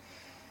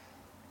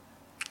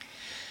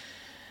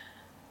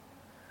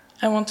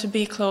 I want to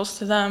be close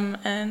to them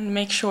and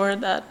make sure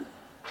that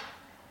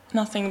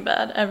nothing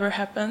bad ever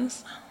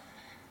happens.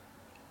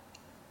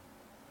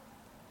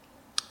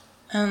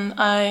 And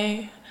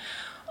I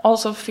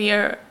also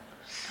fear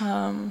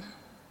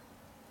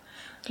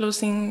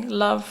losing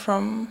love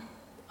from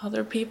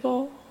other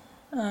people,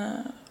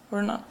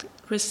 or not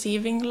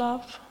receiving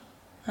love,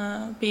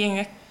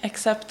 being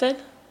accepted.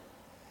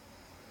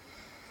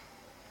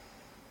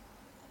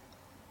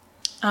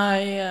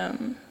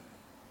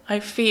 I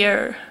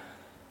fear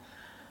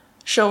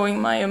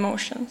showing my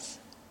emotions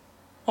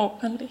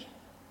openly.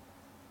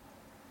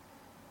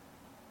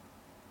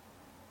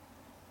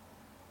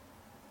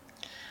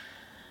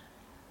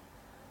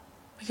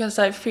 Because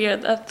I fear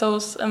that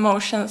those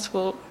emotions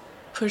will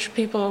push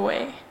people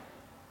away.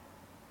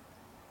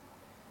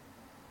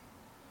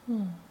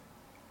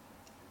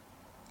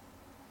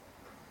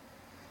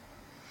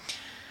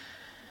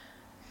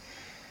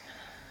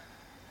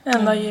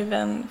 And I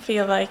even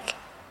feel like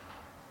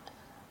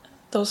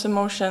those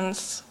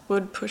emotions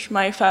would push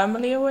my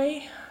family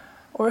away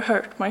or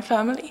hurt my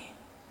family.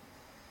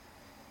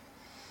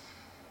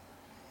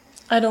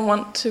 I don't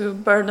want to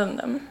burden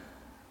them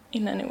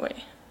in any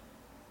way.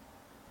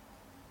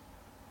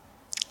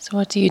 So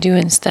what do you do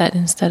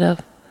instead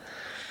of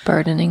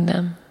burdening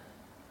them?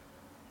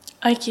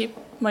 I keep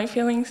my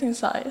feelings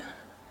inside.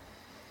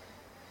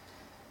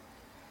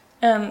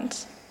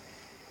 And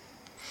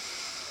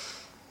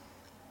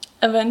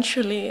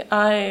eventually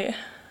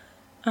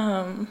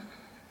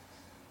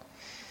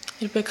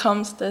it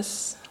becomes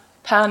this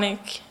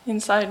panic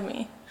inside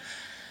me.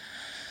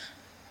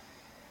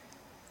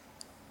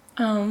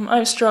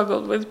 I've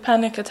struggled with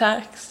panic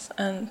attacks,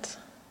 and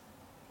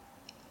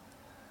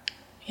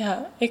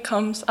it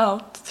comes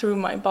out through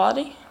my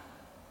body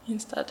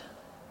instead.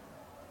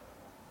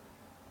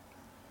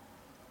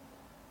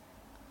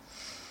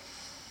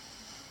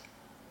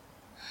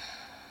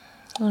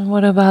 And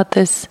what about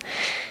these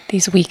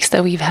weeks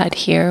that we've had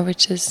here,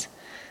 which is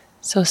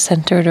so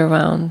centered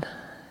around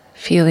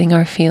feeling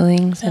our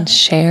feelings and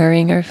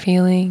sharing our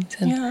feelings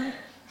and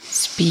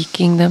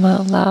speaking them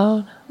out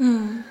loud?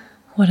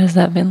 What has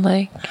that been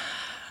like?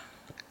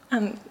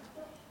 And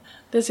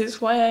this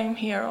is why I'm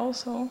here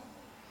also,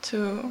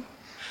 to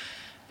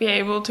be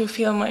able to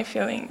feel my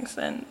feelings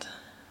and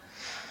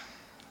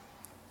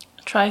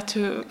try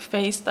to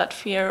face that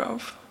fear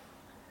of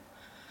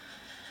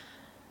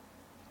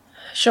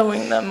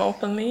showing them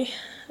openly.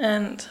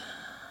 And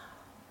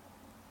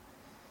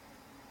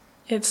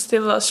it's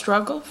still a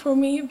struggle for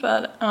me,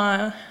 but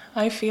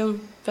I feel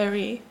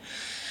very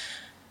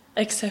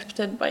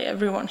accepted by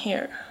everyone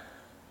here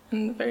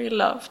and very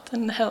loved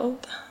and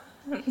held,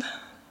 and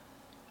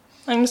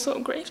I'm so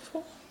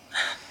grateful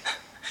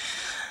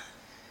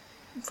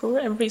for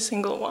every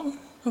single one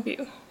of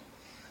you.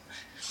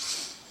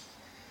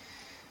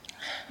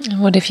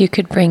 And what if you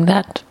could bring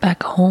that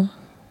back home?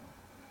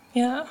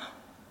 Yeah.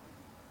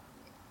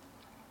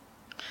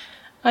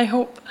 I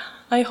hope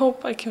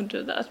I can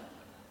do that.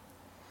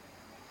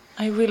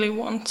 I really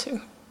want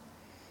to.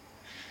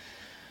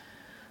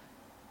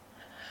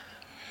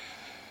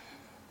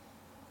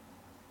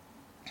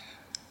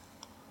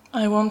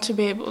 I want to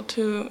be able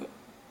to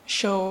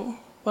show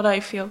what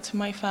I feel to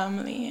my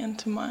family and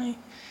to my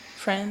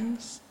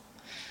friends,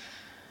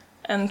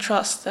 and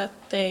trust that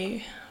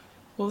they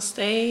will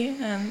stay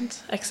and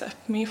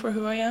accept me for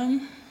who I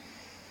am.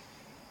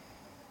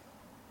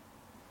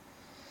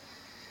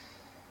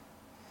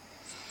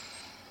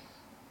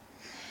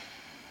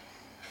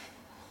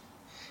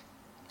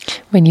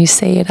 When you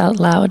say it out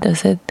loud,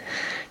 does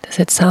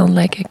it sound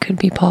like it could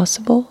be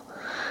possible?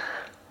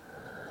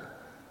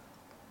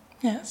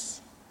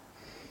 Yes.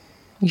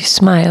 You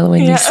smile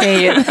when you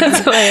say it.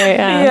 That's why I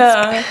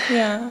ask.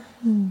 Yeah.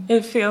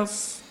 It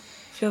feels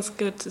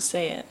good to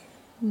say it.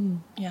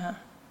 Yeah.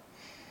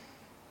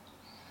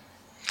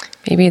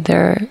 Maybe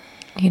they're,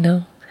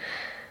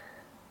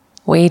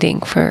 waiting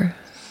for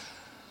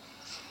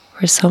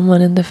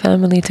someone in the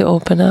family to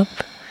open up.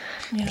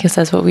 Yeah. Because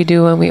that's what we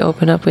do when we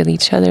open up with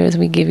each other, is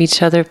we give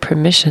each other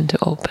permission to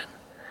open.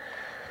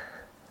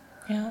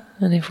 Yeah.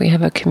 And if we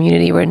have a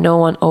community where no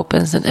one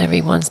opens and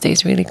everyone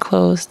stays really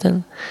closed,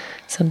 then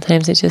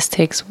sometimes it just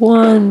takes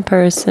one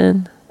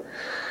person,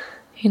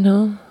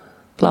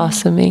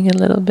 blossoming a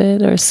little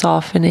bit or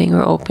softening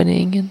or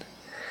opening,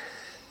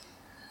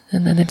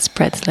 and then it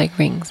spreads like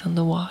rings on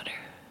the water.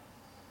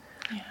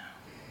 Yeah.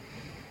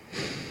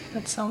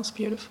 That sounds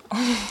beautiful.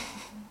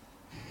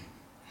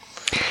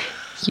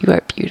 You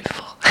are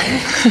beautiful.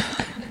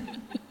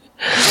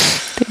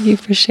 Thank you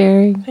for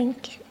sharing.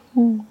 Thank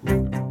you.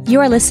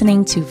 You are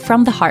listening to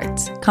From the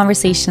Heart,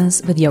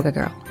 Conversations with Yoga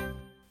Girl.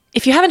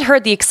 If you haven't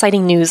heard the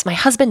exciting news, my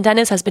husband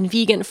Dennis has been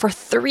vegan for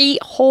 3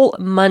 whole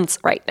months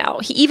right now.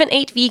 He even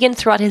ate vegan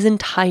throughout his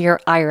entire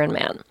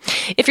Ironman.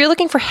 If you're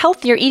looking for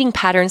healthier eating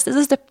patterns, this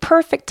is the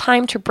perfect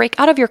time to break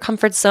out of your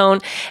comfort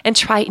zone and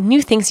try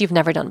new things you've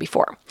never done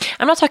before.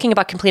 I'm not talking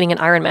about completing an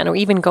Ironman or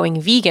even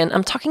going vegan.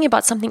 I'm talking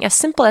about something as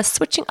simple as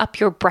switching up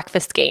your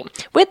breakfast game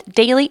with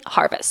Daily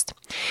Harvest.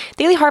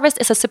 Daily Harvest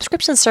is a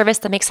subscription service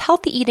that makes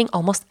healthy eating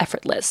almost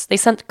effortless. They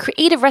send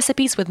creative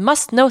recipes with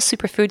must-know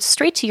superfoods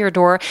straight to your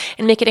door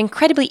and make it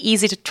incredibly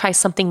easy to try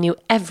something new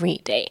every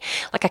day,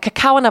 like a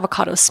cacao and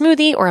avocado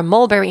smoothie or a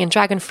mulberry and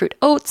dragon fruit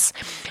oats,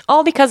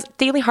 all because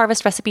Daily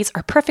Harvest recipes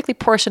are perfectly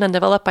portioned and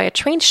developed by a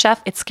trained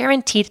chef. It's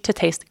guaranteed to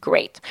taste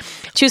great.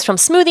 Choose from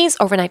smoothies,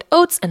 overnight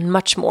oats, and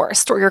much more.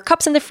 Store your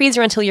cups in the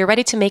freezer until you're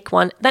ready to make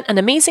one. Then an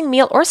amazing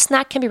meal or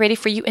snack can be ready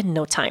for you in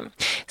no time.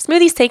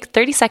 Smoothies take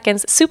 30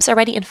 seconds, soups are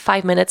ready in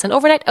 5 minutes, and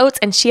overnight oats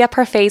and chia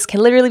parfaits can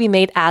literally be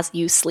made as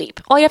you sleep.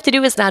 All you have to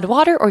do is add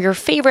water or your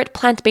favorite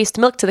plant-based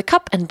milk to the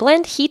cup and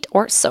blend, heat,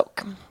 or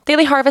soak.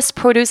 Daily Harvest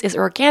produce is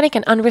organic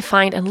and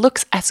unrefined and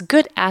looks as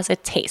good as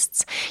it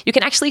tastes. You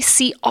can actually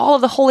see all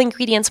of the whole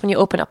ingredients when you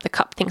open up the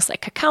cup. Things like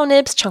cacao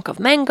nibs, chunk of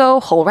mango,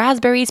 whole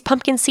raspberries,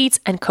 pumpkin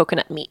seeds, and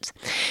coconut meat.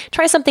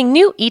 Try something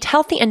new, eat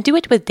healthy, and do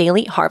it with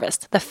Daily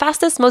Harvest, the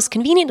fastest, most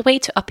convenient way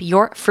to up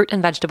your fruit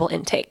and vegetable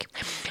intake.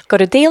 Go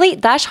to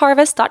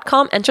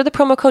daily-harvest.com, enter the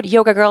promo code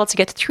YogaGirl to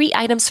get 3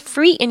 items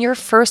free in your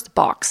first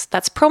box.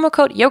 That's promo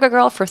code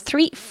YogaGirl for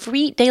 3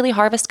 free Daily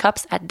Harvest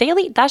cups at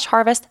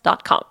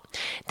daily-harvest.com.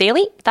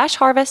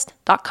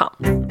 daily-harvest.com.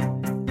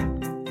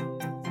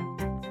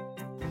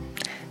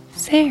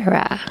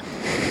 Sarah.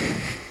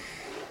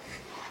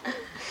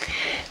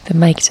 The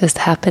mic just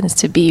happens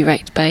to be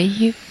right by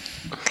you.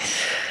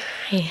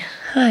 Hi.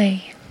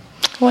 Hi.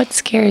 What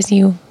scares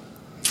you?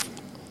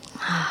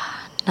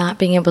 Not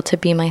being able to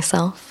be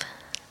myself.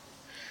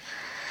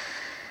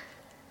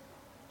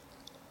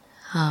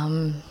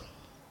 Not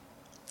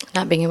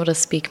being able to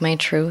speak my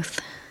truth.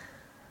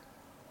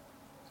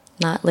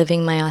 Not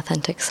living my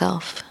authentic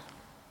self.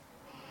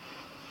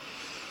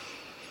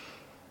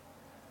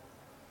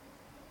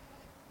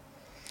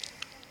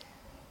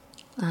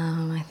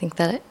 I think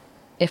that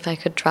if I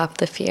could drop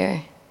the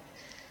fear,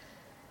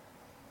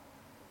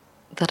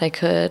 that I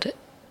could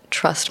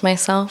trust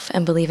myself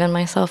and believe in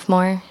myself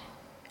more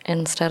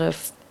instead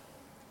of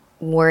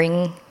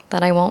worrying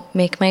that I won't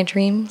make my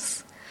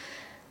dreams.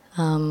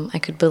 I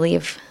could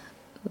believe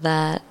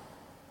that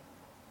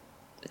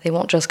they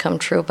won't just come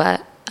true,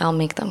 but I'll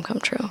make them come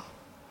true.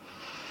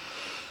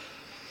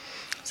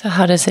 So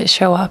how does it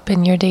show up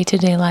in your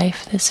day-to-day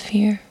life, this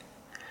fear?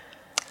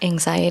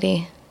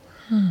 Anxiety.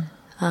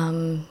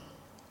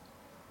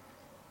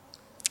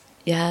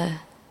 Yeah.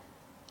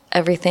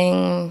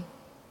 Everything,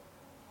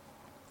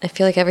 I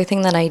feel like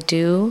everything that I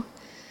do,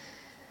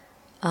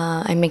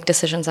 I make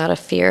decisions out of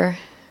fear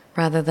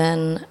rather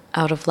than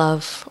out of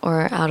love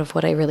or out of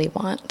what I really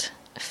want.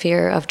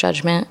 Fear of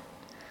judgment.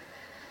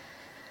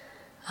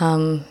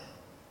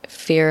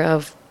 Fear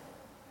of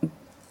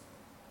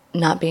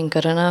not being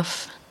good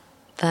enough,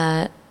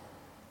 that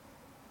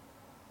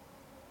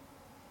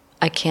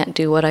I can't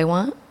do what I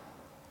want.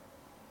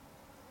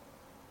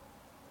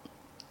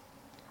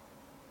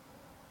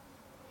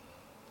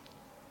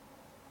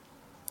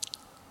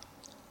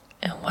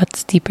 And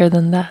what's deeper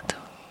than that?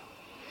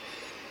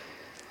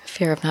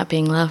 Fear of not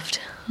being loved.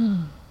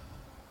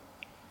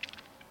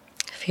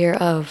 Fear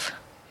of,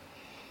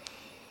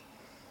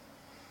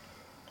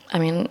 I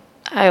mean,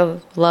 I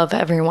love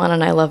everyone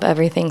and I love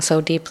everything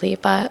so deeply,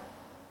 but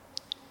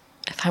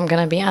if I'm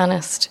going to be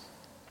honest,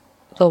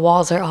 the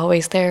walls are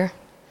always there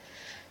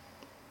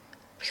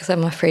because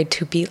I'm afraid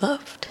to be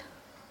loved.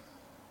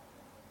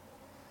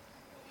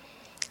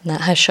 And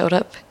that has showed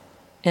up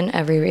in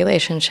every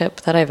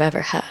relationship that I've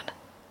ever had.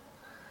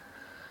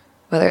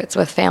 Whether it's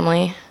with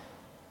family,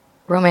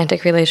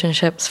 romantic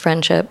relationships,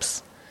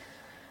 friendships,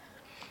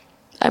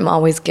 I'm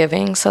always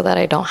giving so that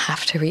I don't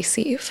have to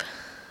receive.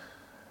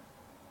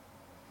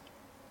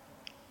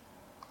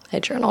 I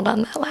journaled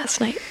on that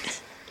last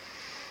night.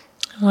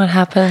 What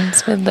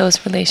happens with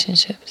those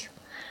relationships?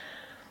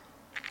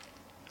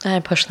 I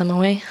push them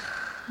away.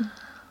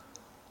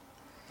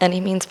 Any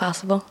means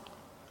possible.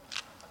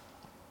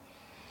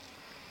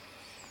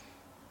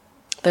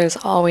 There's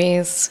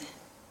always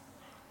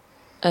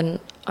an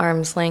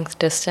arm's length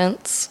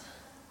distance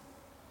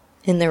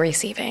in the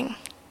receiving.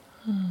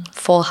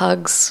 Full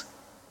hugs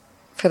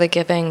for the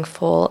giving,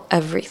 full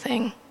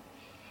everything.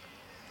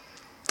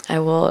 I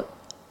will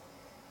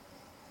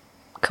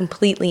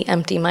completely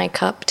empty my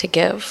cup to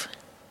give,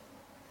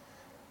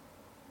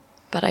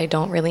 but I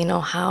don't really know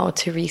how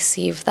to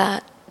receive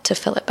that to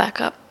fill it back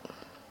up.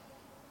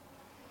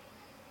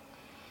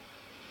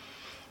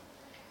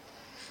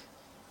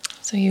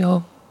 So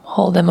you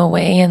hold them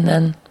away and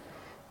then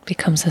it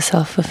becomes a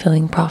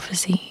self-fulfilling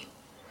prophecy.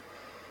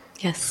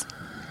 Yes.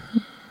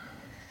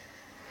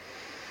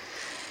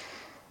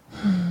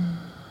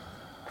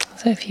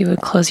 So if you would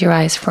close your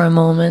eyes for a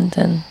moment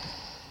and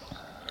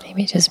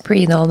maybe just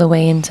breathe all the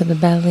way into the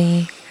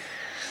belly.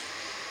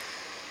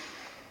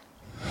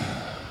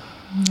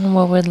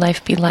 What would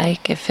life be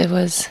like if it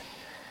was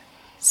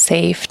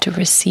safe to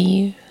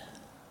receive?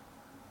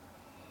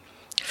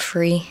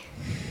 Free.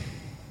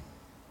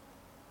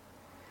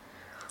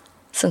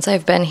 Since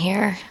I've been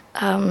here,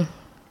 I've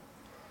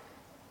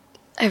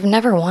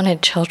never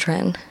wanted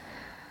children.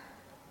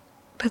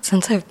 But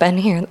since I've been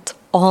here, that's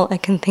all I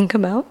can think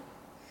about.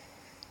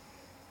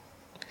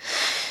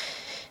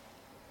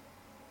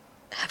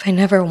 Have I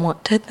never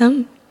wanted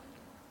them?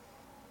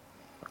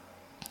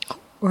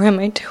 Or am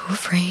I too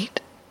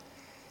afraid?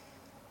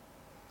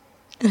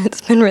 And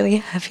it's been really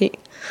heavy.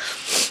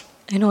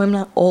 I know I'm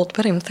not old,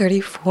 but I'm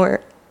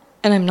 34,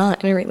 and I'm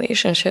not in a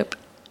relationship.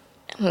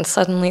 And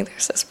suddenly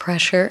there's this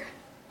pressure,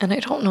 and I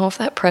don't know if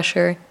that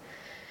pressure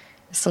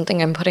is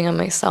something I'm putting on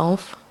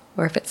myself,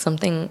 or if it's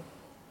something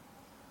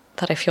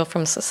that I feel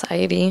from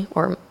society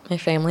or my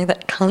family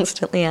that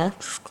constantly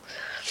asks.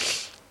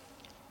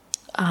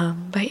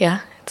 But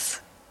yeah,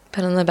 it's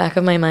been in the back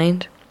of my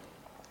mind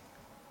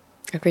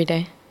every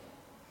day.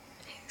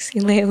 I see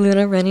Leia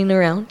Luna running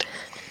around.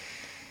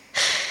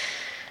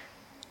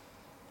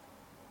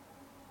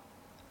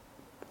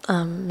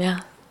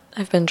 Yeah,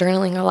 I've been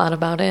journaling a lot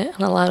about it,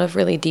 and a lot of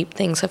really deep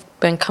things have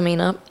been coming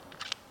up.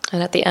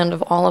 And at the end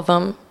of all of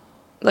them,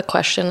 the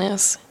question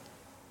is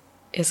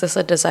this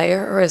a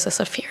desire or is this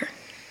a fear?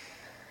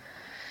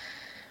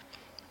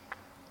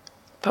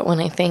 But when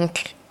I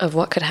think of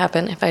what could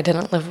happen if I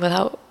didn't live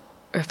without,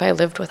 or if I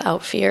lived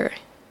without fear,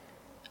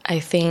 I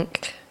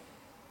think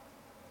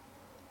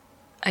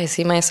I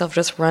see myself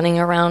just running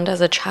around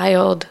as a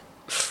child,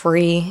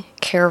 free,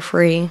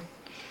 carefree,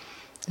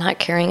 not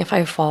caring if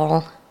I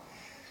fall,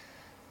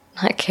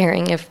 not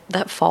caring if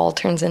that fall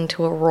turns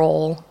into a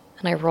roll,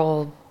 and I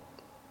roll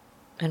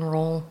and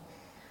roll.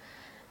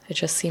 I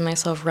just see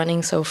myself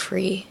running so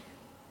free.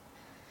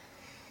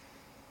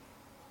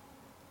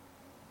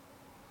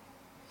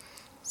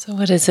 So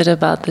what is it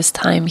about this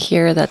time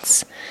here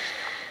that's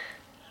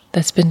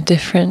been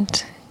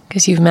different?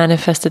 Because you've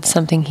manifested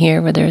something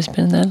here where there's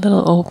been that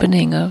little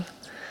opening of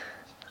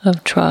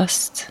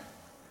trust.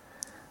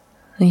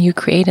 And you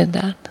created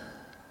that.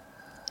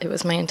 It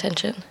was my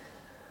intention,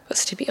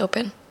 was to be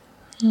open.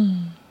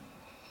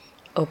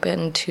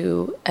 Open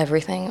to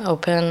everything,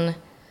 open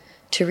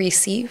to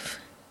receive,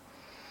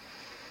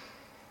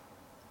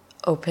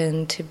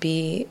 open to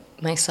be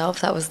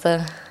myself. That was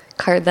the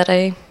card that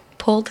I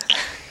pulled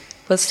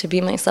was to be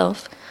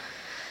myself.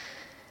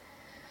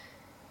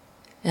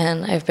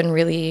 And I've been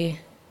really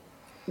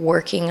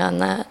working on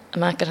that. I'm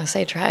not going to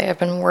say try. I've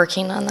been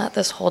working on that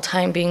this whole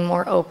time, being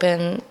more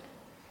open,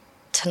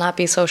 to not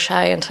be so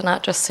shy and to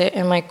not just sit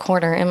in my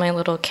corner in my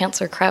little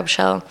Cancer crab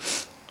shell,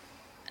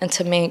 and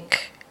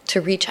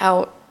to reach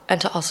out and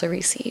to also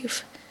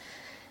receive.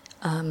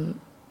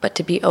 But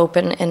to be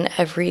open in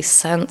every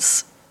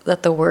sense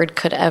that the word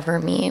could ever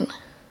mean.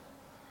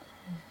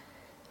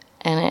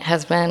 And it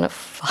has been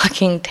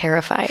fucking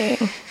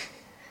terrifying.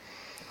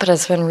 But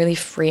it's been really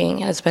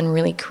freeing. It's been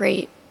really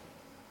great.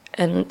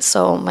 And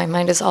so my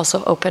mind is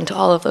also open to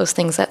all of those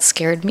things that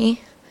scared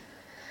me.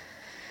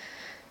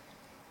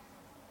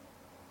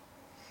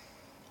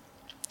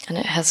 And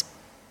it's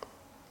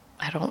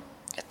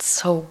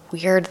so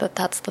weird that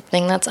that's the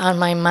thing that's on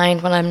my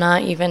mind when I'm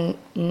not even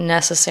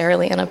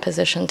necessarily in a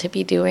position to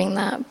be doing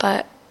that,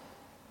 but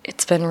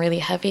it's been really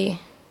heavy.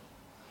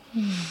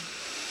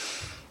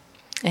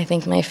 I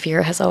think my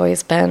fear has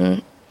always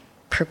been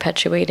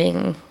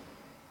perpetuating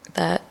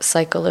that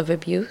cycle of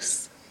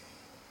abuse.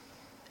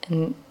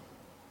 And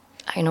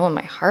I know in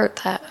my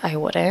heart that I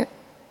wouldn't,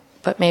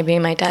 but maybe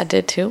my dad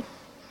did too.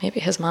 Maybe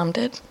his mom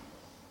did.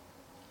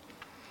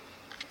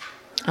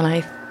 And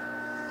I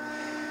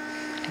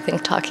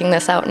think talking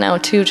this out now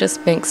too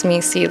just makes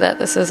me see that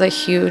this is a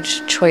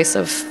huge choice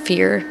of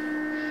fear,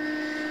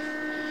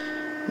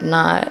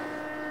 not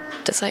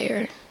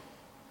desire.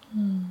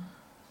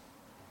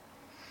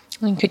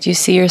 And could you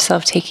see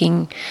yourself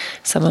taking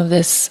some of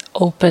this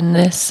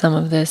openness, some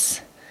of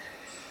this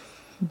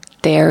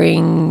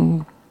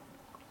daring,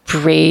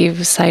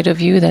 brave side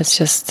of you that's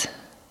just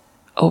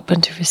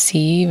open to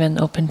receive and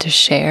open to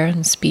share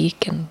and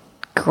speak and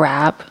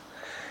grab?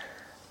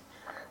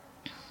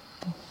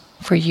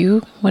 For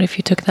you, what if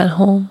you took that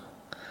home?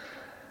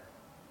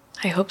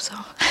 I hope so.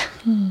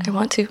 I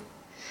want to.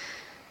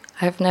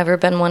 I've never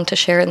been one to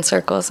share in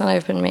circles, and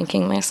I've been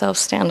making myself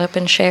stand up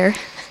and share.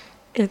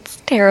 It's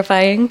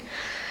terrifying.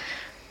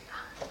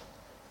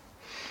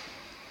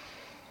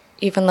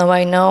 Even though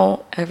I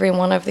know every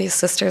one of these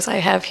sisters I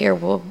have here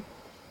will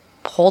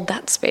hold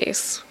that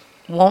space,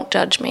 won't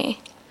judge me.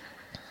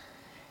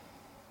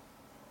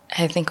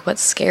 I think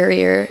what's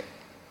scarier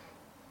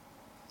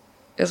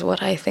is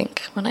what I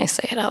think when I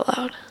say it out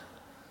loud.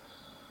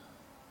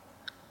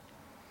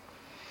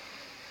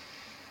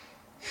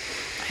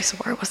 I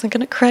swore I wasn't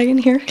going to cry in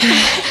here.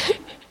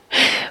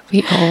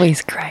 We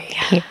always cry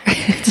here.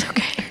 It's okay.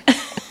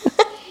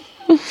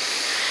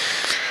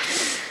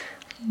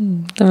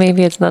 So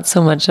maybe it's not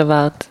so much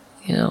about,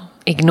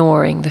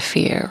 ignoring the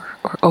fear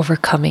or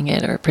overcoming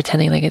it or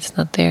pretending like it's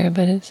not there,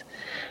 but it's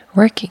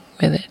working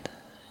with it.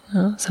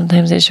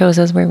 Sometimes it shows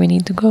us where we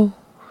need to go.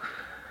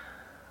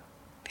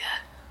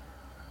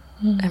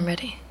 I'm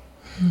ready.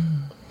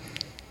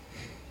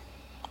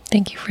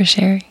 Thank you for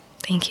sharing.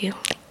 Thank you.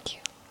 Thank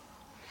you.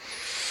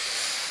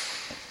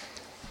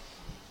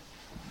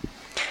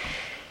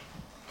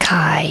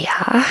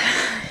 Kaya.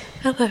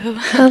 Hello.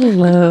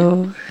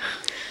 Hello.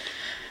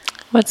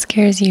 What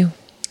scares you?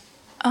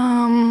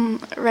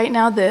 Right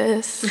now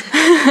this.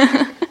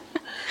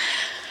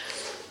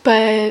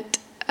 But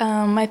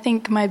I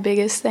think my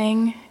biggest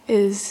thing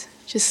is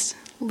just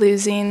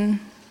losing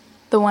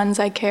the ones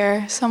I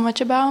care so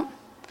much about,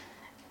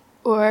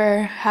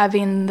 or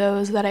having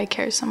those that I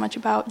care so much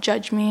about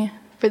judge me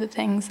for the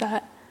things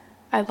that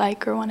I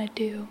like or want to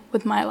do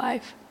with my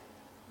life.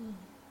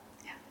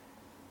 Yeah.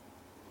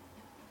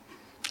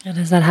 And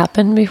has that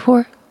happened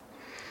before?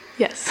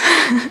 Yes.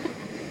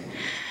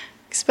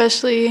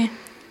 Especially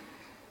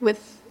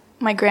with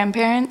my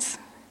grandparents,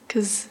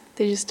 because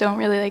they just don't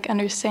really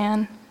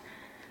understand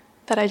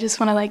that I just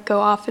want to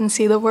go off and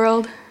see the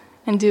world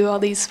and do all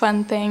these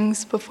fun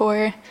things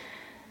before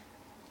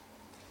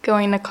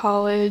going to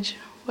college,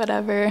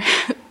 whatever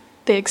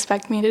they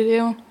expect me to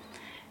do.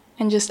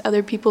 And just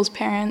other people's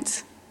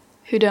parents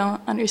who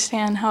don't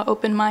understand how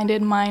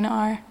open-minded mine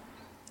are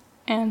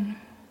and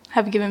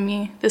have given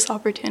me this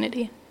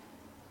opportunity.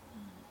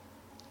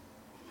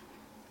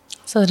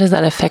 So does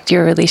that affect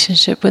your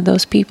relationship with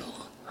those people?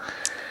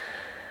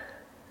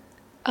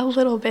 A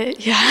little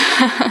bit,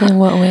 yeah. In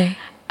what way?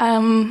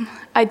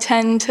 I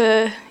tend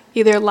to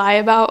either lie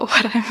about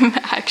what I'm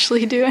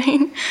actually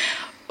doing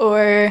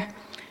or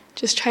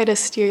just try to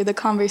steer the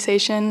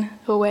conversation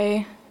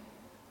away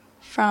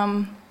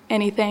from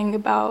anything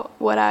about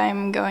what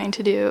I'm going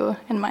to do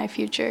in my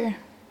future.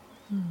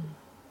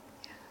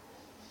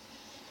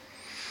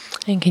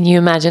 And can you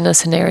imagine a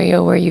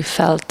scenario where you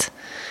felt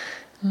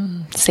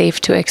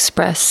safe to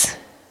express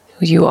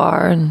who you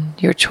are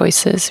and your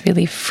choices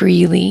really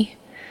freely?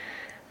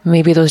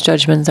 Maybe those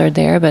judgments are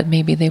there, but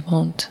maybe they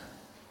won't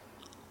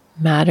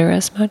matter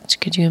as much.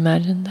 Could you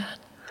imagine that?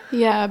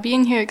 Yeah,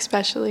 being here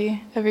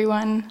especially,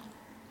 everyone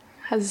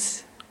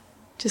has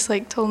just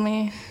told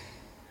me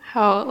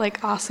how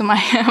awesome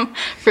I am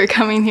for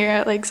coming here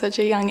at such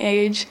a young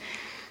age,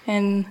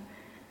 and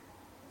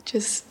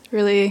just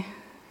really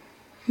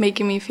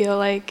making me feel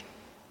like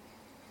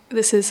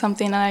this is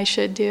something that I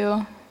should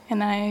do,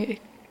 and I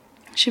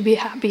should be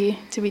happy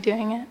to be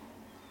doing it.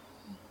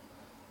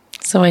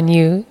 So when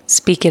you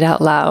speak it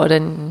out loud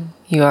and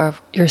you are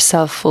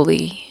yourself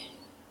fully,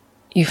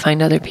 you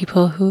find other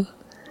people who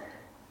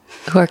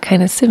are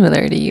kind of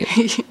similar to you.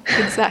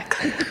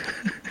 Exactly.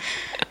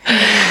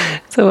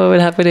 So what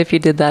would happen if you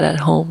did that at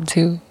home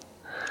too?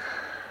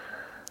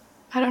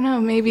 I don't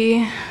know,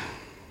 maybe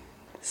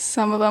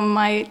some of them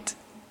might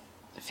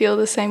feel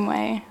the same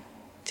way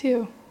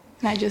too.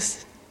 And I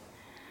just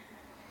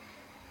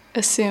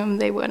assume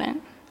they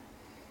wouldn't.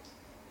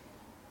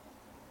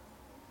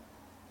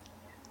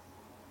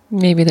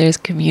 Maybe there's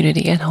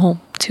community at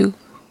home too.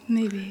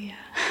 Maybe,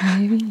 yeah.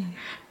 Maybe.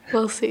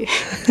 We'll see.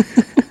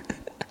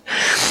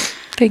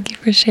 Thank you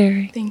for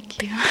sharing.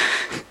 Thank you.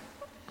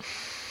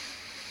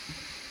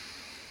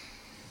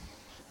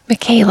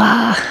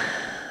 Michaela.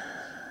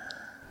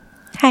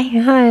 Hi.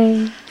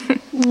 Hi.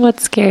 What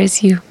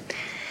scares you?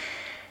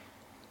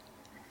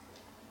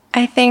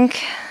 I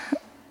think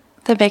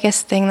the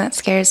biggest thing that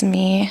scares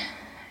me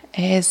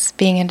is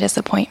being a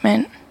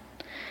disappointment.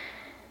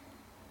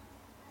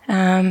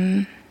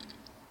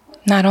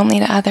 Not only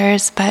to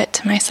others, but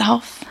to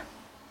myself.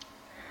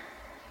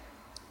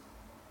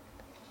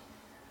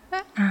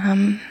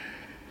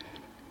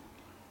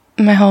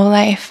 My whole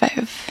life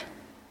I've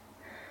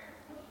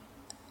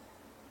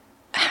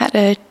had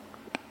a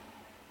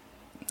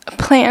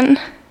plan,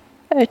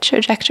 a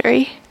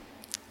trajectory,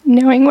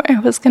 knowing where I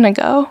was going to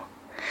go.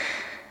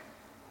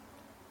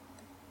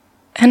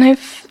 And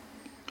I've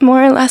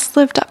more or less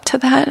lived up to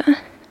that.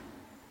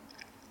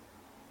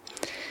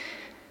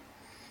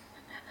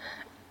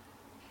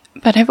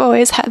 But I've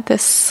always had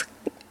this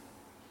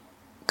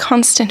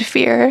constant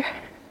fear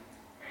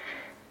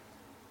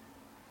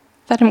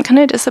that I'm going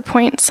to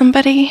disappoint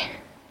somebody.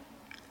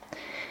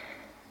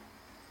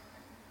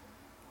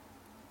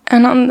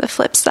 And on the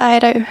flip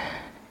side,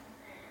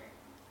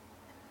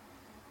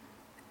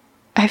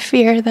 I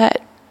fear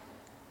that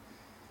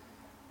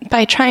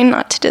by trying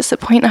not to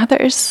disappoint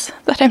others,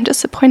 that I'm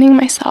disappointing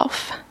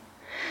myself.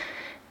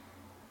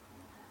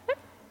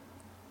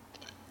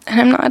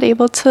 And I'm not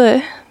able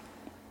to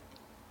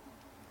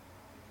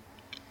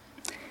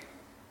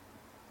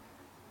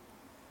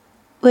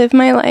live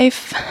my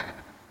life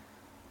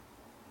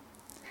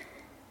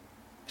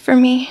for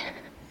me.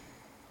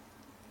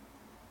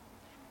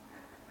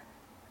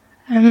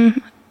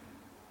 I'm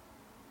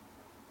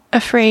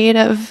afraid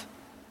of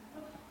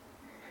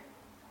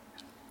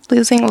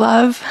losing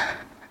love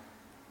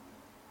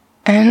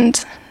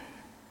and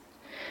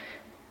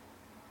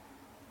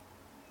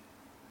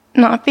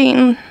not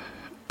being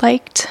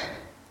liked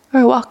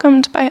or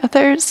welcomed by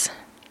others.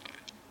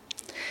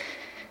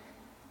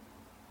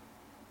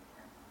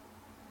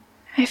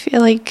 I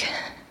feel like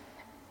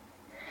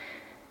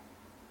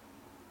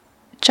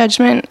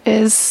judgment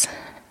is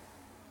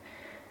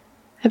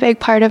a big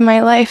part of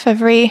my life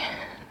every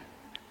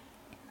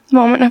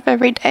moment of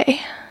every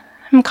day.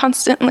 I'm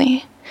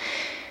constantly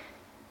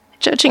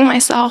judging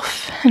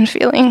myself and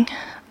feeling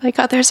like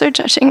others are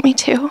judging me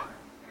too.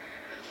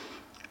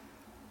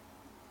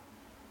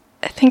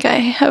 I think I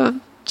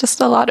have just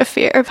a lot of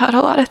fear about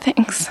a lot of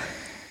things.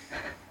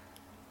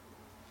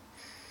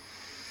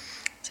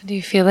 So do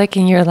you feel like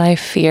in your life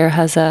fear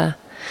has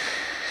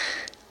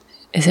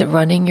is it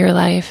running your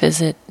life?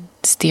 Is it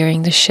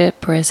steering the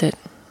ship, or is it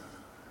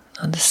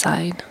on the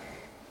side?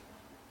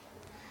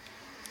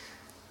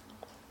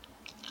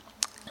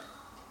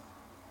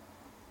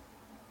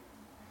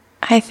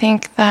 I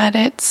think that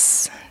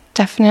it's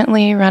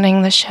definitely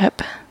running the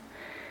ship.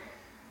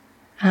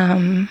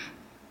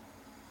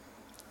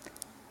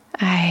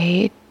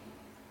 I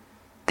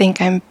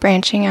think I'm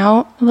branching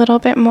out a little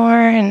bit more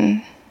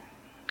and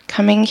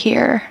coming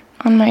here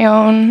on my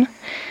own.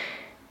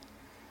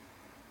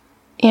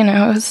 You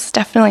know, it was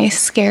definitely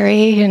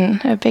scary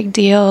and a big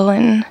deal,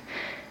 and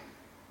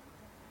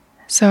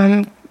so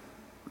I'm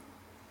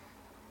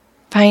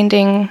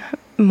finding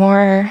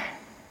more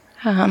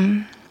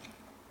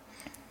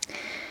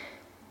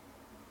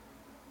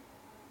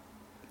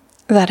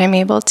that I'm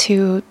able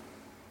to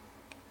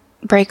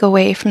break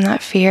away from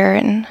that fear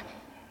and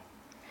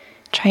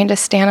trying to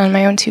stand on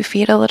my own 2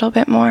 feet a little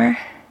bit more.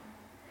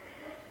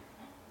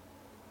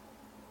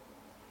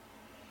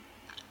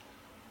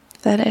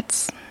 That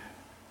it's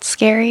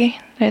scary.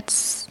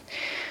 It's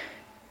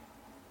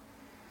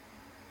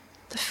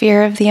the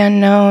fear of the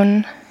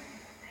unknown,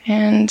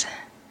 and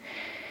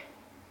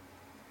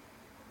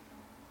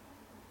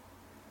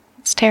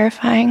it's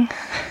terrifying.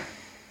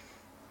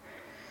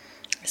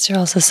 Is there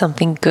also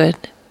something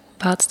good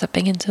about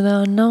stepping into the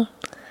unknown?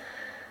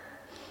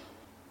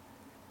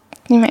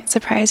 You might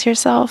surprise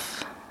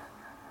yourself.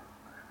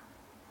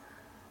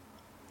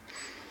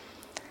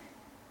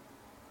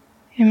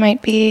 It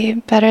might be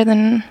better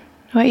than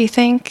what you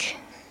think.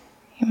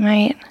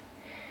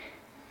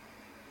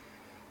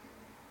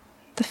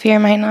 The fear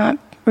might not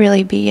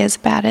really be as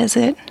bad as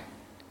it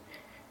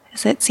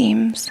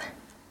seems.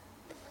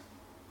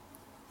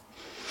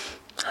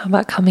 How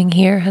about coming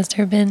here? Has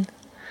there been?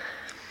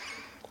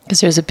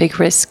 Because there's a big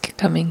risk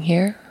coming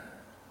here.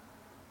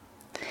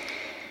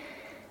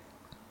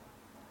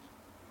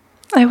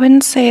 I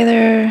wouldn't say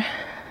there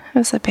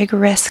was a big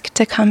risk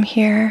to come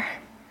here.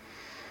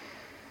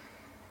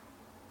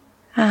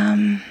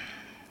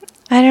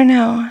 I don't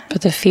know.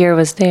 But the fear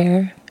was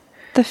there.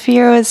 The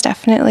fear was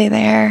definitely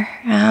there.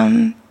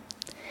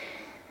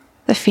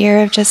 The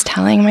fear of just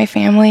telling my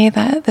family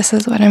that this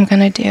is what I'm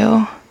going to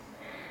do.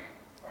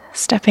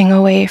 Stepping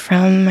away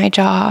from my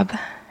job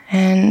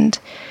and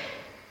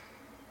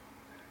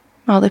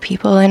all the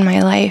people in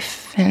my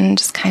life and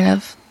just kind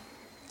of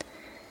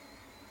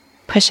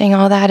pushing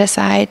all that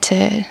aside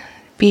to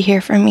be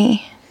here for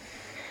me.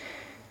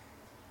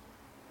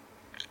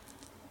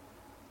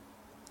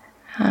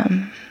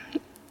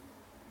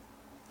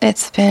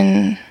 It's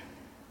been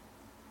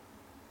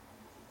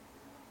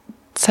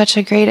such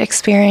a great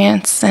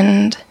experience,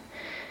 and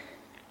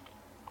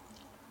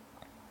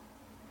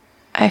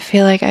I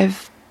feel like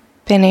I've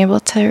been able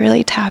to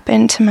really tap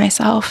into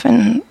myself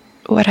and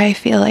what I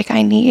feel like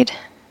I need.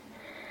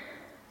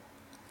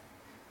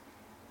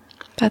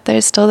 But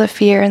there's still the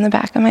fear in the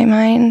back of my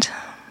mind.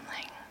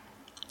 Like,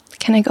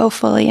 can I go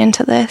fully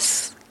into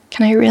this?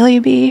 Can I really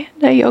be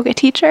a yoga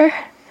teacher?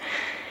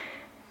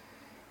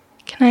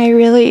 Can I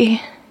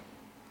really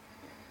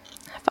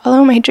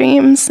follow my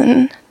dreams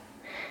and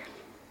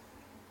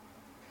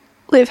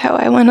live how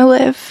I want to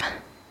live?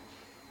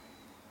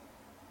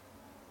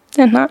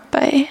 And not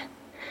by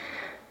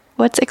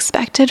what's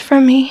expected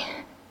from me.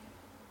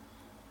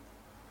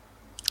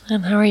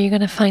 And how are you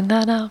going to find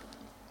that out?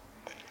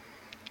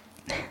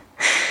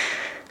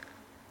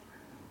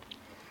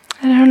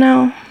 I don't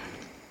know.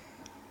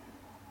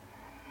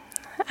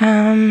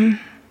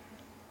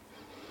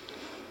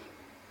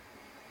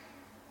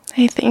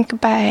 I think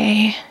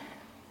by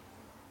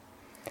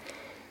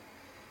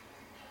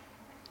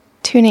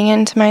tuning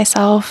into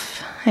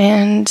myself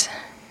and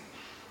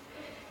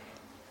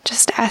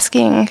just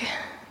asking,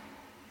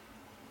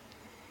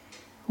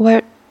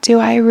 what do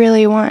I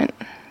really want?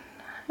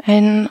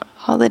 And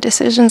all the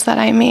decisions that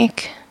I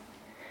make,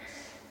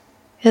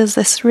 is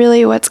this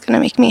really what's going to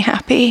make me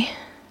happy?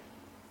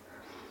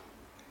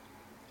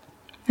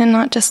 And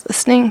not just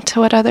listening to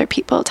what other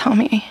people tell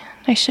me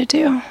I should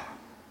do.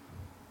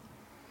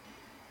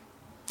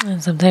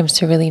 And sometimes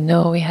to really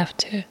know, we have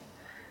to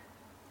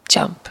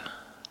jump.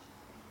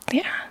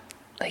 Yeah.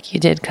 Like you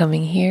did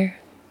coming here.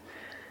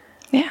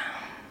 Yeah.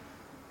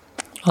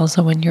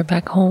 Also when you're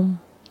back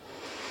home.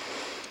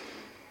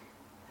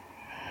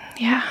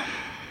 Yeah.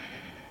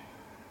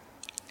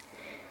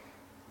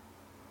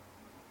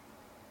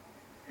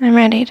 I'm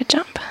ready to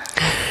jump.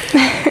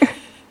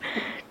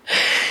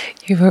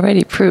 You've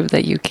already proved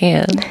that you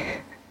can.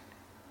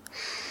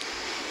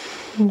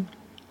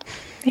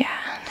 Yeah,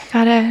 I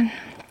gotta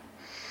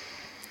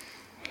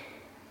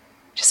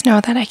just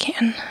know that I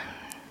can.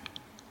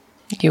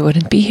 You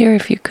wouldn't be here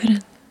if you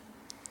couldn't.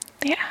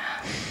 Yeah.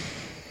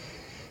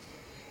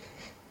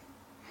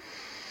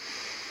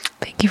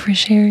 Thank you for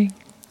sharing.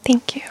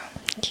 Thank you.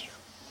 Thank you.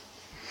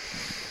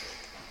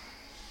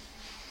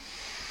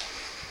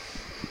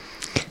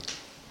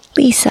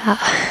 Lisa.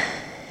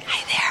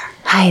 Hi there.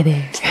 Hi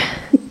there.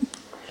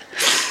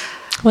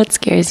 What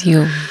scares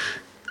you?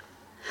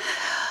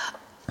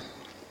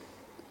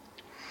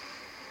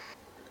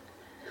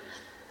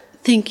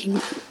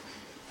 Thinking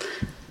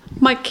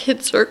my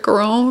kids are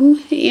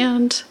grown,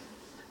 and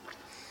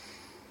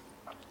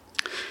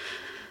it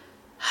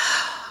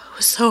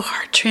was so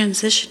hard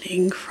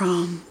transitioning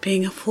from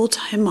being a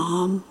full-time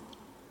mom.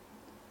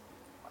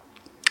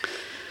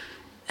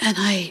 And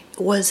I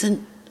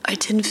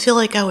didn't feel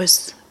like I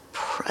was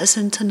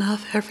present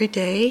enough every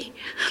day.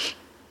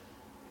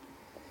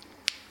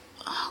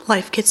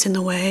 Life gets in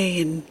the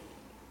way, and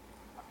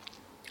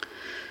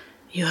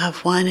you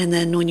have one, and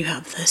then when you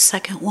have the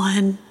second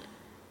one,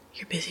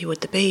 you're busy with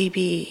the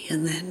baby,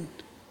 and then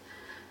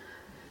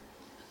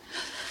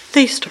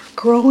they start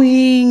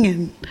growing,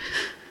 and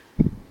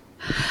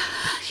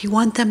you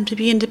want them to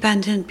be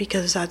independent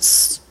because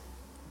that's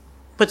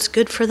what's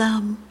good for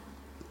them.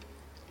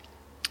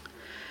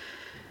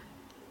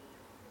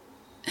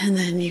 And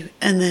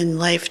then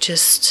life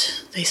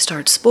just, they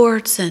start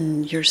sports,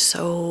 and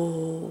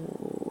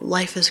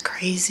life is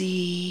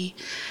crazy.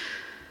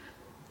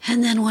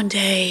 And then one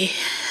day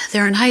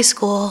they're in high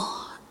school,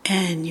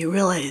 and you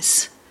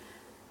realize,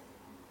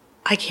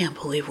 I can't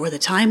believe where the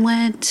time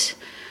went.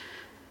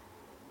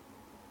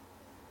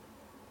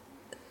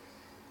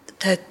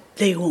 That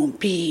they won't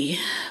be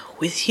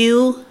with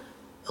you,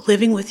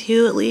 living with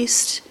you at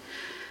least.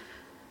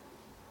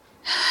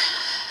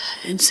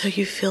 And so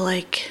you feel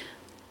like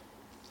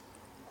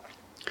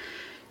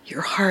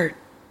your heart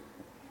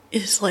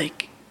is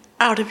like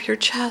out of your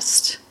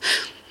chest,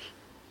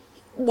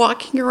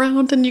 walking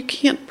around, and you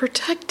can't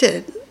protect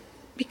it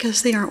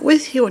because they aren't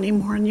with you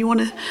anymore, and you want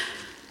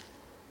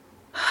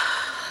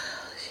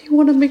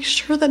to make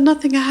sure that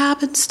nothing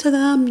happens to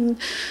them.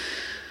 And,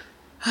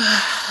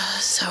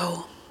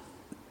 so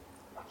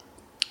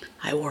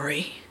I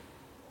worry.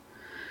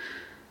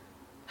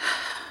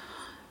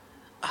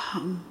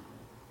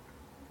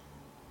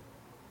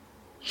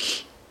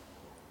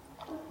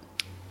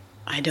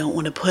 I don't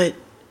want to put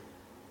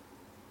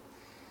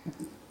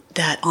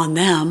that on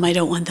them. I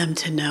don't want them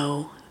to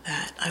know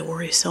that I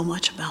worry so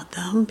much about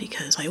them,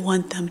 because I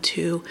want them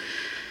to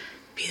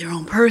be their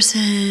own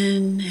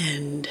person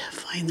and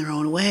find their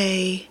own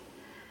way.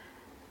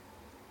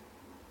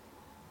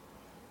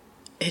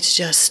 It's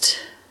just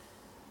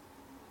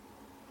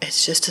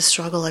a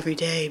struggle every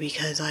day,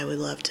 because I would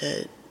love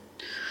to,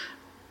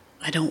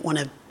 I don't want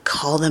to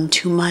call them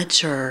too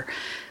much or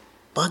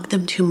bug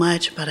them too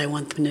much, but I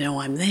want them to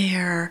know I'm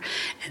there.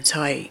 And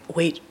so I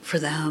wait for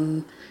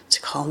them to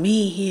call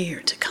me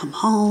or to come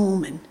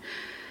home. And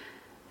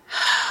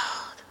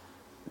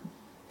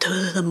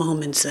those are the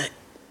moments that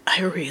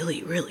I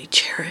really, really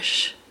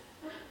cherish.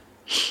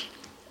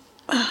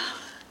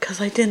 Because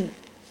I guess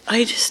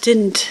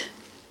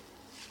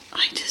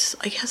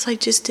I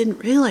just didn't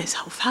realize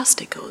how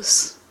fast it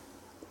goes.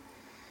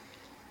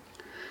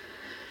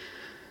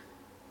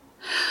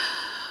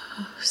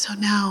 So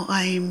now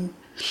I'm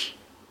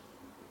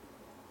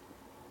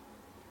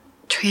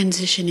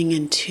transitioning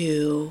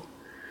into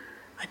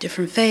a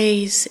different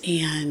phase,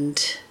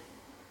 and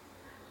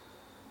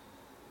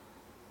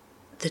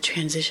the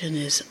transition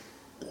is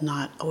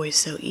not always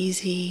so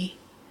easy,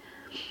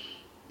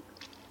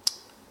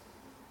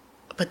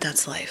 but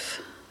that's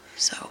life.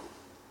 So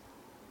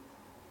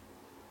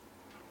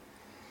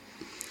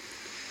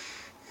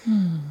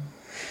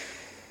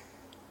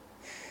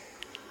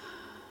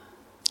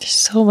There's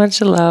so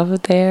much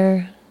love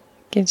there. I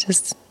can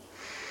just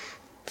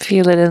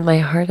feel it in my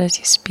heart as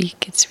you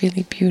speak. It's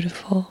really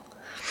beautiful.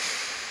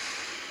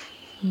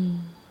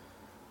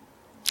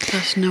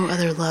 There's no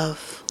other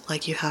love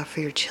like you have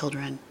for your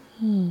children.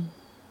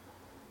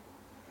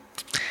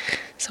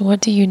 So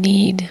what do you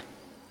need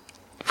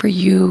for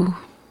you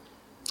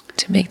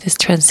to make this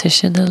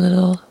transition a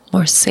little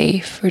more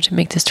safe, or to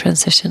make this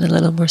transition a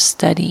little more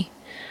steady?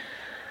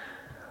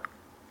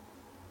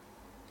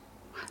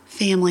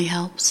 Family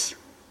helps.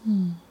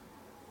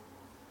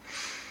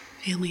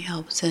 Family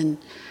helps, and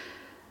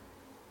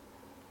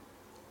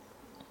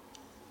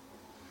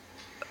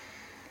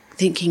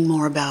thinking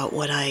more about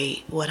what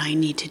I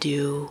need to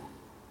do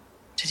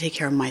to take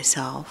care of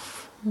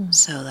myself,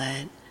 so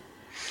that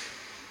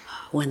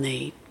when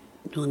they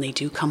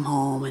do come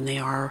home and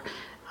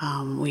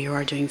we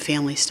are doing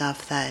family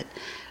stuff that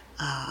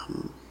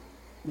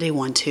they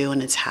want to,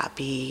 and it's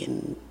happy,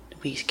 and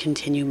we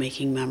continue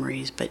making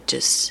memories, but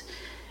just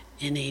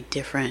in a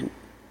different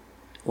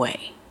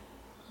way.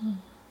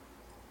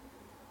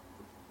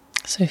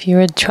 So if you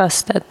would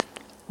trust that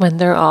when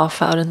they're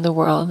off out in the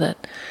world,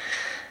 that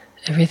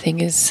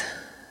everything is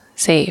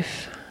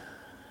safe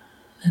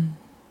and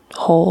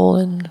whole,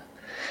 and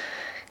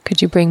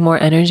could you bring more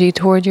energy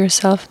toward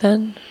yourself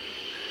then?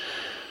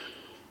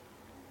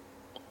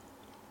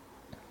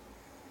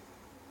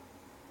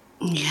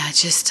 Yeah,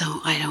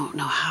 I don't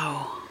know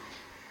how.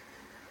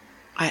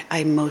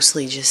 I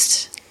mostly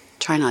just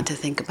try not to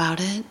think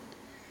about it.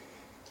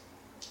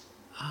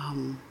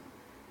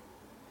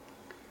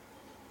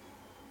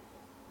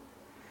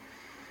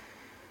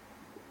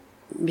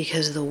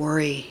 Because the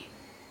worry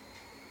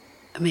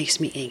makes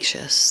me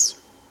anxious.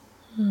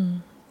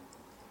 And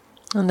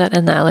that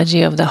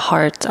analogy of the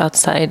heart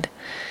outside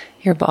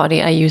your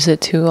body, I use it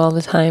too all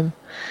the time.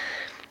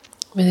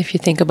 But if you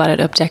think about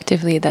it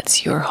objectively,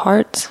 that's your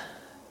heart.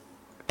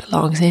 It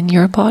belongs in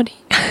your body.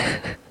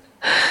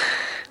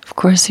 Of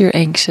course you're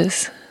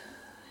anxious,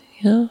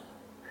 you know?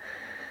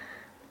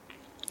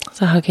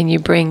 So how can you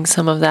bring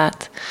some of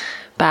that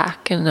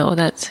back and know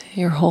that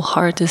your whole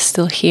heart is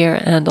still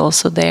here and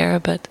also there,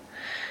 but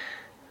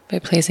by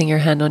placing your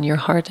hand on your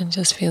heart and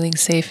just feeling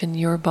safe in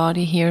your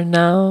body here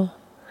now?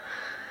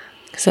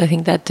 Because I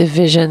think that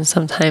division,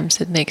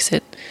 sometimes it makes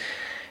it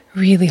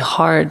really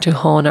hard to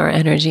hone our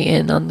energy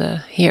in on the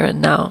here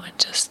and now and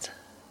just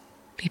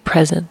be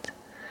present.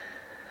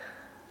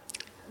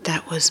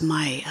 That was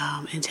my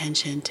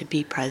intention, to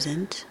be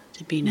present,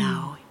 to be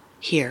now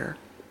here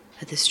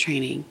at this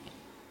training,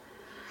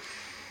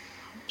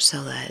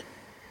 so that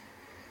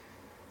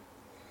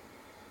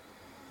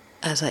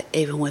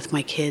even with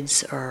my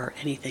kids or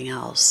anything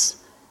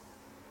else,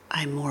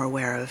 I'm more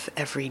aware of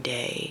every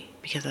day,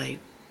 because I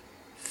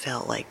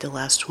felt like the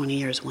last 20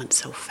 years went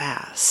so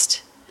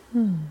fast.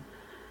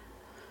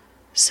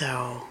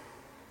 So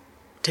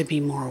to be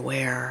more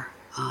aware,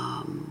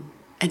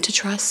 and to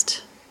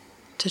trust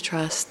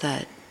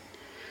that,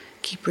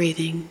 keep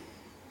breathing.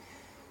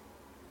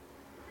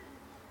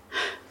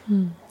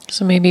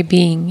 So maybe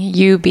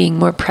being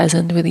more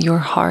present with your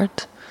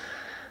heart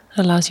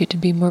allows you to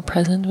be more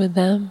present with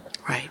them.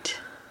 Right.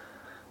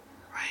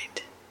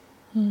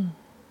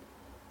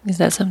 Is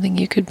that something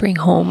you could bring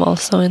home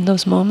also in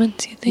those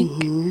moments, you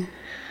think?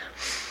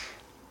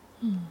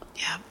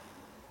 Yeah.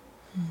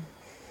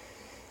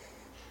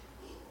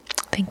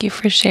 Thank you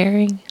for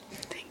sharing.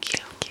 Thank you.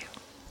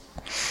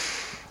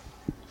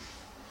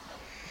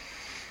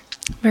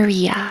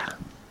 Maria.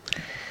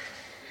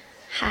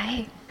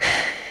 Hi.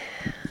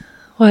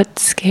 What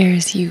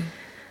scares you?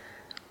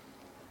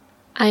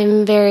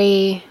 I'm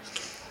very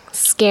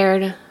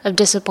scared of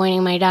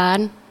disappointing my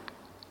dad.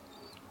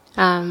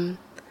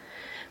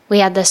 we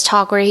had this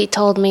talk where he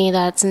told me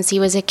that since he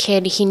was a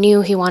kid, he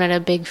knew he wanted a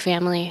big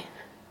family.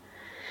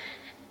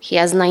 He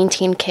has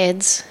 19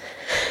 kids.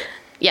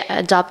 Yeah,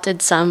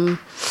 adopted some,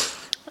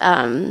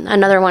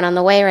 another one on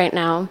the way right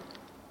now.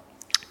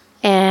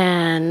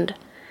 And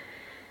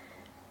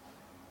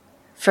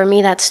for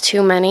me, that's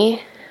too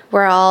many.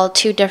 We're all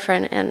too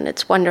different, and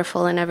it's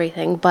wonderful and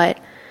everything, but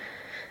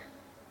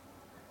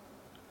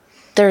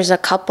there's a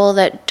couple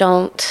that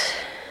don't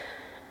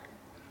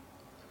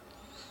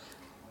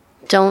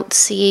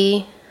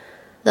see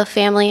the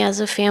family as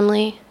a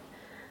family.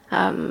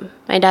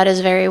 My dad is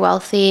very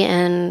wealthy,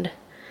 and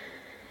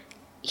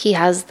he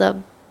has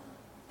the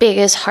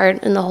biggest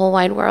heart in the whole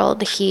wide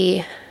world.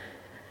 He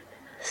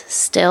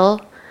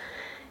still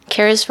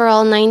cares for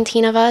all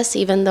 19 of us,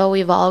 even though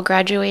we've all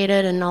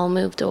graduated and all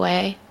moved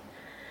away.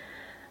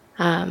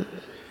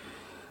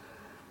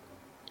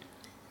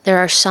 There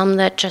are some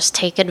that just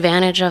take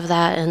advantage of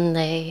that, and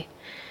they,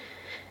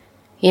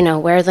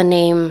 wear the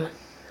name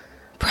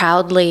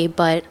proudly,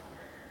 but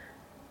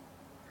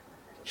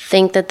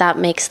think that that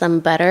makes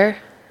them better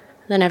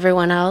than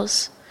everyone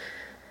else.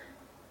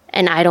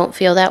 And I don't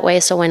feel that way,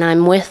 so when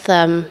I'm with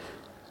them,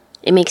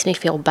 it makes me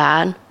feel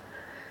bad,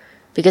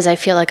 because I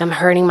feel like I'm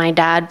hurting my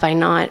dad by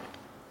not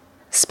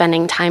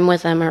spending time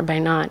with him, or by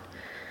not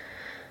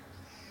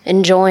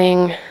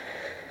enjoying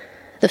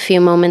the few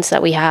moments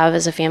that we have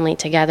as a family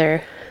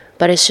together.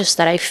 But it's just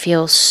that I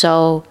feel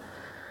so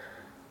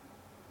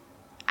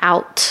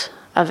out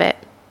of it.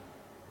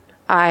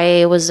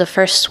 I was the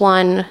first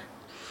one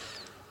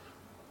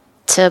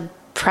to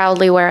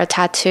proudly wear a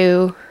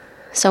tattoo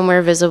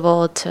somewhere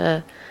visible,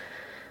 to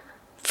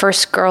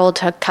first girl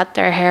to cut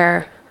their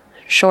hair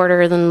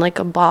shorter than like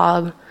a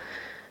bob,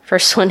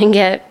 first one to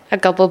get a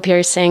couple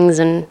piercings,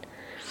 and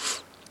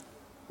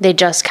they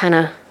just kind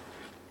of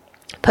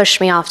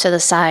pushed me off to the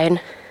side.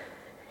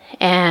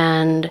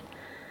 And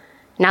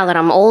now that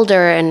I'm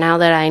older, and now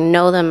that I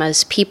know them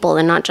as people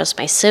and not just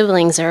my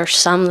siblings, there are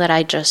some that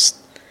I just,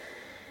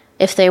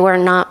 if they were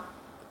not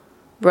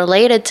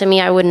related to me,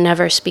 I would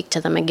never speak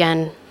to them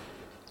again.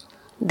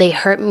 They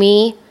hurt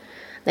me.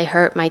 They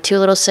hurt my two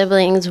little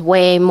siblings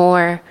way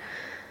more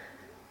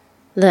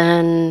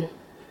than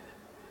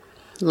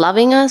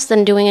loving us,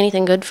 than doing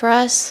anything good for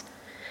us.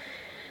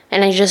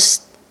 And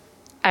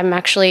I'm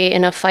actually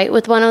in a fight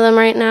with one of them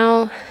right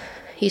now.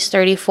 He's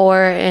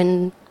 34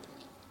 and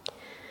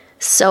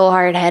so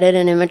hard-headed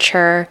and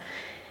immature,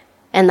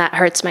 and that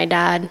hurts my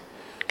dad,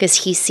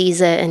 because he sees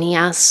it and he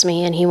asks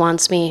me and he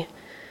wants me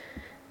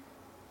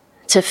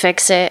to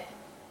fix it,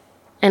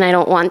 and I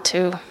don't want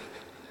to,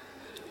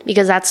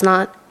 because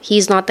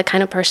he's not the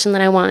kind of person that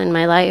I want in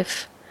my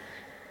life.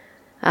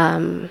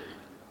 So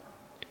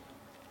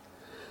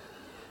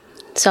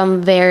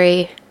I'm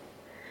very,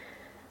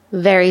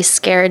 very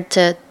scared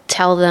to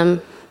tell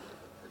them,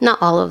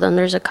 not all of them,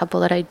 there's a couple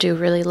that I do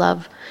really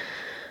love,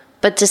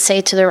 but to say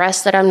to the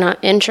rest that I'm not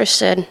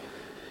interested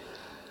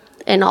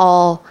in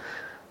all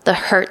the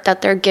hurt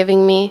that they're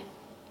giving me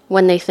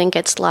when they think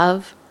it's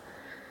love.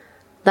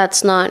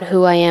 That's not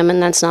who I am,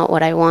 and that's not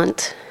what I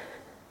want.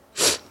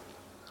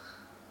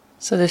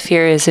 So the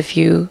fear is if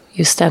you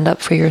stand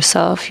up for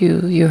yourself,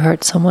 you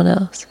hurt someone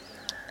else.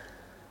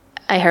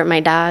 I hurt my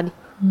dad,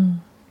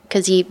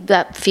 because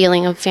that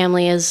feeling of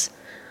family is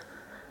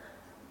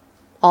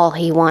all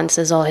he wants,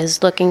 is all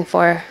he's looking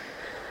for.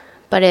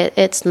 But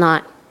it's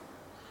not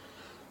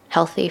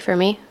healthy for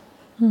me.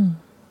 So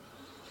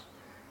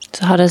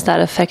how does that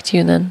affect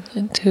you then,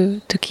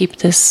 to keep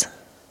this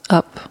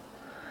up?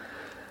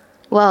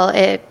 Well,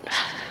 it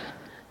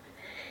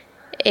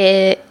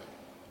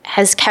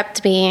has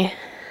kept me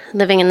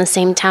living in the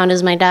same town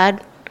as my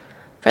dad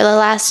for the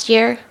last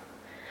year,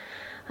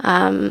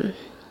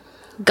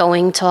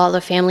 going to all the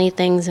family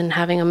things and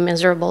having a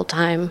miserable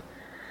time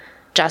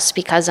just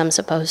because I'm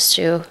supposed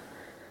to.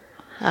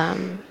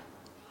 And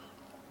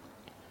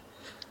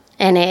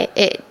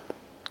it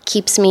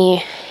keeps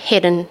me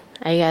hidden,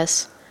 I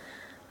guess,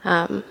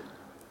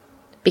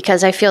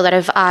 because I feel that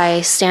if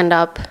I stand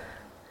up,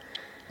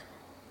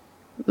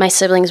 my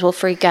siblings will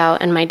freak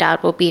out and my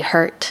dad will be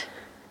hurt.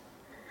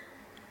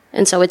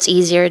 And so it's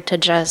easier to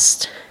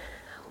just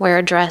wear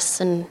a dress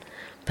and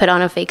put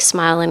on a fake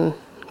smile and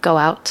go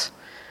out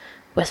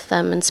with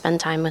them and spend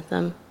time with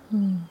them.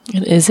 And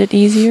is it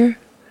easier?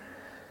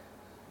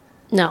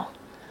 No.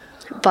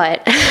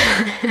 But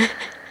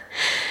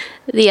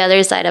the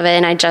other side of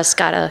it,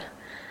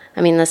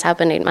 and this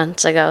happened 8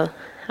 months ago.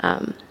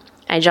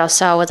 I just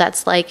saw what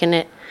that's like,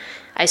 and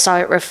I saw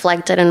it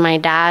reflected in my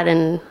dad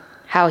and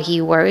how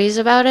he worries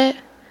about it.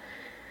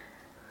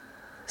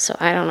 So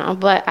I don't know,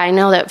 but I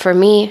know that for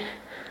me,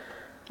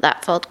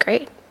 that felt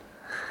great.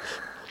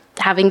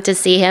 Having to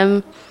see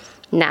him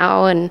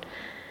now and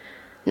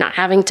not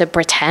having to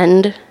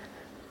pretend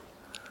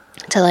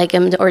to like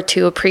him or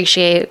to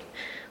appreciate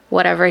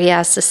whatever he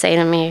has to say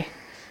to me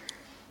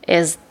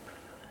is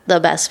the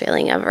best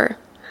feeling ever.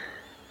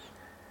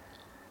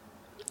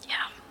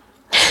 Yeah.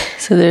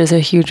 So there's a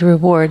huge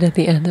reward at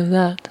the end of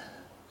that.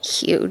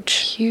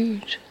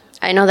 Huge.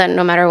 I know that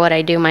no matter what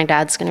I do, my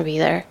dad's going to be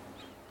there.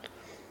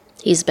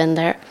 he's been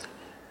there.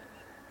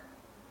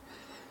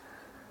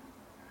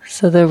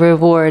 So the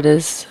reward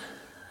is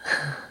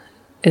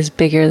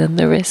bigger than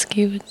the risk,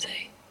 you would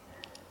say?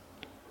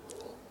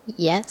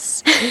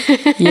 Yes.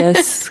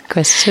 Yes,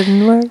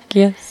 question mark,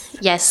 yes.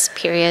 Yes,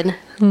 period.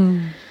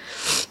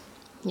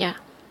 Yeah,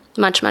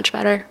 much, much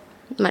better.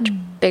 Much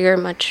bigger,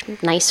 much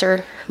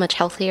nicer, much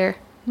healthier.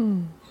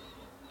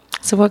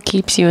 So what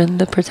keeps you in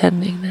the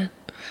pretending then?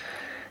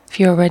 If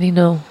you already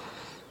know.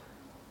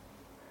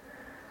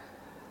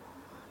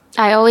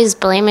 I always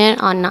blame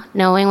it on not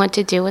knowing what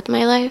to do with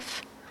my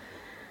life.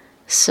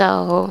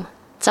 So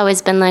it's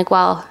always been like,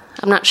 well,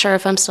 I'm not sure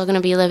if I'm still going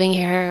to be living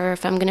here or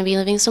if I'm going to be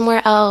living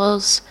somewhere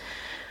else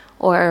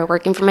or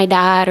working for my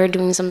dad or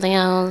doing something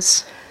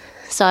else.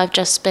 So I've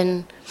just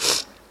been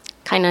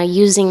kind of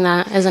using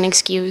that as an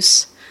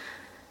excuse,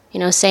 you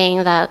know,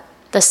 saying that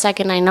the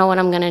second I know what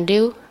I'm going to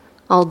do,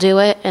 I'll do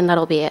it and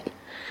that'll be it.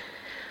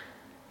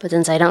 But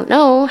since I don't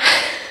know,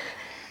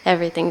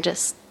 everything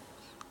just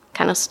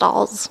kind of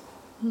stalls.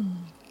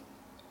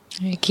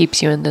 It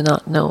keeps you in the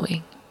not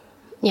knowing.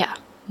 Yeah.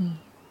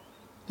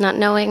 Not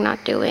knowing,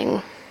 not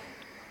doing.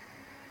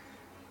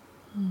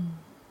 And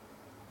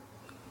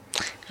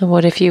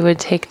what if you would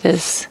take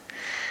this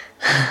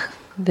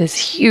this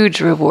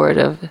huge reward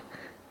of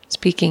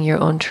speaking your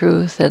own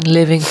truth and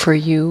living for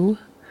you,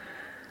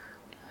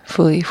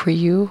 fully for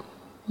you?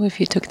 If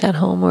you took that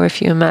home, or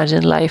if you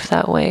imagine life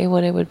that way,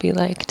 what it would be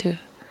like to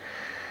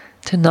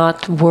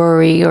not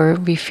worry or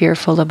be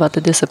fearful about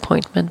the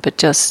disappointment, but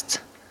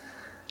just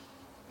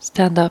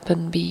stand up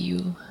and be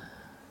you.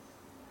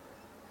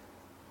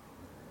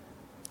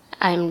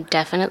 I'm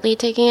definitely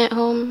taking it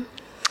home.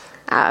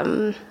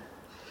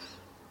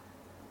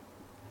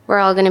 We're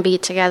all going to be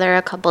together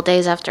a couple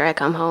days after I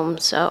come home,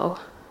 so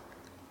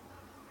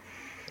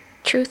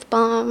truth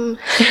bomb.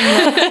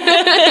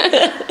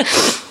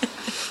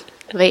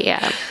 But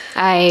yeah,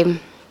 I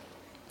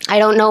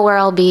don't know where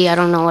I'll be. I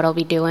don't know what I'll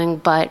be doing,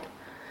 but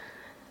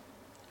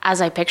as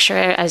I picture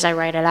it, as I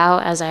write it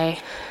out, as I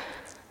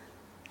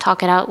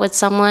talk it out with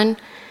someone,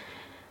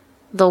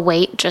 the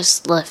weight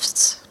just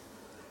lifts.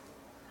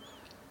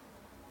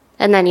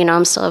 And then, you know,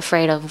 I'm still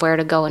afraid of where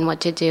to go and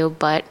what to do,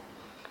 but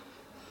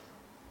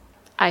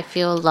I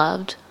feel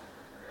loved.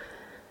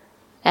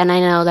 And I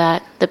know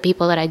that the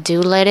people that I do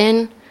let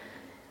in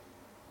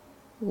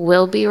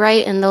will be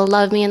right and they'll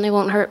love me and they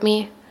won't hurt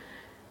me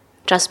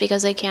just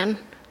because they can.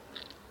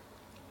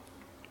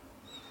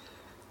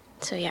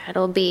 So yeah,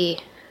 it'll be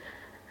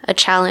a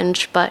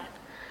challenge, but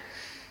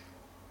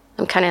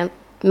I'm kind of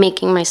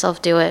making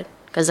myself do it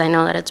because I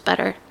know that it's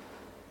better.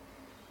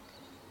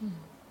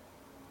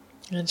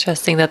 And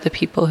trusting that the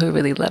people who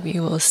really love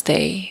you will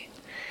stay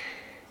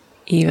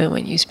even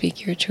when you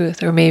speak your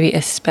truth, or maybe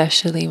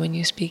especially when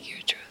you speak your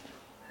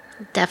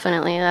truth.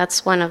 Definitely.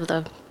 That's one of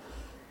the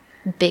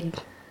big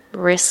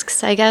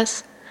risks, I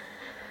guess.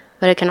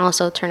 But it can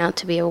also turn out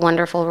to be a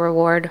wonderful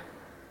reward,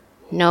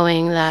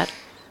 knowing that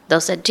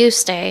those that do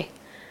stay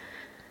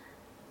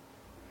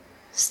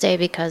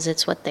because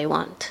it's what they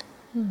want.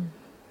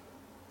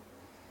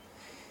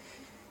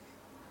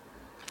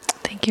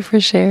 Thank you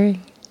for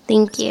sharing.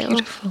 Thank you.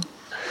 Beautiful.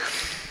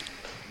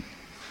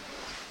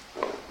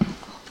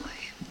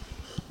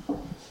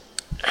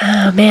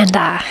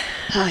 Amanda.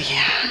 Oh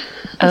yeah.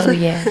 Oh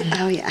yeah.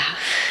 Oh yeah.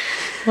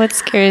 What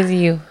scares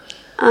you?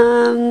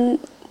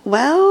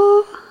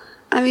 Well,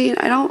 I mean,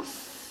 I don't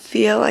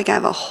feel like I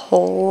have a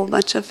whole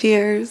bunch of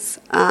fears.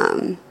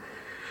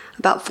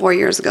 About 4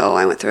 years ago,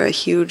 I went through a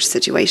huge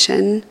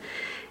situation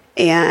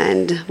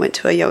and went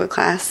to a yoga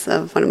class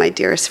of one of my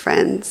dearest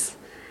friends,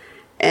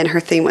 and her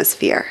theme was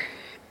fear.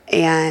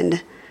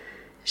 And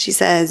she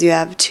says you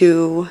have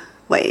two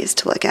ways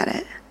to look at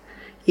it.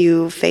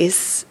 You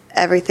face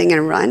everything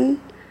and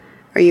run,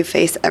 or you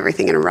face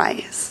everything and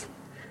rise.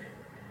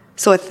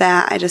 So with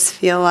that, I just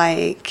feel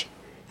like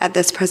at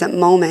this present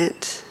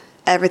moment,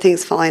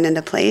 everything's falling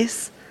into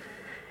place.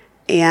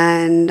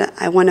 And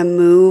I want to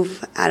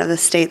move out of the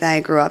state that I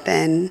grew up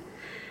in.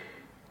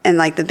 And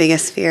like the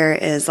biggest fear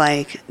is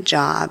like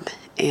job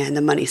and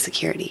the money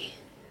security.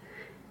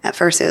 At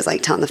first it was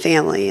like telling the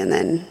family, and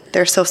then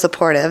they're so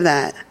supportive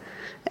that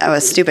I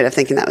was stupid of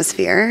thinking that was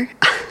fear.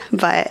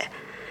 But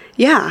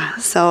yeah,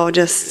 so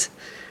just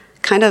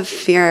kind of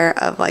fear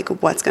of like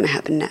what's going to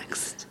happen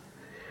next.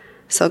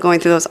 So going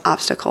through those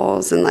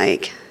obstacles and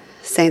like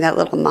saying that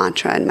little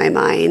mantra in my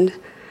mind,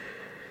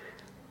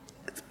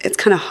 it's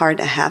kind of hard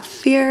to have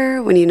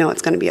fear when you know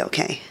it's going to be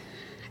okay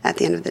at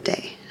the end of the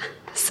day.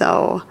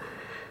 So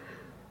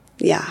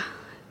yeah,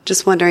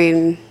 just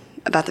wondering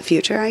about the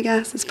future, I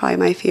guess, is probably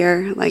my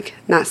fear, like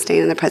not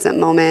staying in the present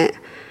moment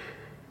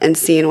and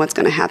seeing what's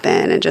going to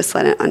happen and just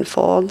let it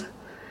unfold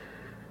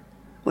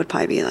would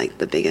probably be like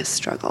the biggest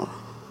struggle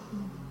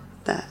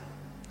that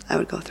I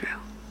would go through.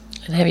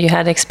 And have you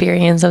had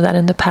experience of that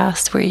in the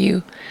past where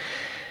you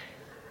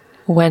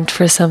went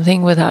for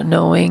something without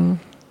knowing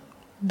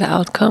the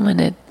outcome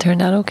and it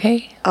turned out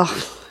okay?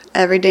 Oh,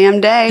 every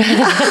damn day.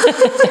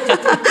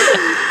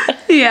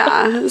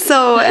 Yeah.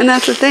 So, and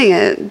that's the thing.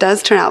 It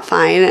does turn out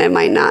fine. It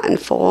might not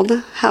unfold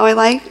how I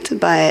liked,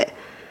 but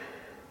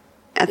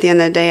at the end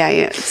of the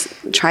day, I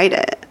tried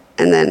it.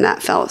 And then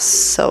that felt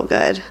so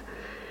good.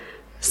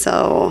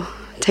 So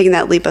taking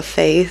that leap of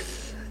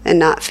faith and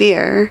not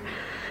fear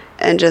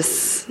and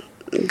just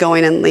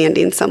going and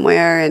landing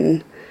somewhere.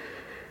 And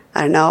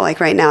I don't know, like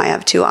right now I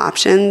have 2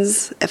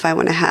 options if I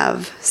want to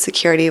have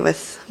security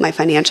with my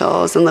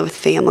financials and live with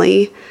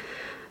family.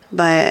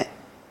 But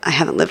I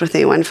haven't lived with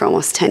anyone for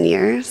almost 10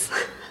 years.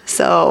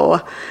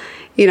 So,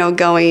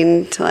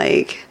 going to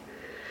 8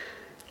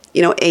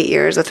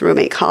 years with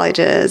roommate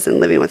colleges and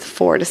living with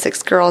 4 to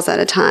 6 girls at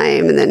a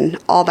time and then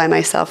all by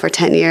myself for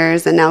 10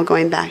 years and now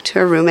going back to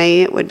a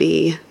roommate would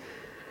be,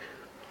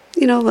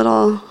 a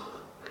little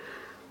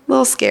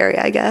scary,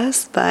 I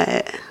guess.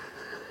 But,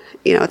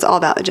 it's all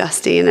about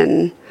adjusting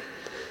and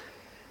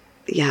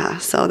yeah,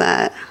 so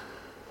that,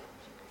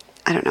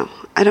 I don't know.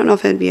 I don't know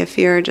if it'd be a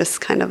fear or just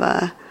kind of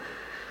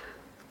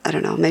I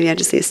don't know, maybe I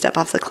just need to step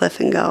off the cliff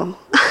and go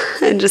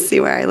and just see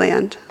where I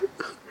land.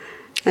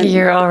 And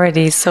you're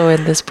already so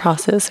in this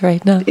process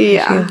right now.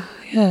 Yeah.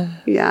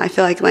 Yeah, I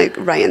feel like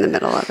right in the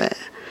middle of it.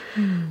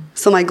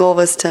 So my goal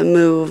was to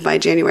move by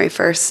January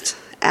 1st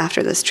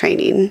after this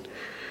training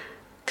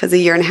because a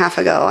year and a half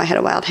ago I had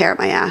a wild hair at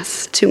my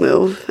ass to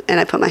move and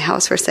I put my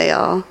house for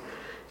sale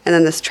and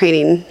then this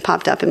training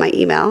popped up in my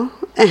email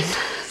and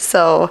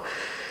so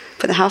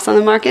put the house on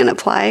the market and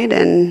applied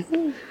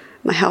and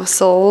my house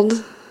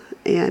sold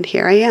and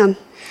here I am.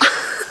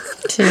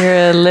 So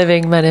you're a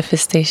living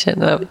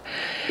manifestation of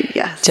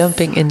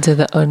jumping into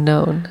the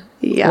unknown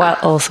while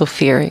also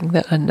fearing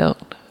the unknown.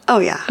 Oh,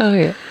 yeah. Oh,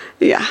 yeah.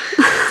 Yeah.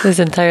 It's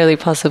entirely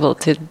possible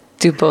to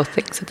do both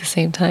things at the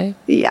same time.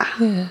 Yeah.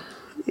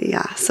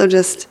 So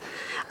just,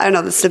 I don't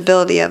know, the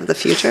stability of the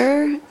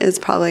future is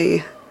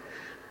probably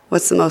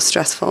what's the most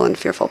stressful and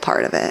fearful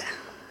part of it.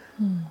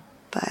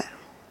 But,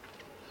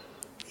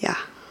 yeah.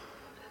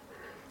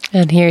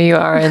 And here you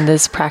are in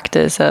this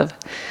practice of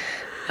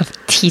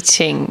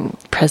teaching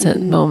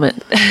present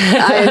moment.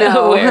 I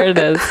know.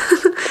 Awareness.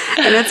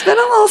 And it's been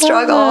a little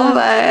struggle,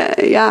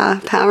 but yeah,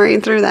 powering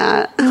through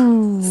that.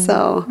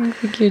 So I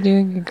think you're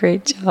doing a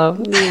great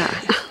job. Yeah.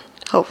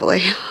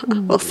 Hopefully.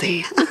 We'll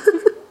see.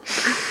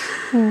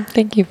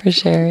 Thank you for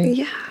sharing.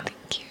 Yeah.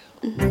 Thank you.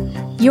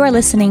 You are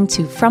listening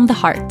to From the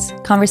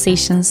Heart,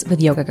 Conversations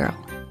with Yoga Girl.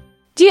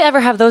 Do you ever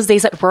have those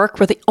days at work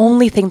where the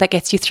only thing that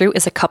gets you through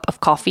is a cup of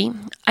coffee?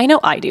 I know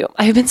I do.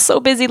 I've been so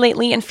busy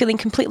lately and feeling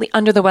completely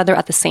under the weather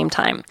at the same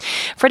time.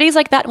 For days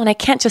like that, when I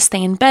can't just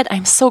stay in bed,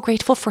 I'm so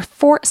grateful for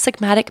Four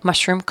Sigmatic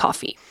Mushroom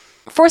Coffee.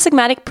 Four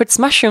Sigmatic puts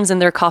mushrooms in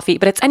their coffee,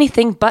 but it's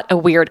anything but a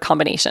weird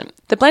combination.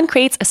 The blend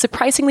creates a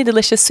surprisingly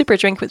delicious super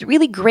drink with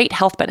really great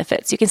health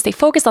benefits. You can stay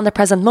focused on the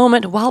present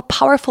moment while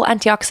powerful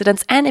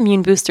antioxidants and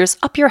immune boosters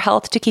up your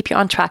health to keep you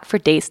on track for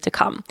days to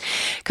come.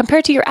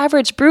 Compared to your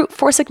average brew,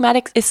 Four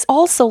Sigmatic is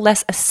also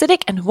less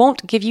acidic and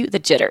won't give you the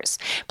jitters.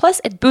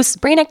 Plus, it boosts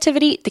brain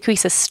activity,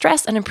 decreases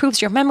stress, and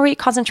improves your memory,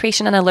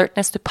 concentration, and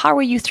alertness to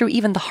power you through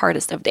even the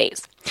hardest of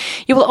days.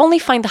 You will only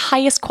find the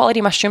highest quality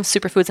mushroom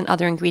superfoods and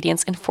other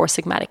ingredients in Four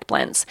Sigmatic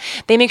blends.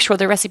 They make sure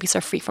their recipes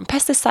are free from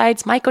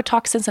pesticides,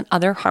 mycotoxins, and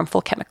other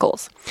harmful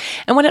chemicals.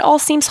 And when it all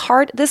seems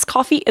hard, this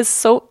coffee is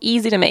so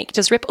easy to make.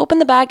 Just rip open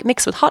the bag,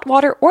 mix with hot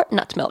water or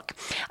nut milk.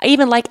 I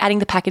even like adding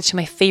the package to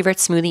my favorite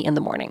smoothie in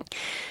the morning.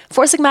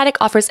 Four Sigmatic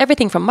offers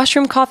everything from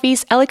mushroom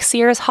coffees,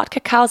 elixirs, hot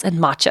cacaos, and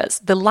matchas.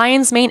 The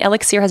Lion's Mane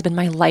elixir has been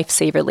my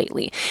lifesaver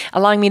lately,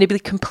 allowing me to be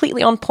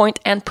completely on point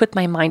and put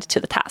my mind to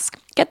the task.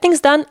 Get things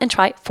done and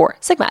try Four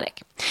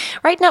Sigmatic.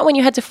 Right now, when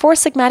you head to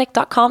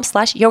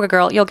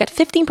foursigmatic.com/yogagirl, you'll get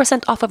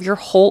 15% off of your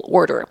whole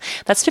order.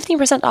 That's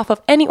 15% off of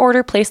any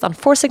order placed on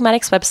Four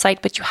Sigmatic's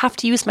website, but you have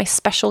to use my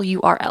special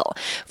URL,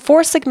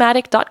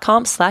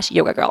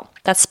 foursigmatic.com/yogagirl.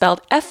 That's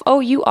spelled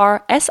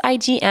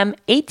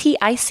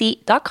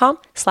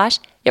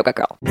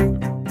foursigmatic.com/yogagirl.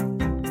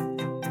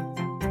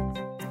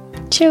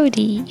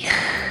 Jody,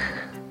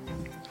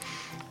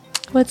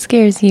 what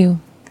scares you?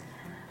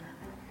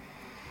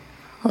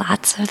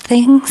 Lots of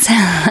things.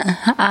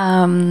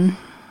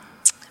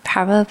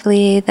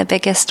 Probably the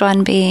biggest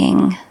one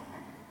being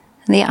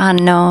the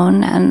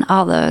unknown and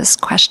all those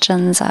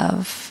questions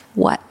of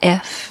what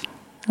if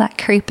that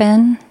creep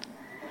in.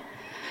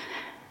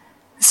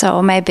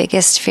 So my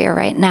biggest fear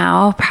right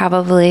now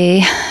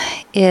it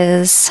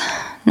is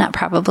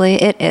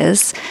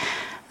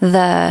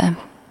the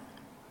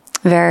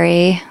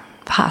very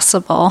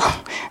possible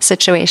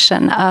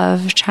situation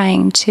of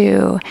trying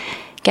to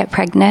get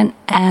pregnant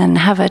and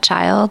have a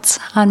child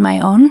on my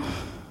own.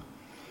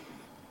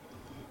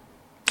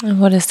 And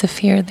what is the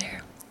fear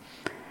there?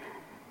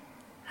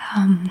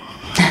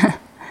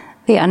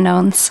 The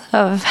unknowns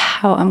of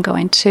how I'm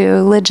going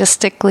to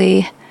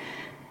logistically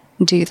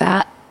do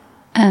that.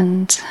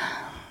 And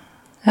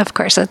of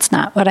course, it's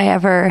not what I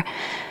ever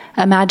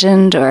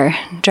imagined or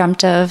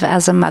dreamt of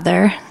as a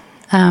mother.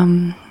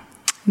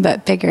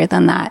 But bigger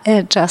than that,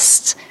 it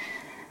just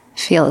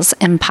feels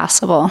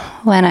impossible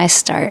when I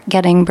start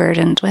getting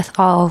burdened with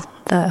all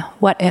the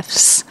what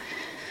ifs.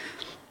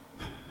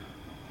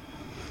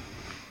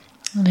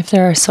 And if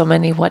there are so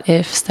many what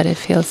ifs that it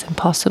feels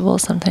impossible,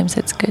 sometimes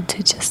it's good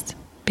to just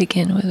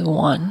begin with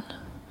one.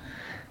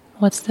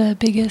 What's the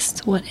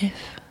biggest what if?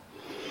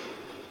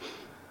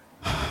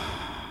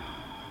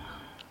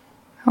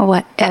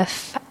 What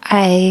if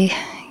I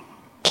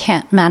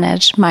can't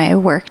manage my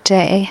work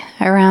day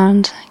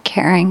around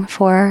caring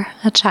for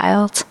a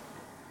child?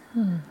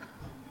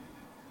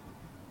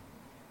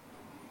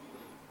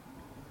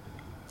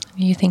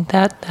 You think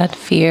that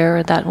fear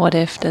or that what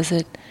if, does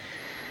it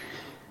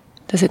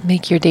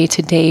make your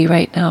day-to-day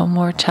right now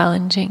more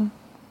challenging,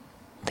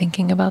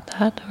 thinking about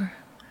that? Or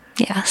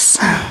Yes.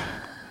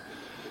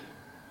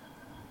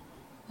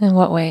 In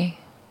what way?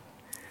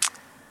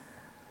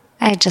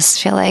 I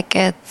just feel like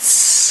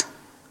it's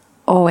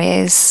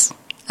always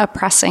a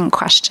pressing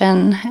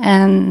question,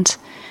 and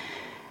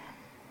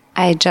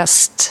I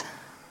just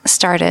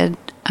started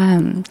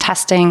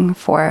testing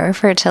for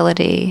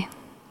fertility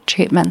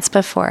treatments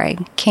before I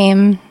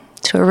came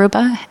to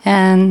Aruba,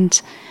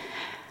 and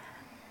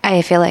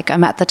I feel like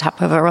I'm at the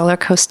top of a roller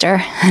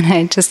coaster, and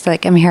I just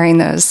I'm hearing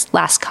those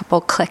last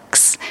couple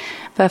clicks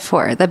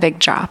before the big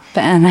drop,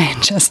 and I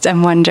just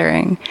am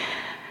wondering.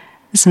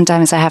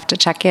 Sometimes I have to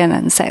check in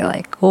and say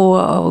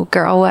whoa,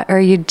 girl, what are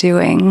you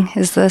doing?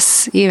 Is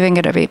this even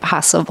going to be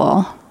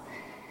possible?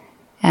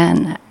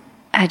 And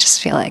I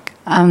just feel like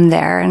I'm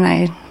there,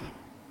 and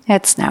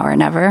it's now or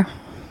never.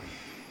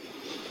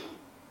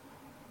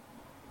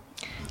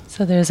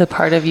 So there's a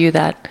part of you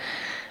that,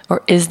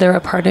 or is there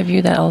a part of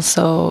you that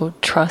also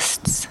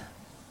trusts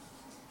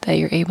that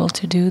you're able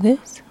to do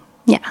this?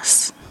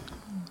 Yes.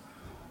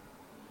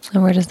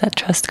 And where does that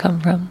trust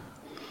come from?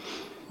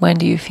 When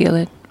do you feel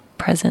it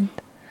present?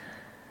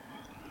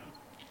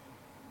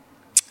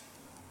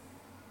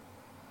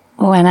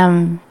 When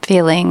I'm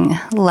feeling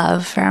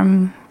love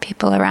from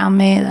people around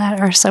me that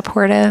are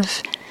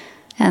supportive,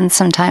 and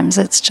sometimes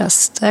it's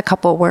just a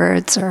couple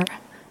words or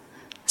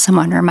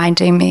someone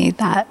reminding me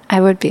that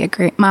I would be a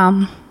great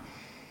mom.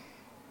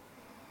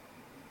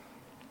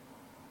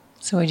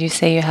 So would you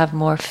say you have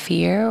more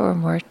fear or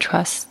more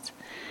trust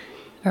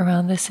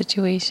around this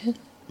situation?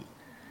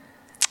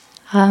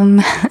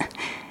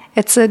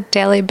 It's a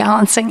daily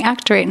balancing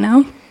act right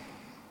now.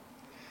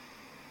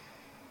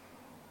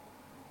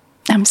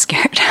 I'm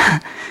scared.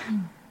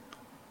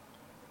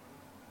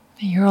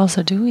 You're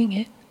also doing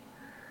it.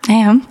 I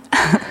am.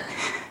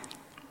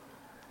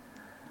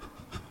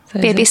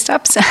 So baby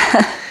steps.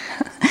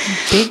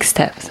 Big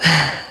steps.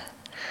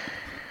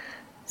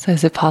 So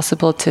is it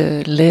possible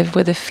to live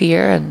with the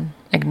fear and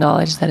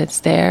acknowledge that it's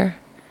there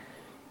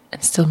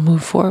and still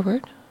move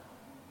forward?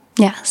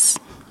 Yes.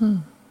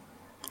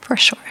 For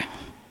sure.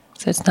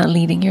 So it's not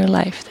leading your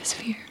life, this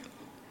fear?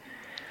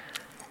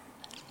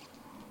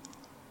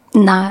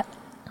 Not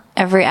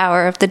every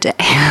hour of the day.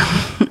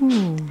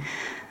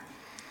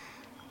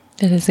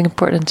 It is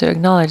important to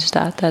acknowledge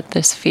that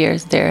this fear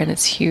is there and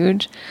it's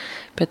huge,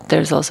 but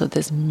there's also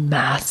this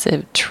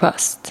massive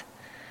trust,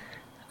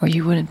 or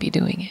you wouldn't be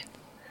doing it.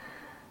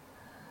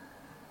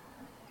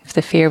 If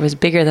the fear was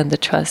bigger than the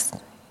trust,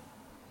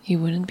 you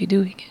wouldn't be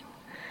doing it.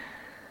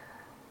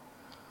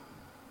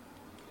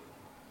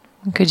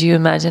 Could you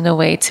imagine a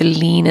way to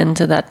lean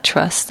into that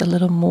trust a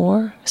little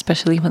more,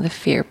 especially when the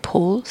fear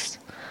pulls?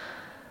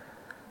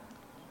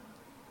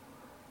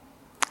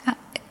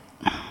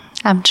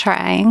 I'm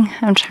trying.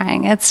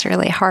 It's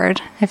really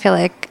hard. I feel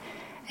like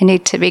I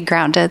need to be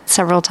grounded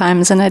several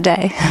times in a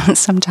day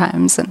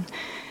sometimes. And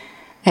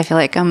I feel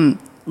like I'm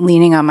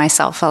leaning on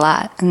myself a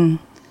lot. And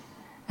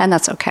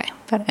that's okay.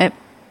 But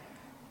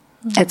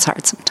it's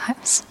hard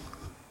sometimes.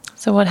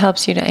 So what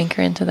helps you to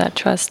anchor into that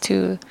trust,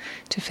 to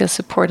feel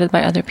supported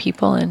by other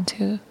people,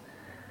 and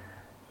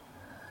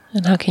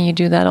how can you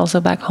do that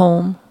also back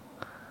home?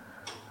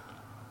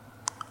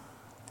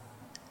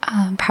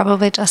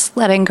 Probably just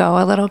letting go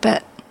a little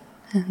bit.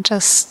 And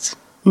just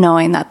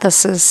knowing that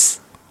this is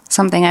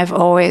something I've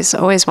always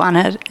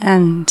wanted,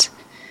 and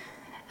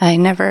I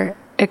never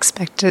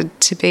expected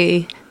to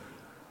be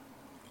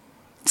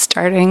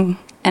starting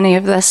any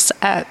of this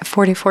at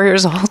 44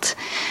 years old,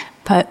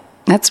 but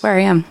that's where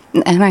I am,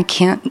 and I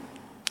can't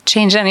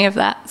change any of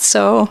that.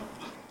 So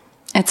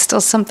it's still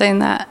something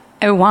that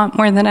I want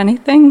more than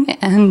anything,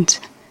 and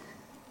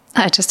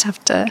I just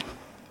have to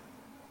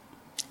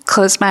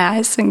close my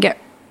eyes and get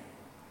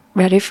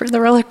ready for the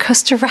roller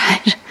coaster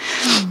ride.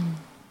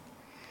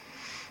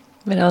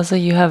 But also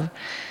you have,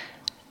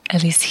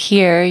 at least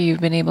here,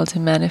 you've been able to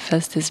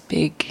manifest this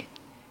big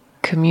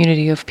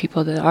community of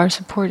people that are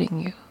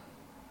supporting you.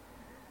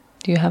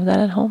 Do you have that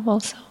at home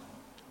also?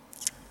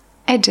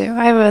 I do.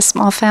 I have a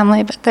small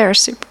family, but they're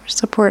super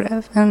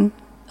supportive, and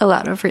a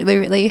lot of really,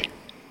 really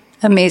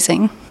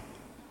amazing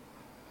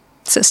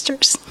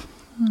sisters,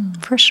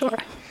 for sure.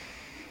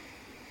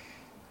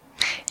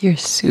 You're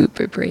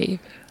super brave.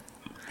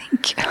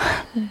 Thank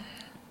you.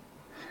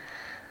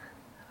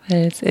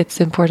 It's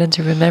important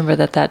to remember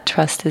that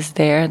trust is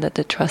there, and that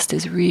the trust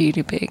is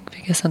really big,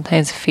 because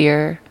sometimes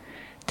fear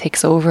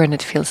takes over and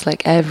it feels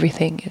like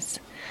everything is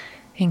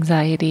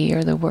anxiety,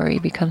 or the worry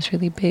becomes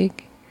really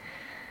big.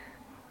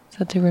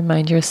 So to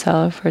remind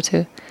yourself, or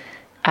to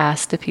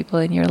ask the people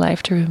in your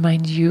life to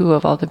remind you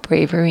of all the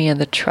bravery and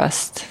the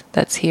trust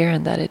that's here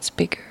and that it's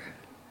bigger.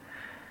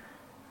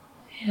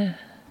 Yeah.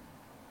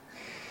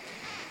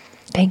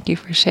 Thank you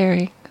for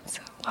sharing.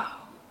 So, wow.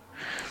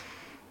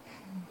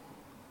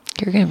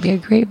 You're going to be a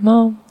great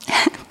mom.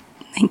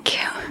 Thank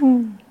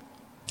you.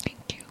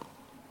 Thank you.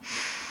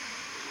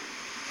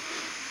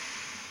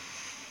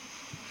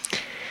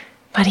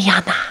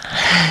 Mariana.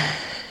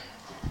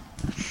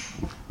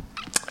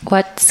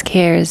 What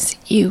scares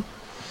you?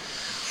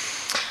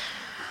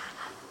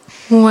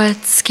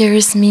 What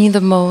scares me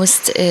the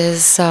most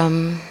is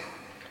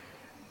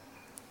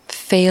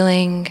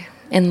failing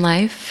in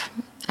life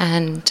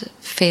and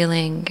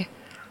failing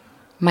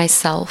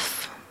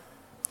myself,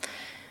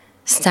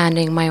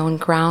 standing my own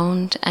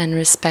ground and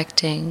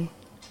respecting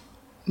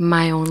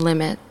my own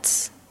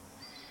limits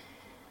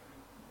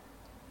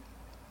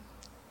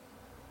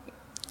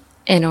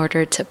in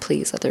order to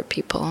please other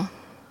people.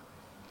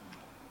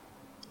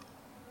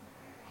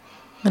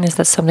 And is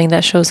that something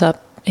that shows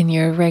up in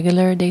your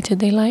regular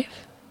day-to-day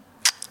life?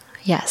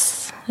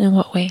 Yes. In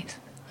what ways?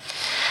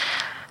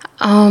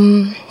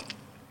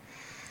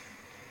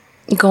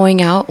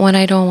 Going out when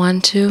I don't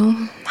want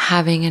to,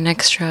 having an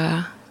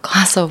extra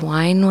glass of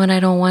wine when I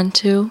don't want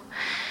to,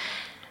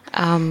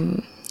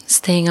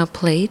 staying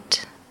up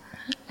late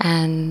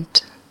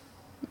and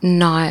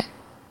not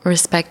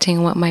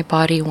respecting what my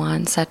body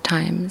wants at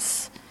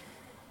times.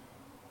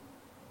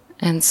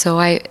 And so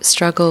I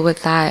struggle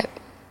with that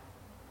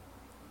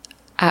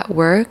at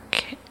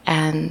work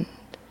and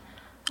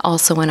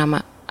also when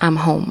I'm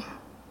home.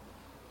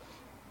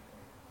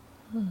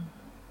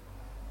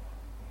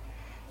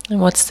 And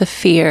what's the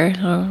fear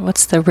or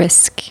what's the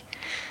risk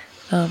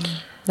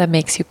that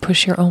makes you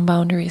push your own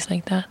boundaries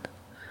like that?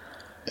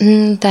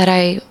 That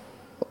I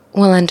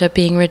will end up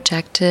being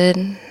rejected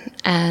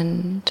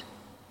and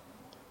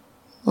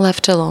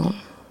left alone.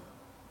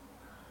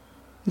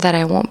 That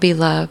I won't be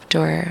loved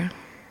or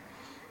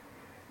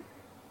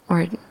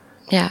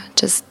yeah,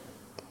 just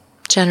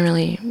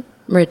generally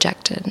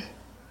rejected.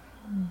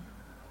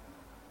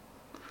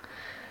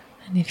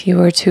 And if you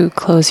were to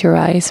close your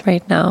eyes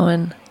right now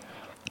and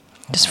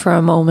just for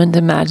a moment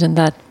imagine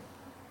that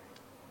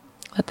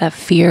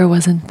fear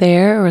wasn't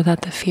there, or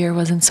that the fear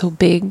wasn't so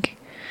big,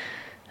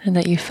 and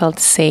that you felt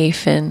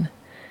safe in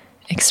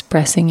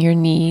expressing your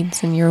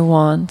needs and your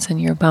wants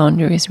and your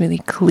boundaries really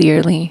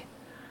clearly,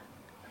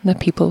 that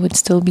people would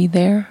still be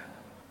there?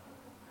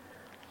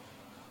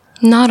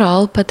 Not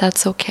all, but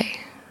that's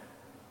okay.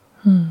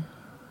 And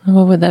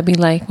what would that be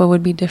like? What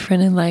would be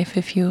different in life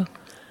if you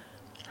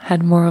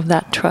had more of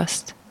that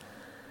trust?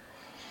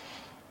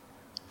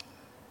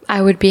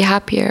 I would be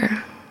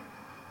happier.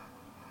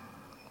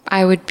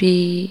 I would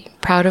be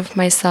proud of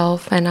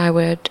myself, and I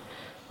would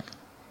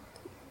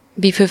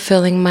be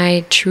fulfilling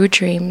my true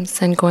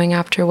dreams and going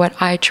after what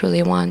I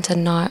truly want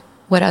and not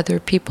what other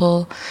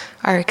people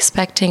are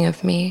expecting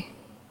of me.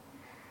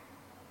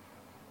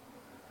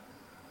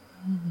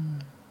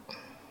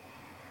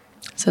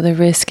 So the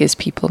risk is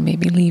people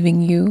maybe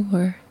leaving you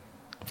or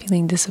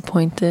feeling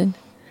disappointed.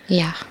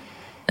 Yeah.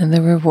 And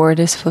the reward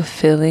is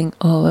fulfilling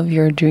all of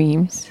your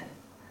dreams.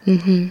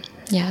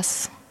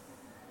 Yes.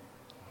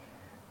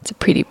 It's a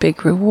pretty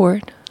big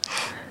reward.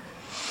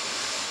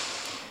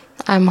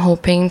 I'm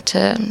hoping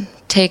to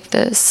take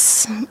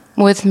this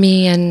with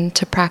me and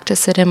to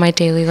practice it in my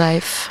daily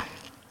life.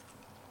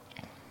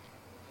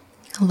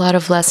 A lot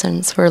of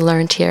lessons were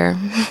learned here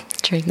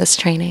during this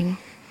training.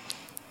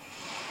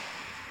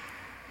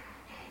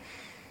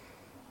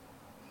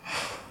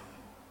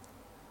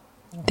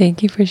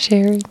 Thank you for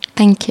sharing.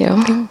 Thank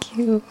you. Thank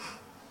you.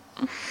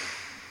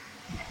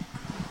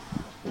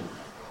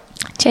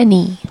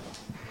 Jenny,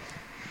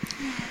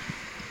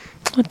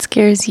 what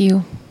scares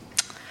you?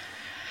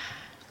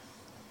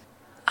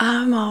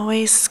 I'm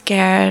always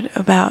scared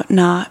about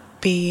not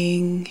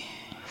being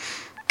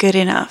good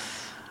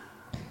enough.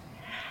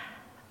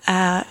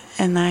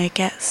 And I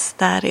guess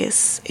that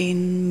is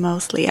in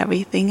mostly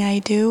everything I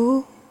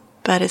do,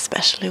 but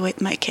especially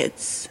with my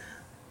kids.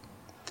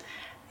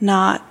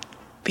 Not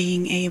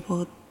being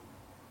able,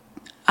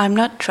 I'm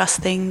not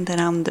trusting that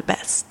I'm the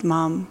best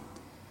mom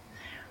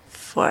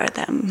for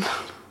them.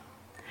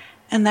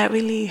 And that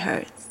really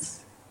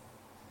hurts.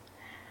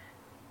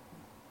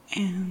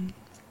 And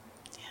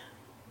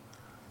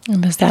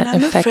does that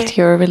affect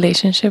your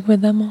relationship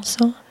with them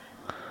also?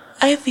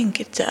 I think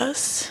it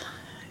does.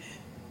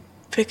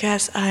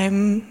 Because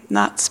I'm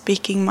not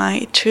speaking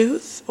my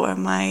truth or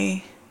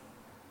my...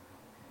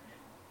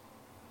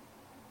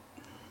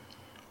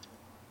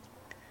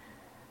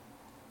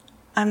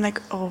 I'm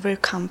like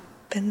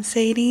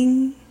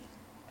overcompensating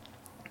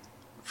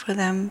for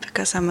them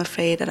because I'm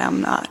afraid that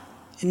I'm not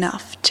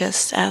enough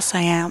just as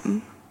I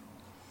am.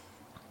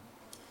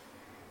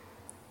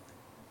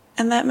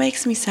 And that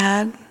makes me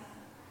sad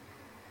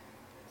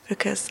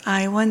because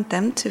I want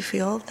them to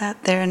feel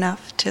that they're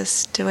enough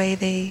just the way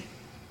they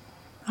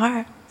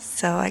are.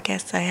 So I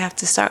guess I have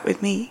to start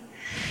with me.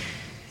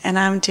 And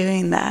I'm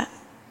doing that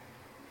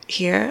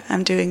here.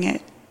 I'm doing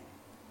it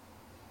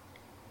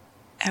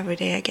every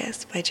day, I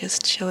guess, by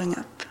just showing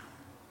up.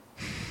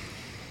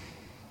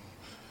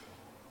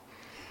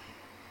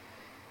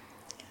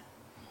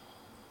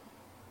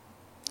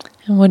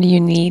 And what do you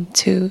need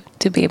to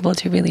be able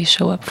to really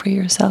show up for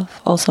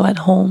yourself, also at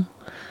home?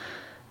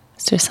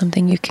 Is there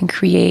something you can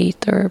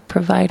create or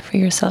provide for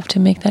yourself to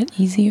make that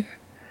easier?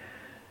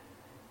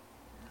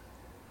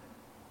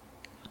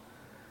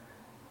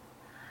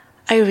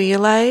 I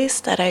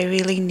realized that I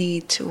really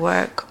need to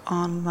work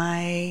on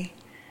my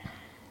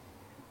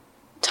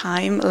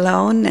time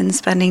alone and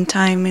spending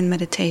time in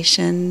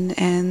meditation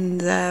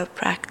and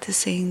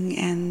practicing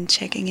and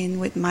checking in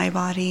with my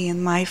body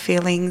and my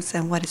feelings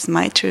and what is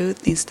my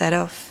truth, instead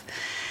of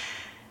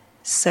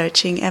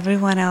searching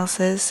everyone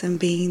else's and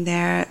being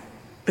there.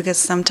 Because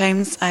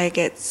sometimes I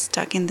get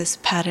stuck in this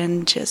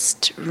pattern,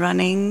 just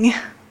running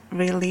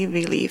really,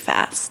 really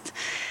fast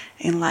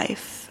in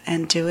life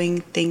and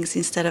doing things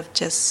instead of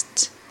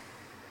just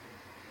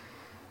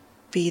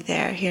be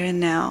there, here and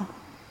now.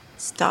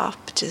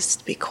 Stop,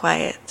 just be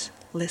quiet,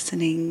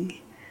 listening.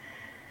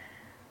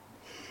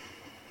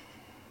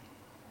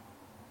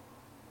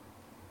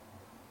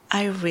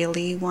 I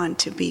really want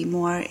to be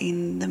more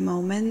in the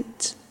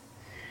moment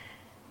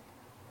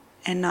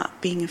and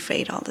not being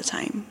afraid all the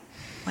time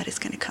what is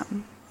going to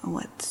come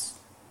or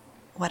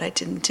what I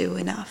didn't do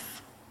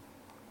enough.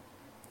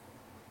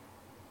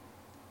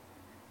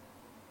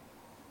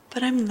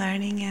 But I'm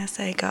learning as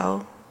I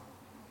go,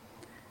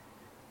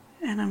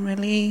 and I'm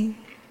really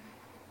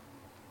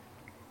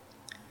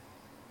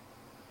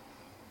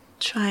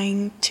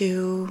trying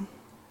to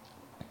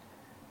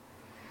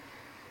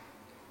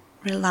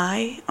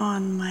rely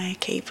on my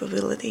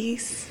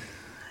capabilities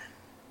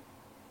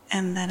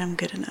and that I'm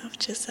good enough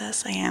just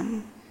as I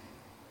am.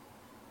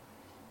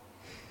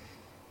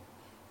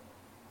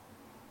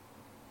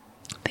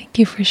 Thank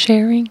you for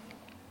sharing.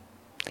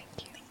 Thank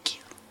you. Thank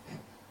you.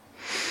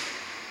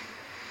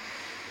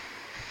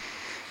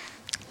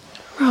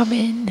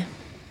 Robin,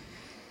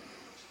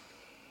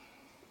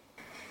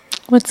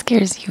 what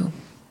scares you?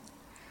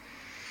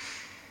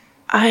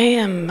 I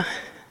am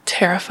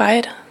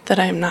terrified that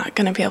I'm not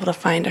going to be able to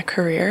find a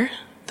career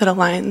that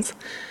aligns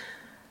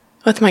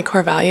with my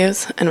core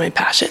values and my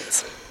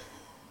passions.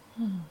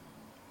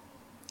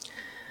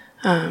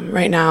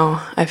 Right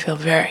now, I feel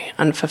very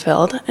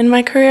unfulfilled in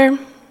my career,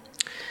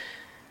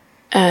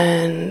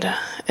 and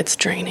it's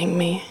draining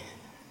me,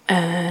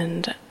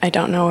 and I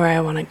don't know where I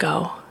want to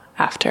go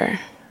after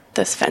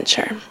this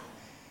venture.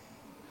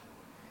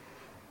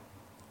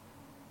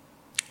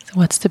 So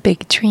what's the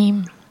big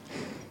dream?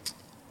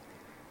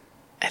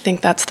 I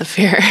think that's the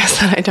fear, is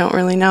that I don't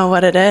really know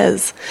what it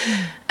is.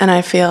 And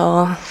I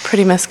feel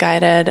pretty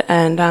misguided,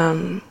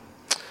 and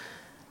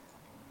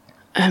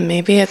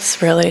maybe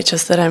it's really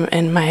just that I'm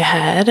in my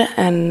head,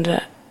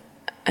 and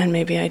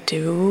maybe I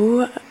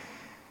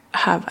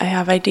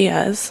have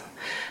ideas,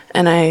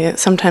 and I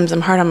sometimes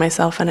am hard on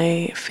myself, and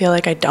I feel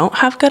like I don't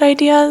have good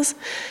ideas,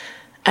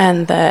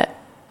 and that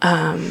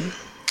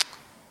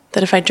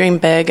if I dream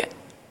big,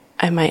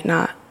 I might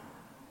not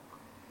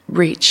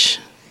reach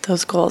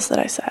those goals that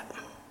I set.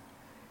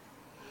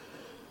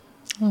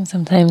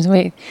 Sometimes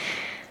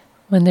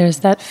when there's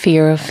that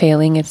fear of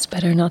failing, it's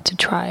better not to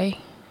try.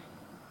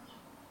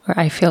 Or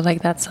I feel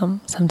like that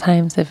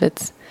sometimes if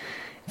it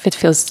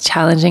feels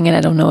challenging and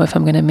I don't know if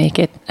I'm going to make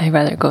it, I'd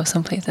rather go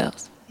someplace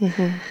else.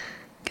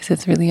 Because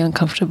it's really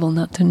uncomfortable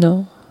not to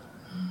know.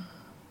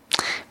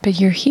 But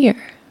you're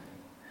here.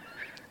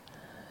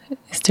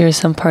 Is there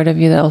some part of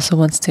you that also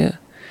wants to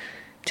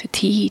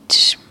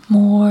teach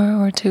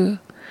more or to...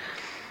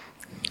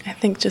 I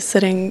think just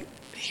sitting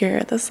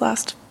here this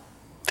last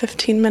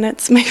 15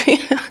 minutes maybe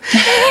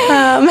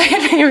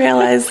made me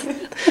realize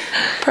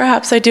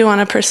perhaps I do want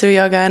to pursue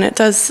yoga, and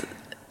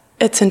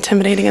it's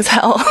intimidating as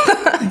hell.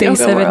 Day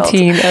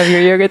 17 of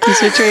your yoga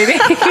teacher training.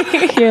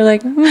 You're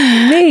like,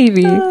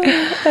 maybe.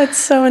 It's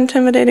so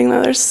intimidating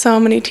though. There's so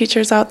many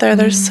teachers out there.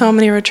 There's so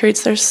many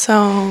retreats. There's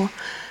so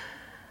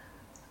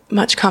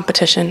much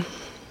competition.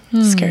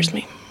 It scares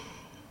me.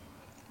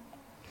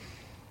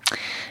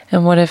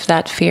 And what if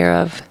that fear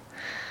of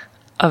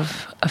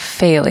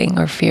failing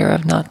or fear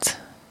of not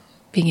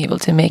being able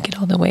to make it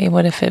all the way,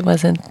 what if it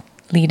wasn't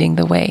leading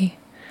the way?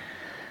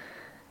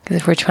 Because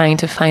if we're trying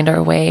to find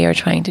our way or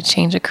trying to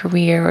change a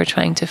career or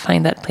trying to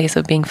find that place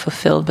of being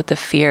fulfilled, but the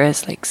fear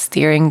is like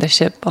steering the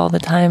ship all the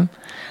time,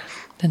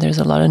 then there's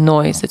a lot of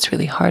noise. It's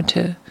really hard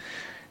to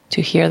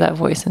hear that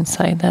voice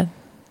inside that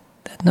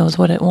knows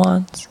what it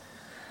wants.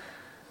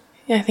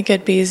 Yeah, I think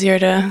it'd be easier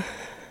to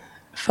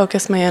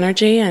focus my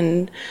energy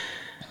and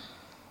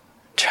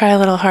try a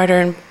little harder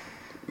and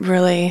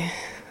really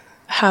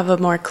have a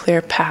more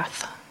clear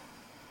path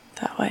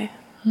that way.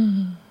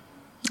 And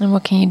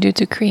what can you do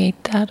to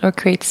create that or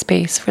create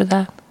space for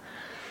that?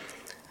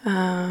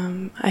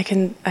 I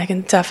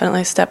can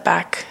definitely step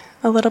back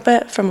a little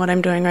bit from what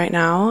I'm doing right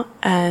now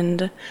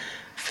and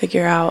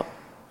figure out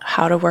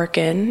how to work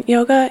in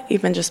yoga,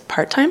 even just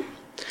part-time,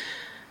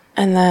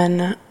 and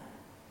then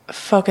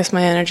focus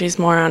my energies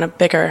more on a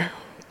bigger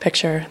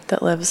picture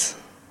that lives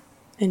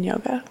in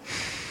yoga.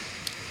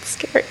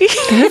 scary.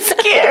 It's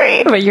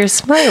scary. But you're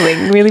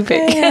smiling really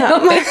big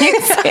when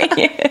you say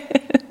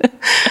it.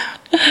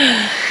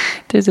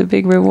 There's a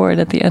big reward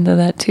at the end of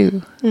that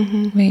too.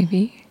 Mm-hmm.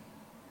 Maybe.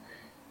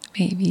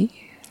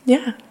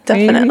 Yeah,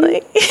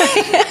 definitely.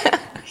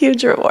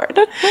 Huge reward.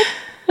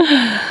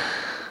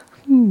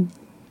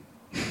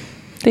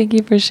 Thank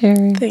you for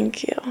sharing.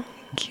 Thank you.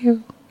 Thank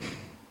you.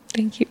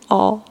 Thank you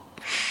all.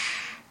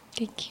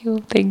 Thank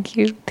you.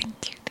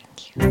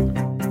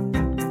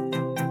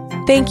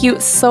 Thank you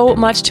so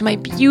much to my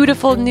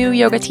beautiful new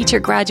yoga teacher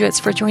graduates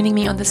for joining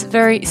me on this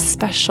very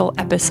special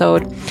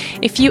episode.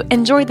 If you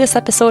enjoyed this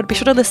episode, be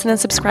sure to listen and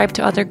subscribe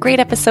to other great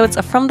episodes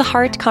of From the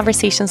Heart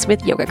Conversations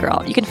with Yoga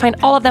Girl. You can find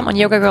all of them on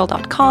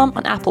yogagirl.com,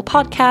 on Apple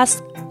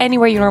Podcasts,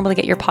 anywhere you normally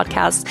get your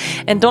podcasts.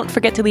 And don't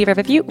forget to leave a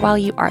review while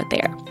you are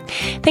there.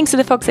 Thanks to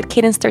the folks at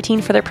Cadence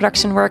 13 for their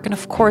production work. And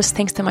of course,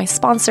 thanks to my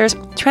sponsors,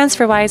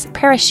 TransferWise,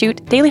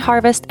 Parachute, Daily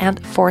Harvest,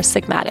 and Four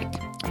Sigmatic.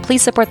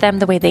 Please support them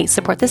the way they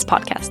support this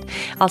podcast.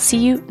 I'll see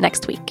you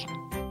next week.